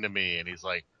nothing to me. And he's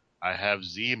like, I have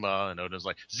Zima. And Odin's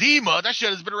like, Zima? That shit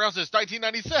has been around since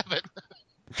 1997.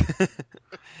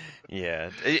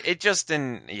 Yeah, it just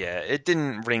didn't. Yeah, it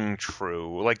didn't ring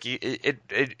true.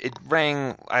 It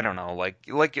rang. I don't know. Like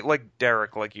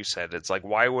Derek, like you said, it's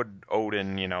why would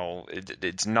Odin?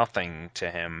 It's nothing to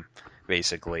him,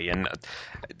 basically. And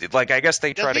I guess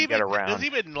they try to get around. Does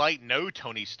even know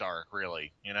Tony Stark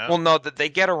really? Well, no, that they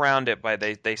get around it by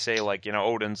they say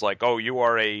Odin's like, oh, you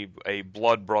are a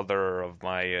blood brother of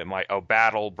a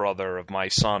battle brother of my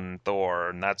son Thor,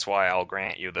 and that's why I'll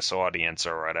grant you this audience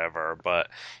or whatever. But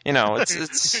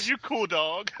it's you cool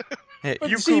dog.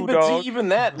 Dog. Even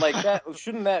that, that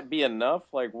shouldn't that be enough?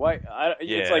 Why?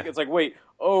 It's like wait,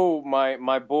 oh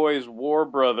my boy's war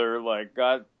brother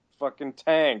got fucking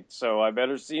tanked, so I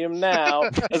better see him now,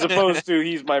 as opposed to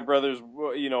he's my brother's,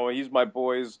 he's my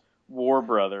boy's war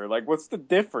brother. What's the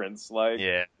difference?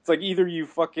 It's either you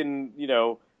fucking,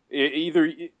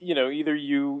 either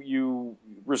you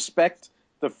respect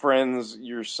the friends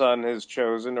your son has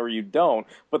chosen or you don't.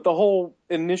 But the whole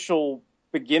initial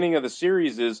beginning of the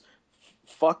series is,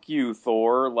 fuck you,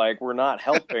 Thor. We're not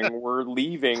helping. We're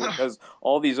leaving because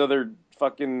all these other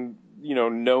fucking,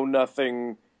 know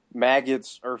nothing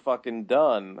maggots are fucking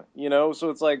done. So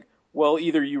it's well,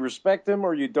 either you respect him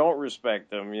or you don't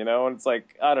respect him, and it's I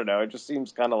don't know. It just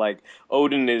seems kind of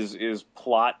Odin is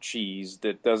plot cheese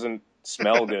that doesn't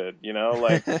smell good,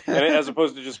 and as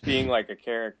opposed to just being a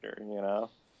character,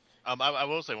 I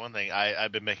will say one thing.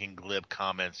 I've been making glib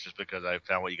comments just because I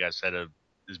found what you guys said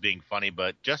as being funny.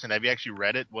 But Justin, have you actually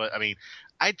read it?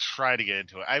 I try to get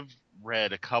into it. I've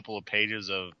read a couple of pages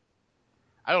of.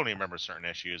 I don't even remember certain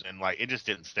issues, and it just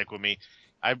didn't stick with me.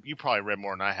 You probably read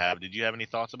more than I have. Did you have any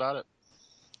thoughts about it?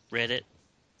 Read it,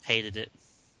 hated it.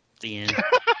 The end.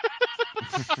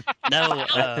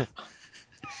 No.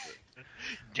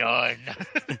 Done.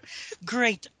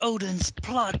 Great Odin's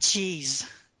plot cheese.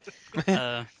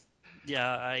 Yeah,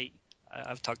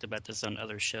 I've talked about this on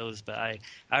other shows, but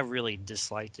I really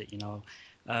disliked it.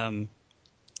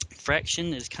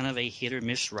 Fraction is kind of a hit or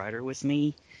miss writer with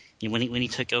me. When he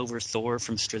took over Thor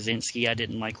from Straczynski, I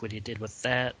didn't like what he did with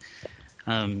that.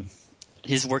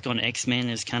 His work on X-Men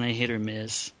is kind of hit or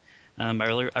miss. I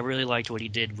really liked what he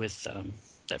did with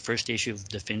that first issue of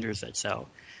Defenders that's out.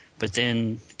 But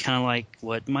then, kind of like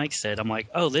what Mike said, I'm like,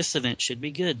 oh, this event should be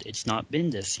good. It's not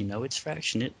Bendis, it's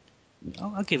Fraction.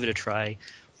 I'll give it a try.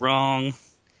 Wrong.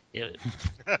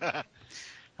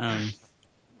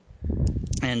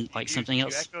 And something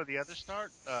else. Do you echo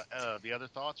the other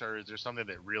thoughts, or is there something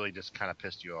that really just kind of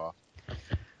pissed you off?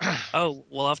 Oh,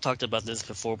 well, I've talked about this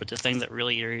before, but the thing that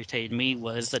really irritated me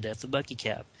was the death of Bucky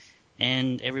Cap.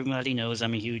 And everybody knows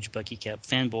I'm a huge Bucky Cap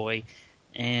fanboy.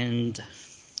 And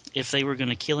if they were going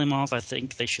to kill him off, I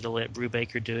think they should have let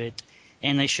Brubaker do it.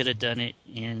 And they should have done it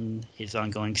in his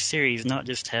ongoing series, not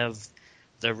just have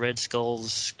the Red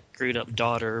Skull's screwed up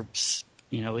daughter,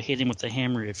 hit him with the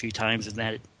hammer a few times and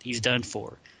that he's done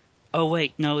for. Oh,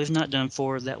 wait, no, he's not done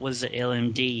for. That was the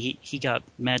LMD. He got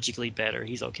magically better.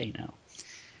 He's okay now.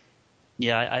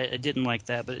 Yeah, I didn't like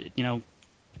that, but,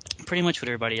 pretty much what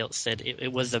everybody else said.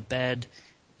 It was a bad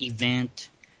event.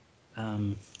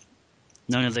 None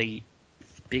of the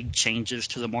big changes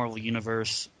to the Marvel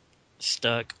Universe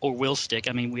stuck or will stick.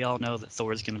 I mean, we all know that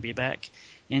Thor is going to be back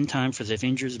in time for the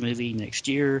Avengers movie next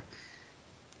year.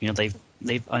 They've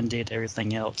undid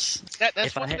everything else.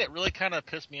 That's one thing that really kind of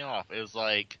pissed me off. Is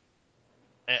like,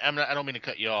 I don't mean to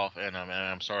cut you off, and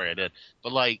I'm sorry I did,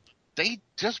 but like, they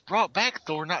just brought back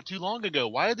Thor not too long ago.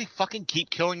 Why do they fucking keep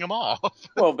killing him off?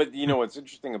 Well, but what's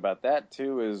interesting about that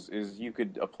too is you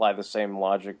could apply the same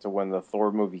logic to when the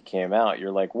Thor movie came out.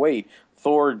 You're like, wait,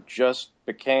 Thor just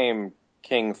became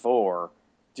King Thor.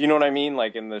 Do you know what I mean?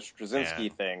 Like in the Straczynski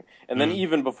thing. And then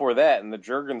even before that, in the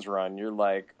Jurgens run, you're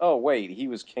like, oh, wait, he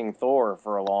was King Thor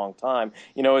for a long time.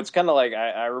 It's kind of like,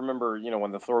 I remember,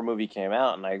 when the Thor movie came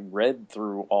out and I read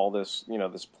through all this,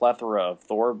 this plethora of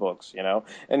Thor books,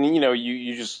 and,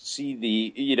 you just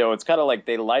see it's kind of like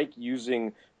they like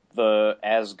using the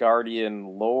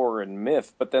Asgardian lore and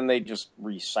myth, but then they just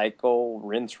recycle,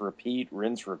 rinse, repeat.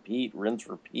 It's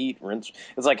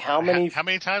like how many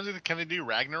times can they do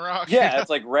Ragnarok? Yeah, it's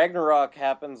like Ragnarok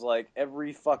happens like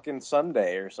every fucking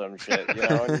Sunday or some shit, and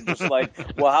you're just like,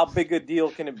 well, how big a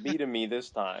deal can it be to me this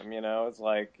time? It's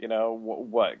like,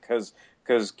 what? Because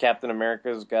Captain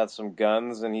America's got some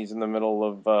guns and he's in the middle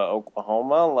of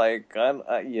Oklahoma. Like, I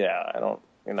don't,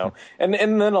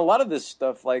 and then a lot of this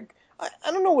stuff, like,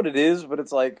 I don't know what it is, but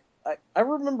it's like I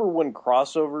remember when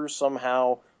crossovers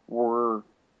somehow were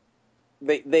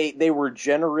they were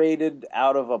generated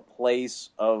out of a place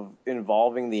of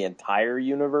involving the entire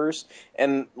universe,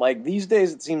 and like these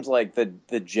days it seems like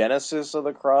the genesis of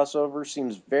the crossover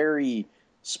seems very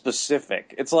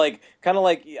specific. It's like kind of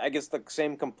like, I guess, the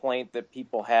same complaint that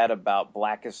people had about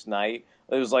Blackest Night.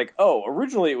 It was like, oh,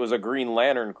 originally it was a Green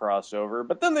Lantern crossover,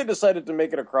 but then they decided to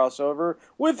make it a crossover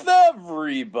with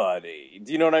everybody.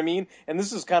 Do you know what I mean? And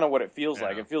this is kind of what it feels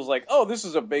like. It feels like, oh, this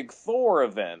is a big Thor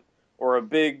event, or a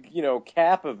big,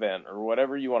 Cap event, or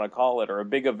whatever you want to call it, or a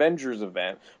big Avengers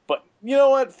event. But you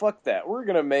know what? Fuck that. We're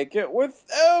going to make it with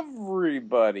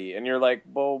everybody. And you're like,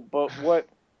 well, but what?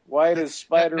 Why does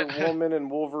Spider-Woman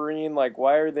and Wolverine, like,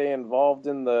 why are they involved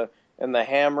in the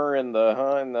hammer and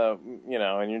the and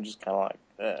you're just kind of like,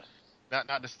 eh.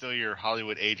 Not to steal your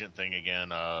Hollywood agent thing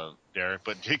again, Derek,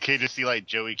 but can you just see like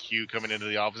Joey Q coming into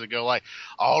the office and go like,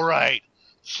 all right,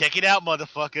 check it out,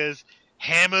 motherfuckers.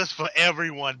 Hammers for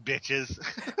everyone, bitches.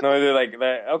 No, they're like,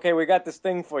 okay, we got this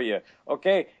thing for you.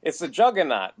 Okay, it's a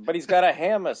Juggernaut, but he's got a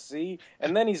hammer, see?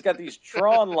 And then he's got these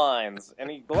Tron lines, and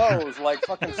he glows like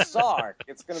fucking Sark.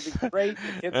 It's going to be great.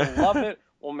 The kids will love it.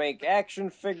 We'll make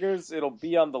action figures. It'll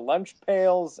be on the lunch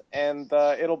pails, and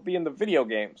it'll be in the video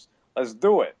games. Let's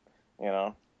do it,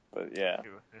 But, yeah.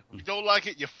 If you don't like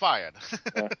it, you're fired.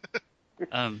 Yeah.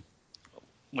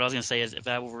 What I was going to say is, if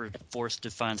I were forced to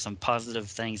find some positive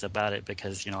things about it,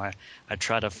 because, I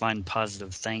try to find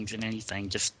positive things in anything,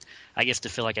 just, I guess, to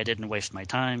feel like I didn't waste my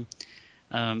time.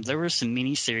 There were some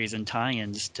miniseries and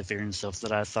tie-ins to Fear Itself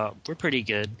that I thought were pretty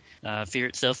good. Fear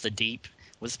Itself, The Deep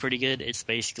was pretty good. It's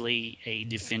basically a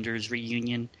Defenders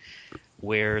reunion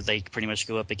where they pretty much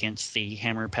go up against the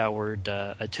hammer-powered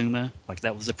Atuma. Like,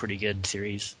 that was a pretty good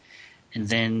series. And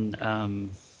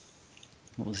then...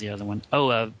 what was the other one?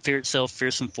 Oh, Fear Itself,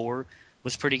 Fearsome 4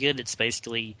 was pretty good. It's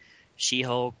basically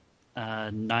She-Hulk,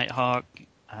 Nighthawk,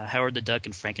 Howard the Duck,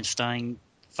 and Frankenstein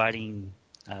fighting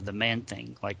the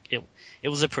Man-Thing. Like, it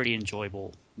was a pretty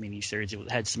enjoyable miniseries.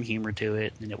 It had some humor to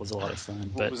it, and it was a lot of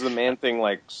fun. But was the Man-Thing,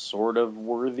 like, sort of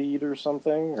worthied or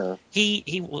something? Or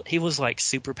He was, like,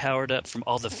 super powered up from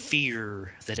all the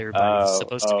fear that everybody was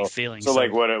supposed to be feeling. So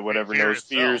like, whatever knows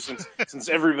fear, since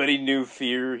everybody knew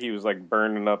fear, he was, like,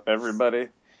 burning up everybody?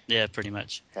 Yeah, pretty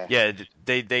much. Okay. Yeah,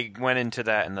 they went into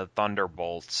that in the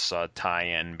Thunderbolts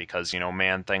tie-in because,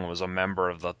 Man-Thing was a member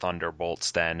of the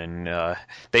Thunderbolts then, and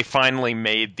they finally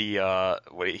made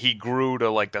he grew to,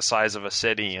 like, the size of a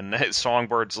city, and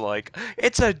Songbird's like,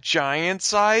 it's a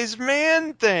giant-sized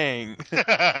Man-Thing!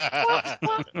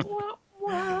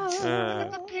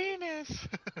 Penis!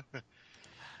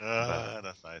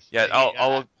 That's nice. Yeah,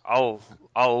 I'll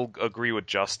I'll agree with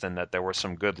Justin that there were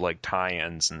some good like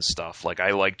tie-ins and stuff. Like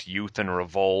I liked Youth and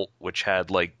Revolt, which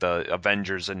had like the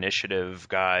Avengers Initiative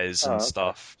guys and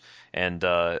stuff, and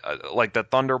like the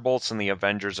Thunderbolts and the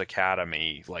Avengers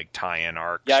Academy like tie-in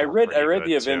arcs. Yeah, I read the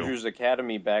too. Avengers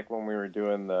Academy back when we were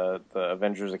doing the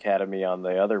Avengers Academy on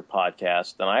the other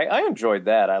podcast, and I enjoyed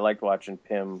that. I liked watching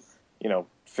Pym,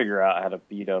 figure out how to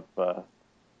beat up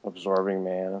Absorbing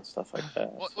Man and stuff like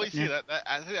that. Well, you see, that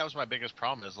I think that was my biggest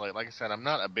problem. Is like I said, I'm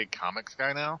not a big comics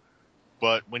guy now,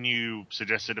 but when you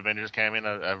suggested Avengers Academy, and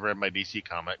I've read my DC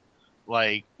comic,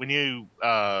 like when you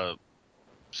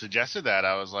suggested that,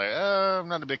 I was like, I'm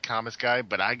not a big comics guy,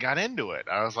 but I got into it.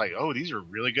 I was like, oh, these are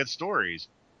really good stories.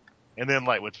 And then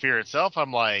like with Fear itself,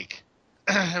 I'm like,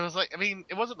 it was like, I mean,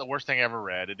 it wasn't the worst thing I ever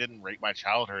read. It didn't rape my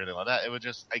childhood or anything like that. It was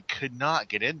just, I could not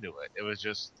get into it. It was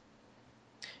just.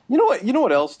 You know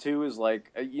what else too is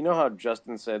like, how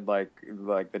Justin said like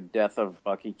the death of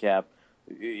Bucky Cap,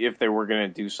 if they were going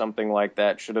to do something like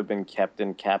that, should have been kept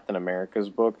in Captain America's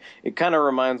book. It kind of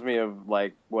reminds me of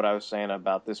like what I was saying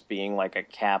about this being like a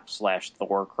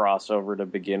Cap/Thor crossover to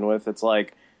begin with. It's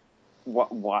like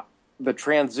what the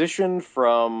transition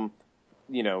from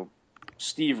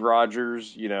Steve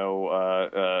Rogers,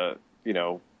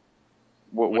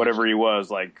 whatever he was,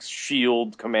 like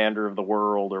S.H.I.E.L.D. Commander of the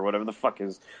World or whatever the fuck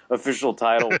his official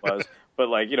title was, but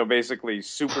like Basically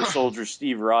Super Soldier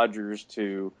Steve Rogers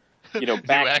to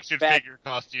back figure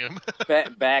costume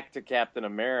back to Captain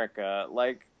America.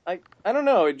 Like I don't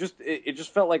know, it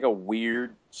just felt like a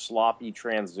weird sloppy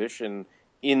transition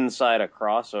inside a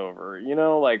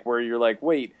crossover, like where you're like,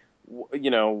 wait,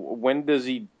 when does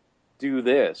he do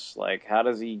this? Like how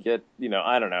does he get,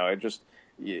 I don't know, it just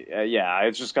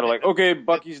it's just kind of like, okay,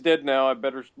 Bucky's dead now, I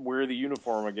better wear the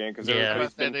uniform again, because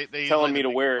everybody's been telling me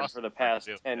to wear it for the past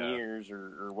 10 years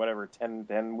or whatever,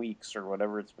 10 weeks or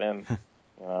whatever it's been.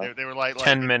 They were like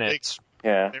 10 minutes.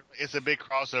 It's a big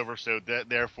crossover, so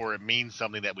therefore it means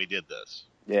something that we did this.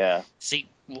 Yeah. See,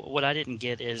 what I didn't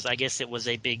get is, I guess it was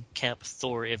a big Cap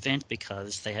Thor event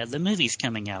because they had the movies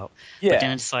coming out. Yeah. But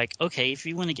then it's like, okay, if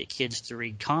you want to get kids to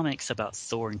read comics about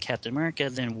Thor and Captain America,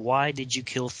 then why did you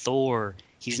kill Thor?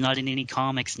 He's not in any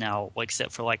comics now,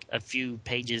 except for like a few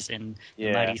pages in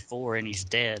the Mighty Thor, and he's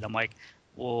dead. I'm like,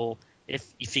 well,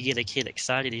 if you get a kid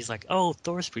excited, he's like, oh,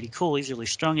 Thor's pretty cool. He's really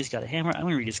strong. He's got a hammer. I'm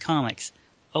going to read his comics.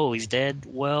 Oh, he's dead?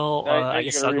 Well, I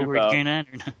guess I'll go read Green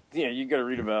Lantern. Yeah, you got to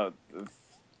read about,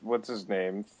 what's his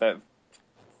name? I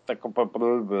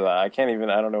can't even,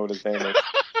 I don't know what his name is.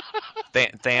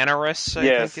 Thanaris,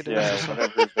 I think it is. Yeah,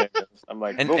 whatever his name is. I'm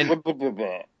like,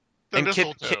 and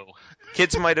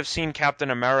kids might have seen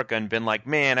Captain America and been like,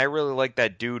 man, I really like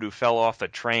that dude who fell off the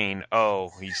train.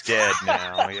 Oh, he's dead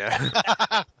now. Yeah.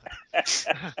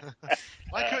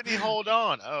 Why couldn't he hold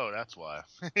on? Oh, that's why.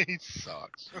 He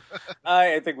sucks.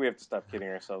 I think we have to stop kidding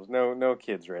ourselves. No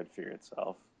kids read Fear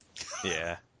itself.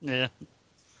 Yeah. Yeah.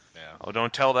 Oh,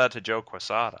 don't tell that to Joe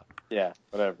Quesada. Yeah,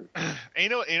 whatever. And you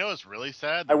know what's really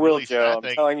sad? I will, Joe.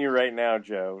 I'm telling you right now,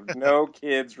 Joe. No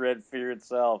kids read Fear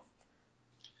itself.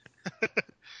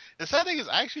 The sad thing is,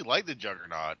 I actually like the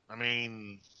Juggernaut. I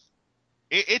mean,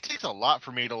 it takes a lot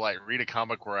for me to like read a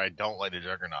comic where I don't like the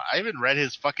Juggernaut. I even read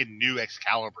his fucking new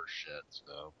Excalibur shit.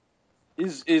 So,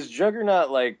 is Juggernaut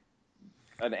like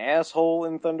an asshole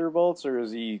in Thunderbolts, or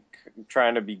is he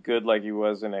trying to be good like he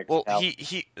was in Excalibur? Well,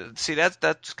 he see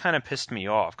that's kind of pissed me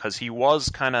off, because he was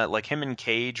kind of like, him and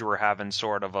Cage were having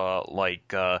sort of a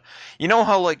like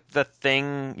how like the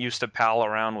Thing used to pal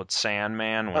around with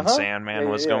Sandman when Sandman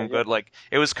was going good. Like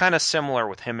it was kind of similar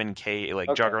with him and Cage,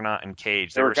 like Juggernaut and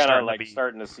Cage. They were kind of like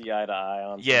starting to see eye to eye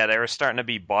on. Yeah, they were starting to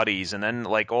be buddies, and then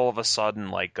like all of a sudden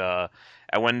like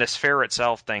and when this Fear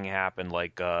itself thing happened,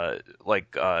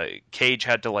 Cage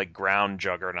had to like ground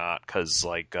Juggernaut, because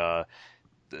like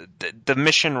the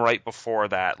mission right before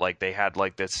that, like they had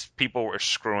like this, people were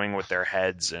screwing with their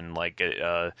heads, and like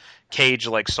Cage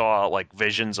like saw like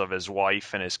visions of his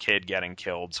wife and his kid getting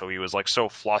killed, so he was like so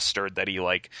flustered that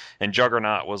and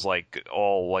Juggernaut was like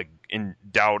all like in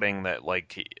doubting that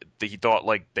like he thought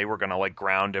like they were gonna like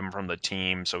ground him from the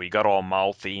team, so he got all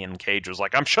mouthy, and Cage was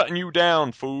like, I'm shutting you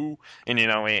down, fool, and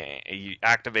he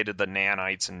activated the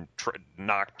nanites and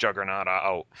knocked Juggernaut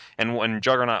out. And when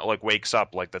Juggernaut like wakes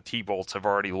up, like the T-Bolts have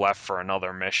already left for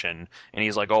another mission, and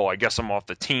he's like, oh, I guess I'm off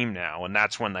the team now, and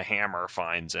that's when the hammer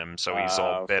finds him, so he's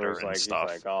all bitter and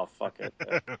stuff. He's like, oh, fuck it.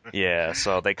 Yeah,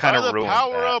 so they kind of ruined that.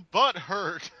 The power of butt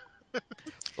hurt.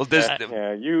 Well,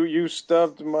 you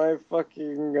stubbed my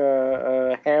fucking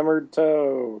hammered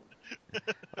toe.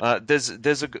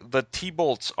 The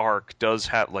T-Bolt's arc does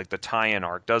have, like, the tie-in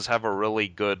arc does have a really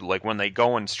good, like, when they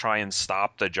go and try and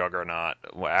stop the Juggernaut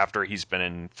after he's been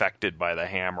infected by the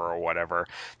hammer or whatever,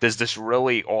 there's this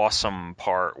really awesome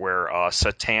part where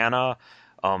Satana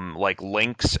like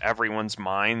links everyone's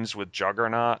minds with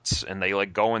Juggernauts, and they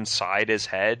like go inside his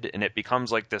head, and it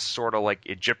becomes like this sort of like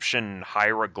Egyptian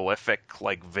hieroglyphic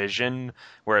like vision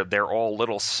where they're all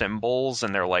little symbols,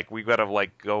 and they're like, we gotta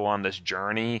like go on this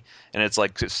journey, and it's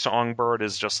like Songbird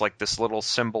is just like this little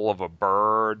symbol of a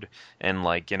bird, and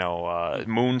like, you know,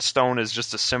 Moonstone is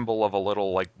just a symbol of a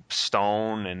little like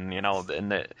stone, and you know,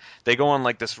 and they go on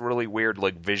like this really weird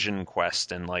like vision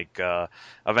quest, and like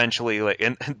eventually like,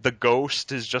 and the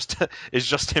ghost is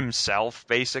just himself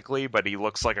basically, but he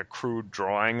looks like a crude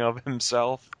drawing of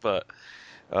himself. But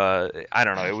I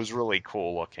don't know, it was really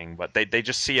cool looking. But they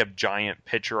just see a giant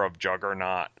picture of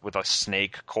Juggernaut with a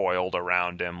snake coiled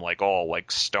around him, like all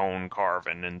like stone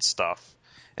carving and stuff,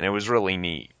 and it was really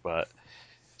neat. But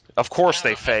of course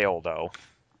they fail though.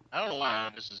 I don't know why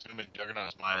I'm just assuming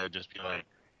Juggernaut's mind would just be like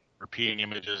repeating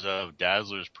images of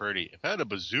Dazzler's pretty. If I had a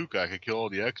bazooka, I could kill all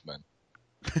the X-Men.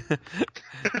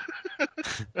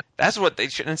 That's what they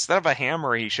should. Instead of a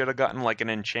hammer, he should have gotten like an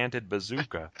enchanted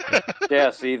bazooka. Yeah,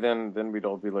 see, then we'd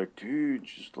all be like, dude,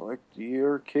 just like the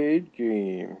arcade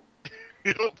game.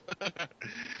 I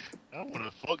want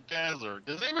to fuck Dazzler.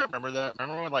 Does anyone remember that?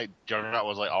 Remember when like Juggernaut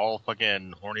was like all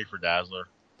fucking horny for Dazzler?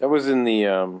 That was in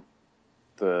the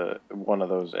one of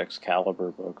those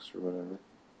Excalibur books or whatever.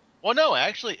 Well, no,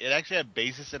 actually, it actually had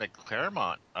basis in a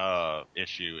Claremont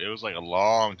issue. It was like a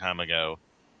long time ago.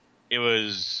 It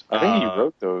was. I think he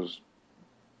wrote those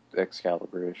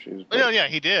Excalibur issues. But... Yeah,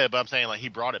 he did. But I'm saying like he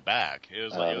brought it back. It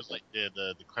was like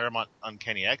the Claremont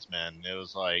Uncanny X-Men. It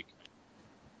was like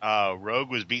Rogue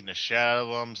was beating the shit out of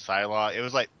them. Psylocke. It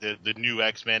was like the new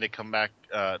X-Men had come back.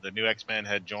 The new X-Men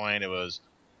had joined. It was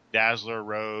Dazzler,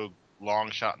 Rogue,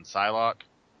 Longshot, and Psylocke.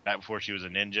 Back before she was a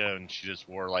ninja and she just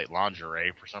wore like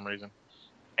lingerie for some reason.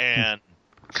 And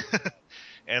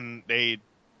and they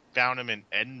found him in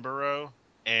Edinburgh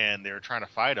and they were trying to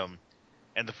fight him.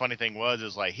 And the funny thing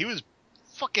is like he was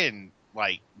fucking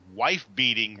like wife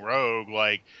beating Rogue,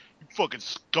 like, you fucking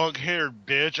skunk haired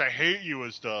bitch, I hate you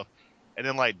and stuff. And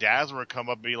then like Dazzler would come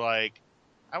up and be like,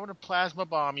 I want to plasma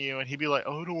bomb you, and he'd be like,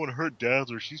 oh, I don't want to hurt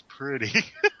Dazzler, she's pretty.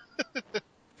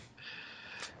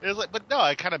 It was like, but no,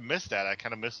 I kind of missed that. I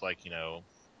kind of missed like, you know,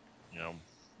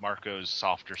 Marco's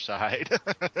softer side.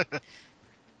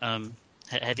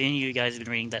 Have any of you guys been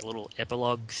reading that little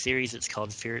epilogue series? It's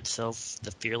called Fear Itself, The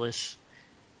Fearless.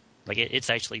 Like it's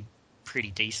actually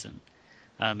pretty decent.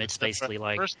 It's basically the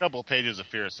like first couple of pages of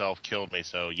Fear Itself killed me.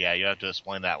 So yeah, you have to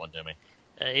explain that one to me.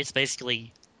 It's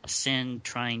basically Sin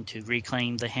trying to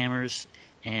reclaim the hammers,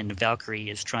 and Valkyrie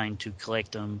is trying to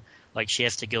collect them. Like she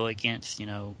has to go against,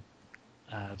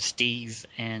 Steve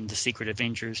and the Secret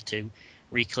Avengers to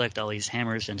recollect all these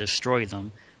hammers and destroy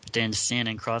them. But then Sin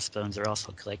and Crossbones are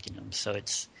also collecting them. So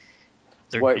it's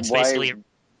basically.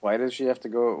 Why does she have to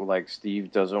go? Like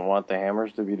Steve doesn't want the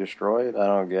hammers to be destroyed? I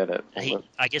don't get it.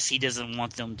 I guess he doesn't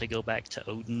want them to go back to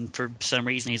Odin for some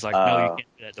reason. He's like, no, you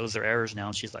can't do that. Those are errors now.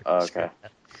 And she's like, okay.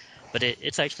 That. But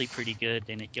it's actually pretty good,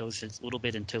 and it goes a little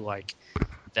bit into like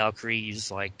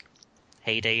Valkyrie's like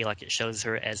heyday. Like it shows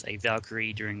her as a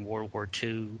Valkyrie during World War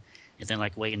II, and then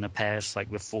like way in the past, like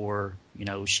before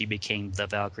she became the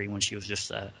Valkyrie when she was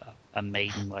just a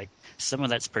maiden. Like some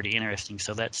of that's pretty interesting.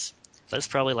 So that's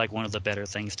probably like one of the better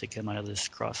things to come out of this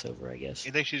crossover, I guess.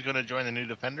 You think she's going to join the new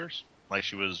Defenders? Like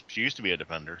she used to be a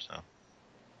Defender, so.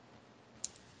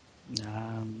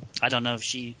 I don't know if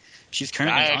she's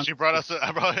currently. I actually brought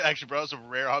us some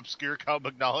rare obscure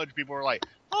comic knowledge. People were like,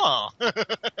 "Oh."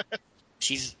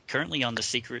 She's currently on the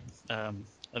Secret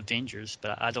Avengers,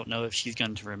 but I don't know if she's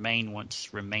going to remain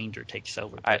once Remainder takes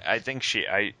over. I think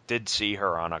I did see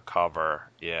her on a cover,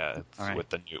 right. with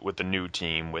the new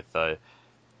team with the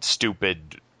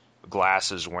stupid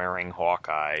glasses wearing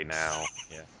Hawkeye now.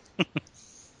 Yeah.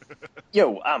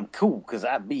 Yo, I'm cool because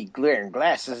I be wearing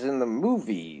glasses in the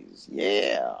movies.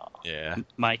 Yeah. Yeah.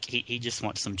 Mike, he just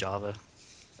wants some Java.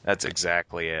 That's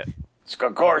exactly it.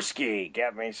 Skogorsky,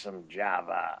 get me some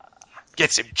Java.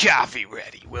 Get some Java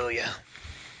ready, will ya?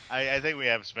 I think we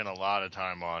have spent a lot of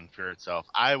time on Fear Itself.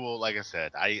 I will, like I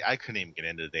said, I couldn't even get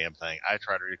into the damn thing. I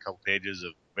tried to read a couple pages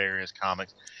of various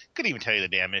comics. Couldn't even tell you the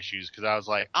damn issues because I was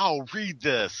like, I'll read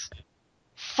this.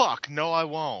 Fuck, no I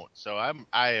won't. So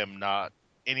I am not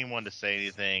anyone to say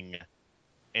anything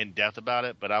in depth about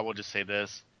it, but I will just say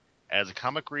this. As a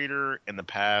comic reader in the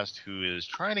past who is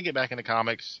trying to get back into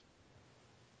comics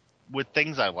with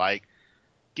things I like,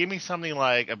 give me something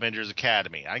like Avengers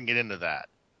Academy. I can get into that.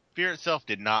 Fear itself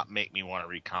did not make me want to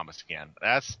read comics again.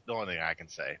 That's the only thing I can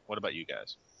say. What about you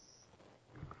guys?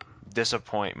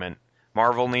 Disappointment.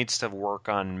 Marvel needs to work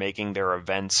on making their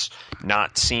events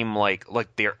not seem like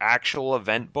their actual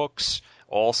event books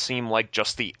all seem like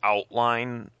just the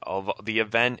outline of the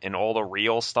event, and all the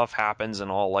real stuff happens and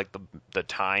all like the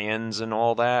tie-ins and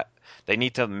all that. They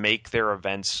need to make their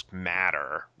events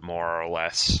matter more or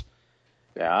less.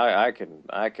 Yeah,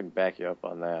 I can back you up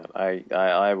on that.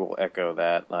 I will echo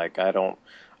that. Like I don't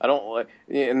like,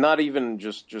 not even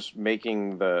just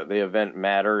making the event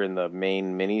matter in the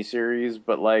main miniseries,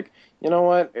 but like, you know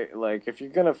what? Like if you're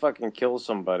gonna fucking kill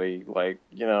somebody, like,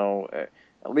 you know,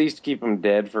 at least keep them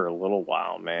dead for a little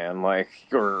while, man. Like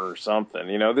or something.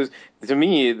 You know, this to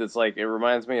me, it's like it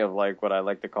reminds me of like what I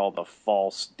like to call the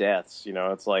false deaths. You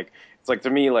know, it's like to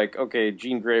me, like, okay,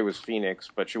 Jean Grey was Phoenix,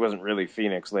 but she wasn't really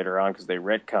Phoenix later on because they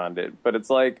retconned it. But it's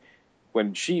like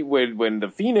when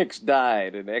the Phoenix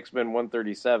died in X-Men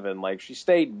 137, like she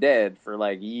stayed dead for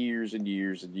like years and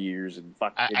years and years and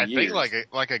fucking years. I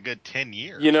think like a good 10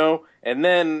 years. You know, and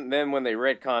then when they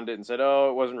retconned it and said,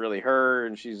 oh, it wasn't really her,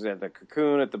 and she's at the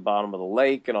cocoon at the bottom of the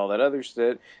lake and all that other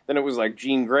shit, then it was like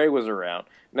Jean Grey was around.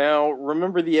 Now,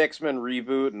 remember the X-Men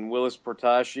reboot and Willis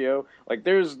Portacio? Like,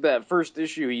 there's that first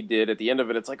issue he did at the end of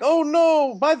it. It's like, oh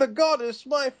no, by the goddess,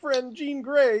 my friend Jean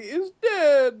Grey is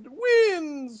dead,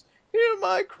 wins, hear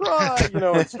my cry. You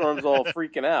know, and Storm's all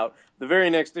freaking out. The very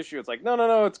next issue, it's like,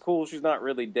 no, it's cool, she's not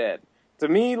really dead. To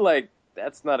me, like,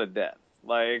 that's not a death.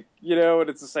 Like, you know, and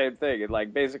it's the same thing. It,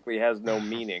 like, basically has no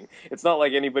meaning. It's not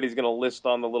like anybody's going to list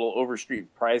on the little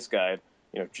Overstreet price guide,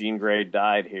 you know, Jean Grey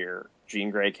died here. Jean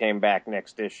Grey came back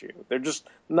next issue. They're just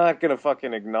not going to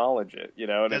fucking acknowledge it, you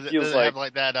know? And it feels does like... have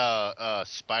like that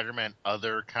Spider-Man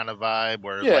Other kind of vibe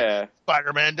where yeah. like,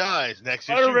 Spider-Man dies next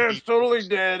issue. Spider-Man's totally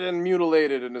dead and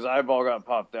mutilated and his eyeball got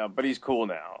popped out, but he's cool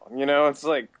now. You know, it's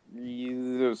like,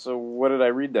 so what did I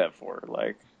read that for?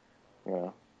 Like, you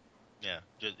know... Yeah,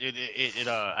 it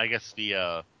I guess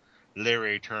the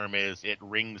literary term is it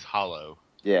rings hollow.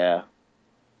 Yeah.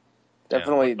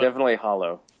 Definitely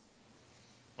hollow.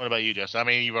 What about you, Justin? I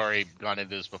mean, you've already gone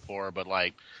into this before, but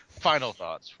like, final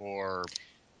thoughts for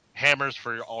Hammers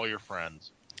for all your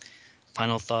friends.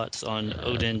 Final thoughts on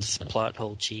Odin's plot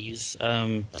hole cheese.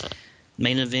 Main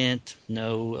event,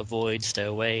 no, avoid, stay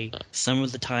away. Some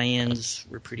of the tie-ins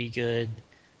were pretty good,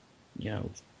 you know,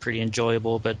 pretty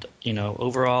enjoyable, but, you know,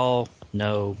 overall,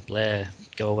 no, bleh,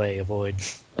 go away, avoid.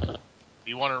 If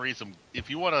you want to read some,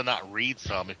 if you want to not read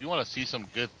some, if you want to see some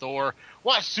good Thor,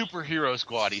 watch Superhero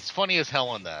Squad. He's funny as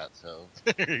hell in that, so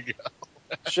there you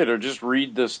go. Shit, or just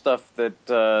read the stuff that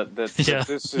this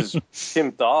is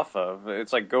pimped off of.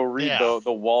 It's like go read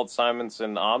the Walt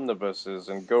Simonson omnibuses,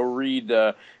 and go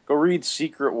read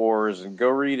Secret Wars, and go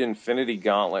read Infinity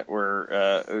Gauntlet,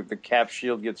 where the Cap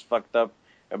shield gets fucked up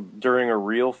during a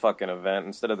real fucking event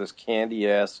instead of this candy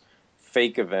ass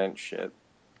fake event shit.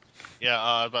 Yeah,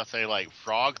 I was about to say, like,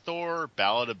 Frog Thor,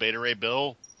 Ballad of Beta Ray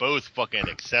Bill, both fucking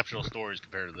exceptional stories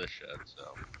compared to this shit,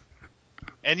 so.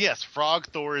 And yes, Frog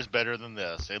Thor is better than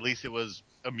this. At least it was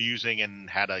amusing and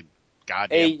had a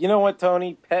goddamn... Hey, you know what,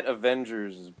 Tony? Pet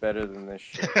Avengers is better than this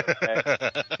shit,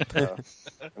 okay?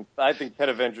 I think Pet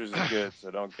Avengers is good,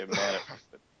 so don't get mad at me.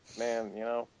 But, man, you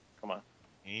know, come on.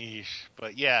 Eesh.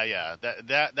 But yeah,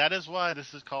 that is why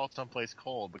this is called Someplace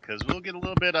Cold, because we'll get a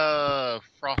little bit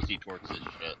frosty towards this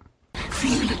shit.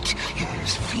 Feel it,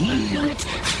 yes, feel it,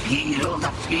 feel the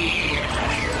fear.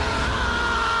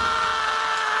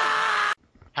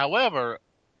 However,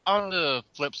 on the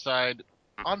flip side,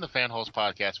 on the Fanholes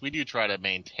podcast, we do try to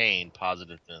maintain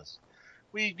positiveness.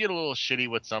 We get a little shitty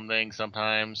with something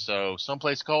sometimes, so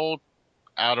Someplace Cold,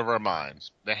 out of our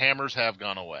minds. The hammers have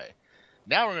gone away.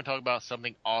 Now we're going to talk about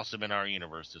something awesome in our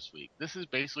universe this week. This is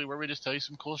basically where we just tell you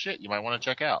some cool shit you might want to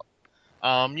check out.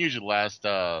 Usually the last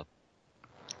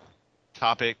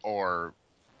topic or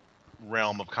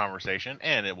realm of conversation,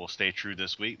 and it will stay true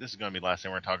this week. This is going to be the last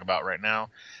thing we're going to talk about right now.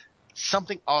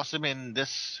 Something awesome in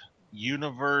this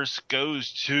universe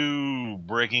goes to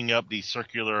breaking up the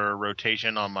circular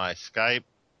rotation on my Skype.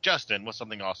 Justin, what's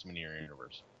something awesome in your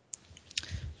universe?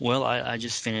 Well, I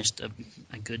just finished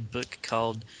a good book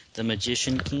called The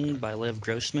Magician King by Lev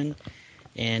Grossman,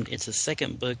 and it's a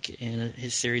second book in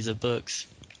his series of books.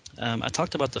 I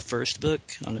talked about the first book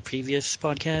on the previous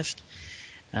podcast.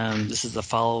 This is a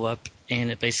follow-up,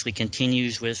 and it basically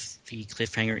continues with the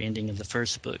cliffhanger ending of the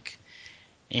first book.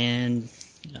 And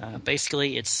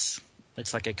basically it's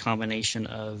like a combination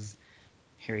of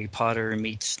Harry Potter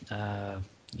meets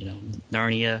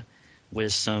Narnia,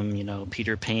 with some,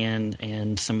 Peter Pan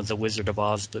and some of the Wizard of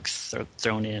Oz books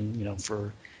thrown in,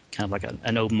 for kind of like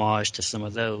an homage to some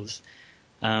of those.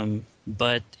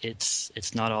 But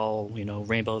it's not all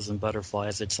rainbows and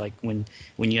butterflies. It's like when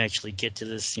you actually get to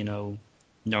this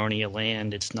Narnia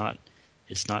land, it's not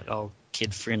all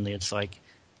kid friendly. It's like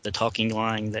the talking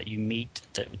line that you meet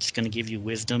that it's going to give you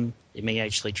wisdom. It may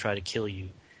actually try to kill you.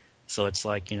 So it's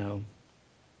like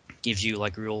gives you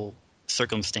like real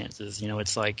circumstances.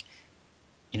 It's like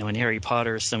in Harry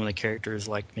Potter, some of the characters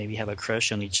like maybe have a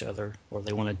crush on each other or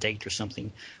they want to date or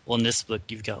something. Well, in this book,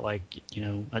 you've got like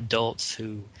adults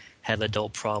who have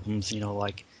adult problems.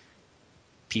 Like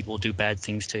people do bad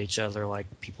things to each other,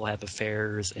 like people have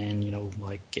affairs and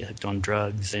like get hooked on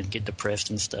drugs and get depressed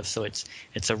and stuff. So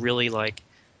it's a really like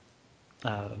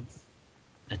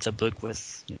it's a book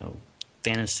with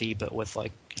fantasy, but with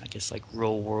like I guess like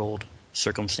real world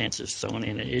circumstances thrown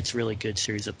in it. It's a really good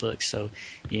series of books. So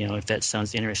if that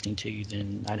sounds interesting to you,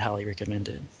 then I'd highly recommend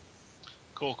it.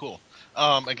 Cool.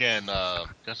 Again,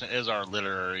 Justin is our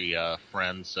literary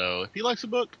friend, so if he likes a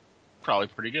book, probably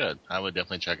pretty good. I would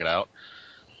definitely check it out.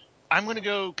 I'm going to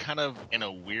go kind of in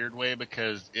a weird way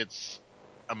because it's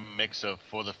a mix of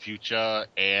for the future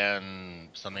and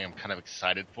something I'm kind of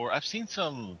excited for. I've seen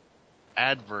some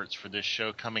adverts for this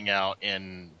show coming out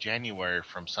in January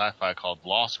from Sci-Fi called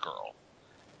Lost Girl.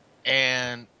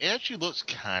 And it actually looks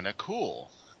kind of cool.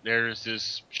 There's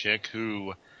this chick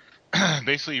who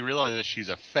basically realizes she's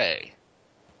a fae,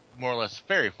 more or less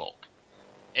fairy folk.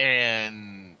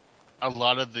 And a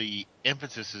lot of the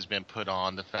emphasis has been put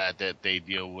on the fact that they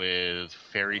deal with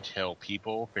fairy tale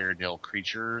people, fairy tale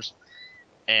creatures,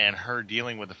 and her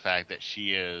dealing with the fact that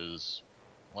she is,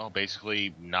 well,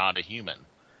 basically not a human.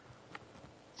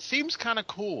 Seems kind of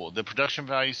cool. The production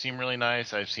values seem really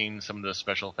nice. I've seen some of the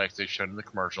special effects they've shown in the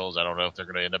commercials. I don't know if they're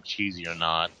going to end up cheesy or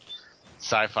not.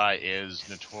 Sci-Fi is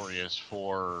notorious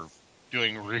for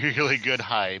doing really good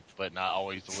hype, but not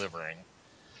always delivering.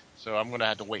 So I'm going to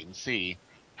have to wait and see.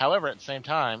 However, at the same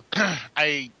time,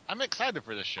 I'm excited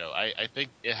for this show. I think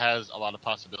it has a lot of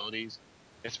possibilities,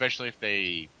 especially if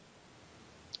they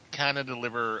kind of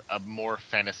deliver a more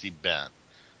fantasy bent.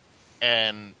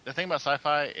 And the thing about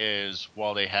Sci-Fi is,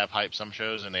 while they have hyped some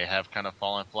shows and they have kind of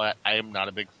fallen flat, I am not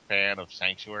a big fan of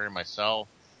Sanctuary myself,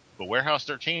 but Warehouse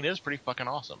 13 is pretty fucking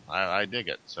awesome. I dig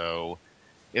it. So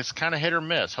it's kind of hit or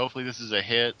miss. Hopefully this is a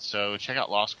hit. So check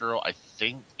out Lost Girl. I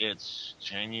think it's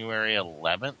January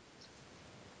 11th.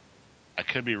 I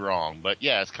could be wrong, but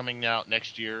yeah, it's coming out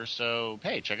next year. So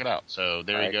hey, check it out. So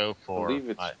there you go. I believe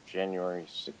it's January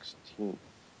 16th.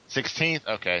 16th?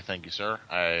 Okay, thank you, sir.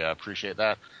 I appreciate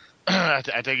that. I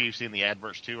take it you've seen the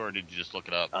adverts too, or did you just look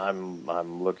it up?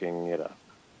 I'm looking it up.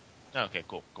 Okay,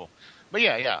 cool. But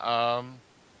yeah.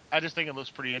 I just think it looks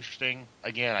pretty interesting.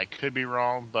 Again, I could be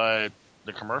wrong, but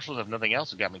the commercials, if nothing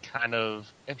else, have got me kind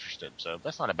of interested. So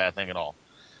that's not a bad thing at all.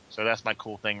 So that's my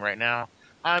cool thing right now.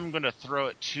 I'm going to throw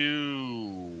it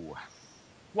to...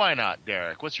 Why not,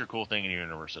 Derek? What's your cool thing in your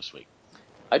universe this week?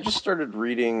 I just started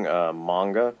reading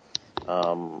manga.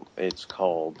 It's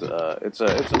called... it's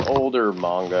an older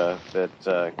manga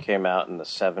that came out in the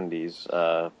 70s,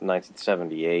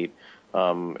 1978.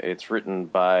 It's written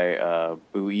by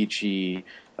Buichi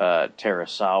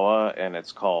Terasawa, and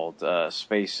it's called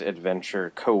Space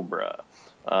Adventure Cobra.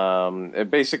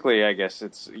 Basically, I guess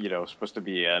it's, supposed to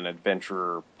be an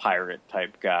adventurer pirate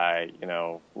type guy,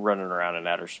 running around in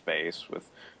outer space with,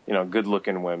 good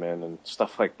looking women and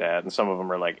stuff like that. And some of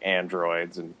them are like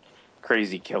androids and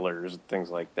crazy killers and things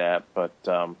like that. But,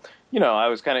 I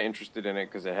was kind of interested in it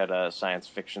because it had a science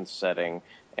fiction setting,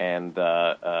 and,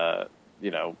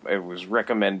 it was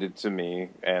recommended to me,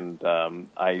 and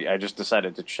I just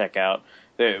decided to check out.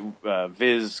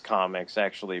 Viz Comics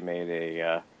actually made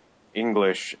a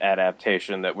English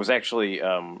adaptation that was actually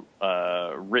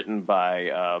written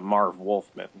by Marv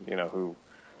Wolfman, who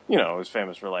is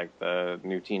famous for like the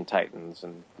New Teen Titans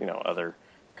and other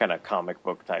kind of comic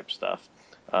book type stuff.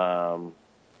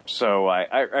 So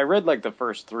I read like the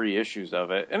first 3 issues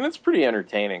of it, and it's pretty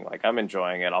entertaining. Like, I'm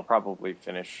enjoying it. I'll probably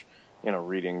finish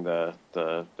reading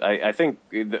I think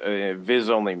Viz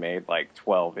only made like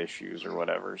 12 issues or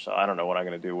whatever, so I don't know what I'm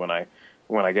going to do when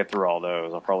I get through all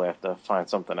those. I'll probably have to find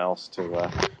something else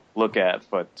to look at,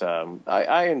 but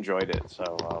I enjoyed it,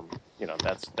 so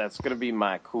that's going to be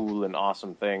my cool and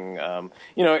awesome thing.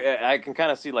 I can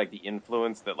kind of see like the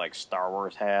influence that like Star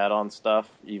Wars had on stuff,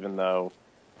 even though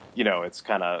it's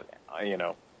kind of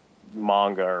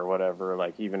manga or whatever,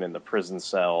 like even in the prison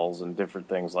cells and different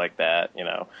things like that,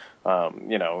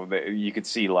 you could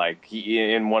see like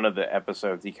in one of the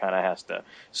episodes he kind of has to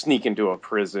sneak into a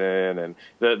prison, and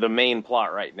the main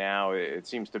plot right now, it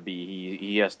seems to be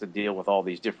he has to deal with all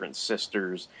these different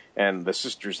sisters, and the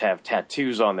sisters have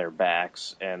tattoos on their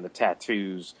backs, and the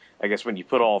tattoos, I guess when you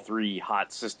put all three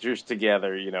hot sisters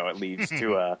together, it leads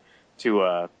to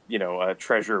a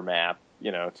treasure map,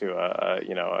 to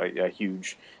a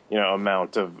huge,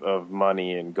 amount of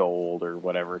money and gold or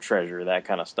whatever, treasure, that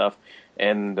kind of stuff.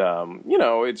 And,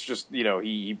 it's just,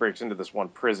 he breaks into this one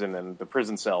prison, and the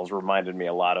prison cells reminded me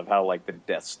a lot of how like the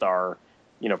Death Star,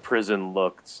 prison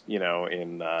looked,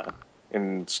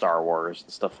 in Star Wars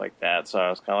and stuff like that. So I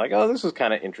was kind of like, oh, this is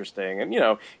kind of interesting. And,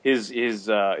 his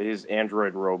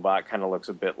android robot kind of looks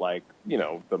a bit like,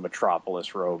 the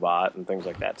Metropolis robot and things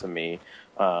like that to me.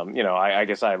 I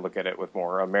guess I look at it with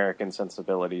more American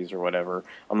sensibilities or whatever.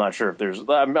 I'm not sure if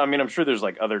I'm sure there's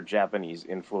like other Japanese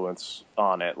influence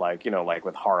on it, like, like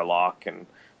with Harlock and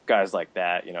guys like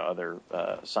that, other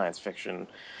science fiction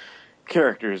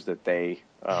characters that they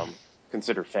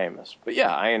consider famous. But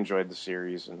yeah, I enjoyed the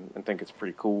series and think it's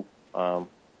pretty cool.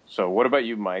 So what about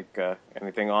you, Mike?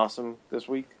 Anything awesome this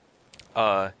week?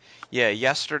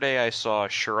 Yesterday I saw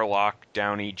Sherlock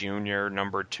Downey Jr.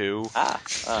 #2.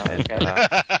 Okay.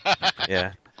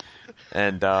 Yeah.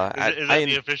 And is that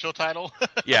the official title?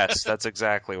 Yes, that's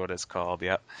exactly what it's called.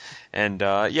 Yep. And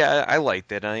I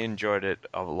liked it. I enjoyed it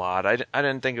a lot. I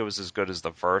didn't think it was as good as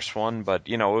the first one, but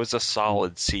it was a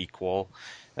solid sequel.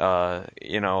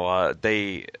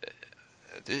 They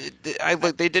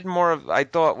did more of, I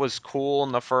thought was cool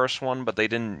in the first one, but they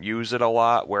didn't use it a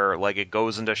lot, where like it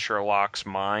goes into Sherlock's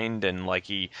mind, and like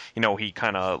he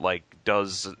kind of like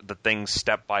does the things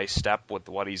step by step with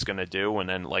what he's going to do, and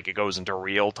then like it goes into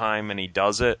real time and he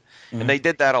does it. Mm-hmm. And they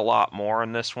did that a lot more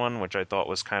in this one, which I thought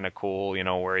was kind of cool,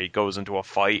 where he goes into a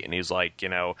fight and he's like,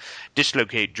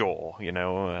 dislocate jaw,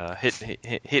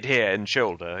 hit here and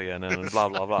shoulder, blah,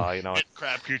 blah, blah, Hit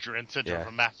crab creature and center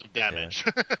for massive damage.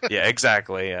 Yeah,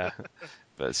 exactly, yeah.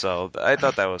 But so I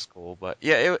thought that was cool, but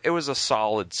yeah, it was a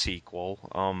solid sequel.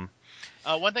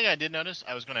 One thing I did notice,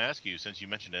 I was going to ask you since you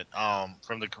mentioned it.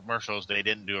 From the commercials, they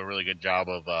didn't do a really good job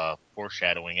of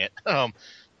foreshadowing it. What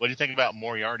do you think about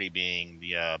Moriarty being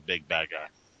the big bad guy?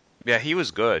 Yeah, he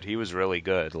was good. He was really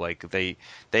good. Like they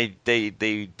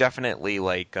definitely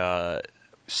like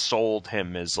sold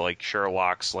him as like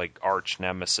Sherlock's like arch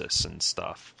nemesis and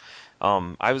stuff.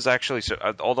 I was actually,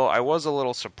 although I was a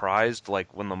little surprised,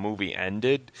 like when the movie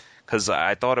ended, because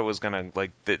I thought it was gonna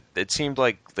like it seemed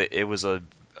like it was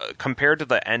compared to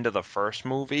the end of the first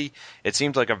movie, it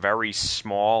seems like a very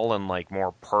small and like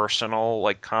more personal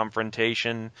like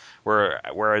confrontation,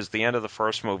 whereas the end of the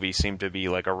first movie seemed to be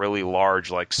like a really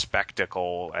large like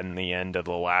spectacle and the end of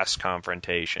the last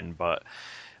confrontation. But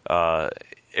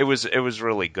it was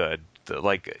really good.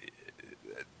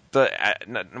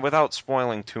 Without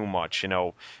spoiling too much,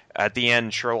 at the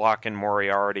end, Sherlock and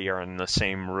Moriarty are in the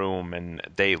same room, and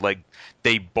they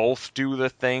both do the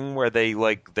thing where they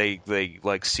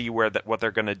see what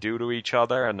they're gonna do to each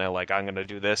other, and they're like, I'm gonna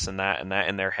do this and that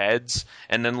in their heads,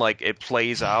 and then like it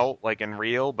plays out like in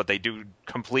real, but they do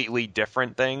completely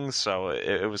different things, so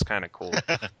it was kind of cool.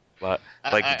 But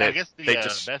like I guess the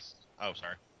best. Oh,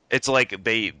 sorry. It's like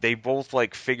they both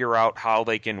like figure out how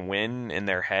they can win in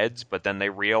their heads, but then they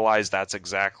realize that's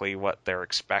exactly what they're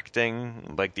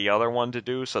expecting like the other one to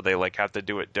do, so they like have to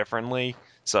do it differently.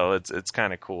 So it's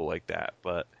kind of cool like that.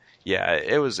 But yeah,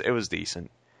 it was decent.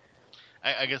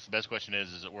 I guess the best question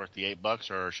is it worth the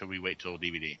 $8 or should we wait till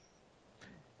DVD?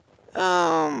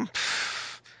 I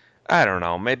don't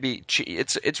know. Maybe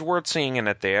it's worth seeing in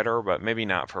a theater, but maybe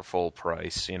not for full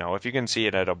price. If you can see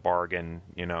it at a bargain,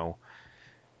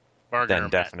 then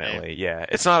definitely, yeah.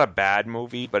 It's not a bad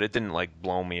movie, but it didn't like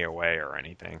blow me away or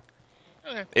anything.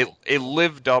 Okay, cool. It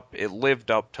lived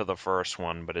up to the first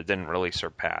one, but it didn't really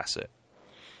surpass it.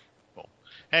 Cool.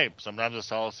 Hey, sometimes a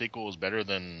solid sequel is better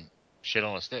than shit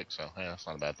on a stick, so yeah, that's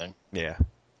not a bad thing. Yeah.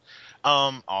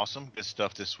 Awesome, good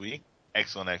stuff this week.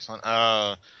 Excellent.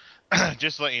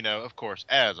 Just to let you know, of course,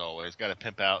 as always, got to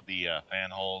pimp out the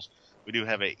Fanholes. We do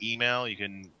have an email. You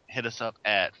can hit us up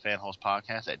at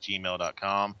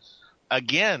fanholespodcast@gmail.com.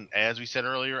 Again, as we said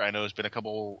earlier, I know it's been a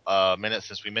couple minutes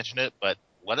since we mentioned it, but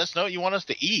let us know what you want us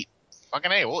to eat. Fucking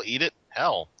A, we'll eat it.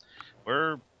 Hell,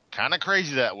 we're kind of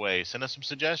crazy that way. Send us some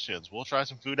suggestions. We'll try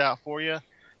some food out for you.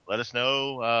 Let us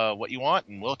know what you want,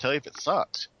 and we'll tell you if it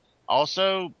sucks.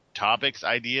 Also, topics,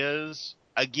 ideas.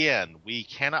 Again, we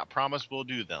cannot promise we'll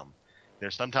do them.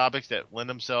 There's some topics that lend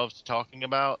themselves to talking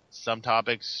about. Some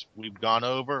topics we've gone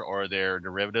over, or they're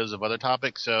derivatives of other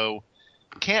topics. So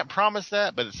can't promise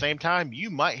that, but at the same time,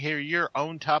 you might hear your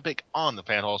own topic on the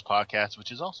Fanholes podcast,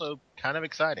 which is also kind of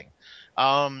exciting.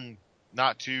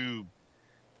 Not to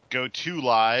go too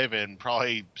live and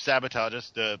probably sabotage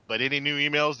us, but any new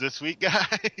emails this week, guys?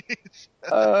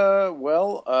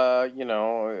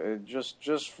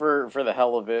 Just for the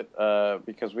hell of it,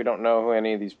 because we don't know who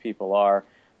any of these people are.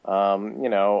 Auntie.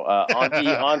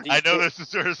 I know this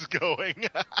is where this is going.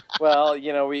 Well,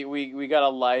 we got a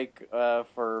like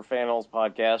for Fanholes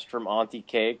podcast from Auntie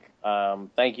Cake.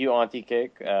 Thank you, Auntie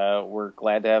Cake. We're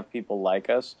glad to have people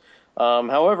like us.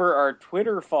 However, our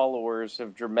Twitter followers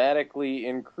have dramatically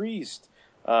increased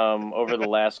over the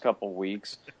last couple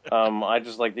weeks. I'd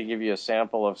just like to give you a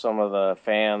sample of some of the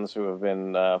fans who have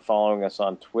been following us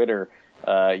on Twitter.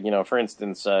 For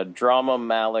instance, Drama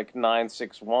Malik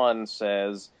 961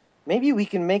 says, "Maybe we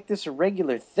can make this a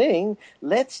regular thing.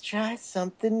 Let's try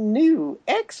something new.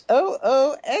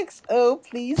 XOXO,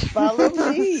 please follow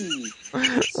me."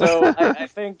 So I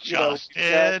think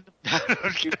Justin,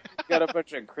 we've got a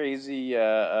bunch of crazy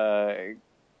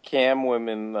cam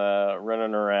women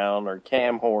running around, or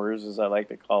cam whores, as I like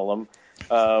to call them.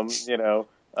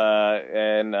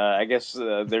 I guess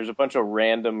there's a bunch of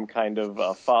random kind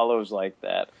of follows like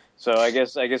that. So I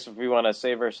guess if we want to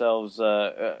save ourselves,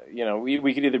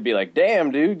 we could either be like,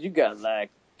 "Damn, dude, you got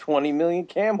like 20 million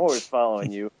cam whores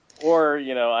following you," or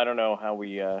I don't know how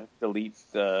we delete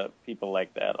people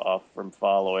like that off from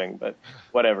following, but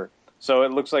whatever. So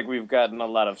it looks like we've gotten a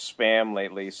lot of spam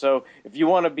lately. So if you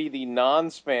want to be the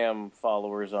non-spam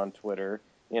followers on Twitter,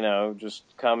 just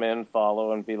come in,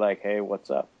 follow, and be like, "Hey,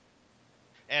 what's up?"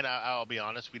 And I'll be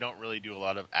honest, we don't really do a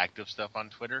lot of active stuff on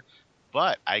Twitter.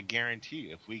 But I guarantee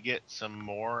you, if we get some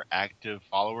more active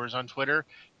followers on Twitter,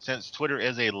 since Twitter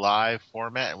is a live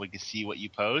format and we can see what you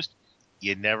post,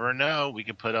 you never know. We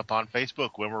can put up on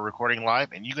Facebook when we're recording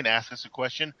live, and you can ask us a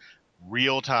question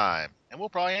real time, and we'll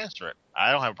probably answer it.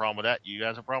 I don't have a problem with that. You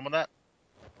guys have a problem with that?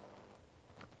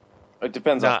 It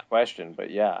depends on the question, but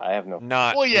yeah, I have no.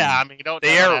 Well, yeah, I mean, don't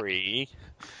theory.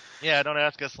 Don't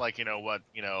ask us like what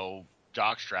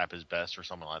jockstrap is best or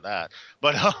something like that.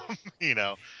 But I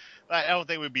don't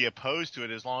think we'd be opposed to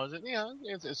it as long as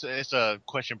it's a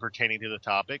question pertaining to the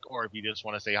topic, or if you just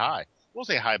want to say hi, we'll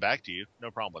say hi back to you.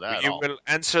 No problem with that. You will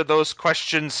answer those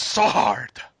questions so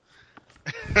hard.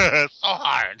 So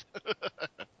hard.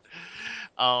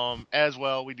 As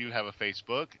well, we do have a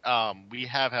Facebook. We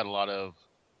have had a lot of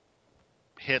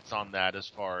hits on that as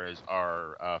far as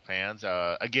our fans.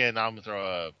 Again, I'm going to throw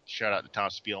a shout out to Tom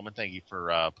Spielman. Thank you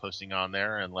for posting on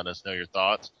there and letting us know your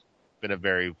thoughts. Been a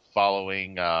very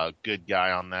following, good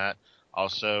guy on that.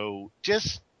 Also,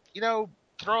 just,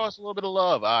 throw us a little bit of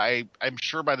love. I'm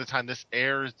sure by the time this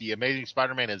airs, The Amazing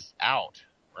Spider-Man is out,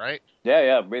 right?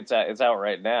 Yeah, it's out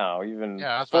right now. Even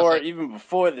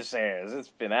before this airs, it's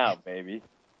been out, baby.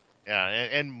 Yeah,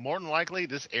 and more than likely,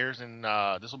 this airs in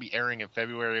this will be airing in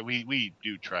February. We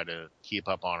do try to keep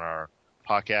up on our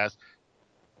podcast.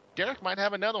 Derek might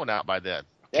have another one out by then.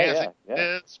 Can't say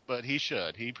this, but he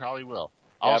should. He probably will.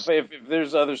 Yeah, if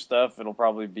there's other stuff, it'll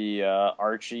probably be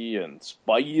Archie and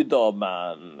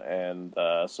Spider-Man and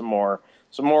some more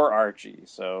Archie.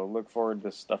 So look forward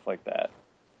to stuff like that.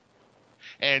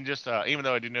 And just even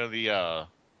though I do know the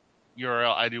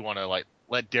URL, I do want to let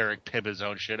Derek pimp his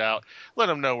own shit out. Let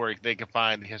him know where they can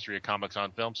find the history of comics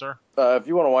on film, sir. If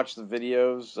you want to watch the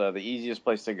videos, the easiest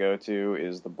place to go to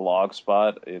is the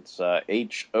Blogspot. It's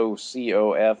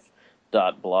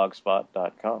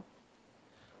HOCOF.blogspot.com.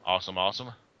 Awesome.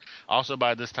 Also,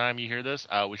 by this time you hear this,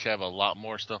 we should have a lot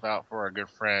more stuff out for our good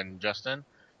friend Justin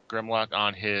Grimlock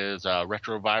on his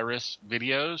retrovirus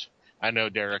videos. I know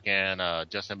Derek and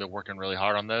Justin have been working really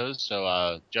hard on those.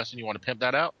 So, Justin, you want to pimp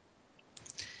that out?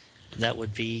 That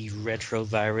would be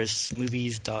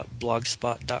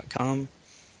retrovirusmovies.blogspot.com.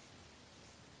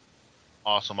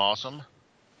 Awesome.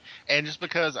 And just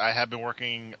because I have been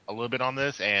working a little bit on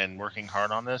this and working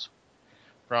hard on this,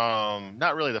 from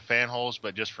not really the Fanholes,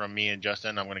 but just from me and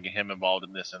Justin, I'm going to get him involved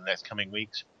in this in the next coming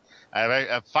weeks.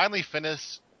 I've finally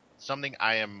finished something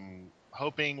I am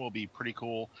hoping will be pretty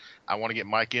cool. I want to get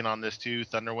Mike in on this too,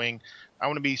 Thunderwing. I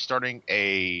want to be starting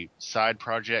a side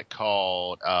project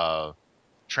called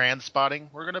Transpotting.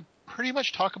 We're going to pretty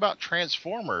much talk about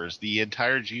Transformers, the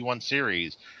entire G1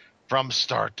 series, from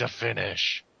start to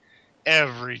finish.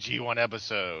 Every G1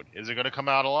 episode. Is it going to come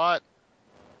out a lot?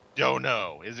 Don't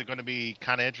know. Is it going to be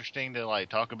kind of interesting to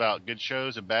talk about good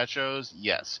shows and bad shows?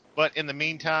 Yes. But in the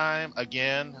meantime,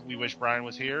 again, we wish Brian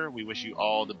was here. We wish you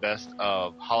all the best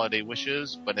of holiday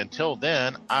wishes. But until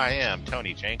then, I am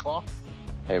Tony Chainclaw.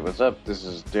 Hey, what's up? This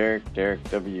is Derek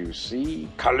WC.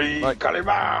 Kalima!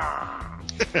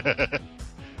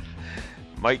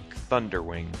 Mike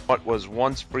Thunderwing. What was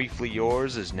once briefly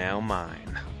yours is now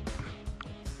mine.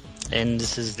 And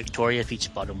this is Victoria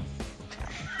Peachbottom.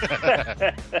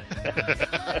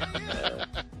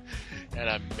 And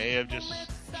I may have just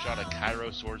shot a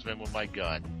Cairo swordsman with my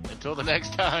gun. Until the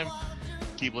next time,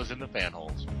 keep listening to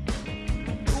Fanholes.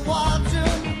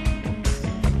 Watching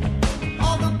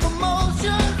all the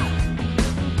promotion,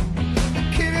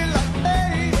 kidding like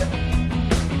me,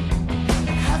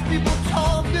 have people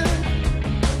talking.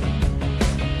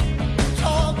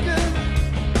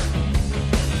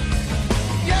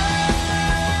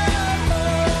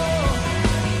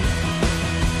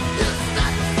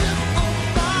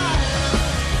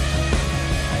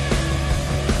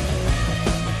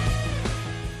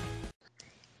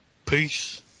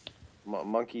 Peace.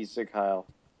 Monkey Sick Heil.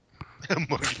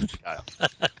 Monkey Sick Heil.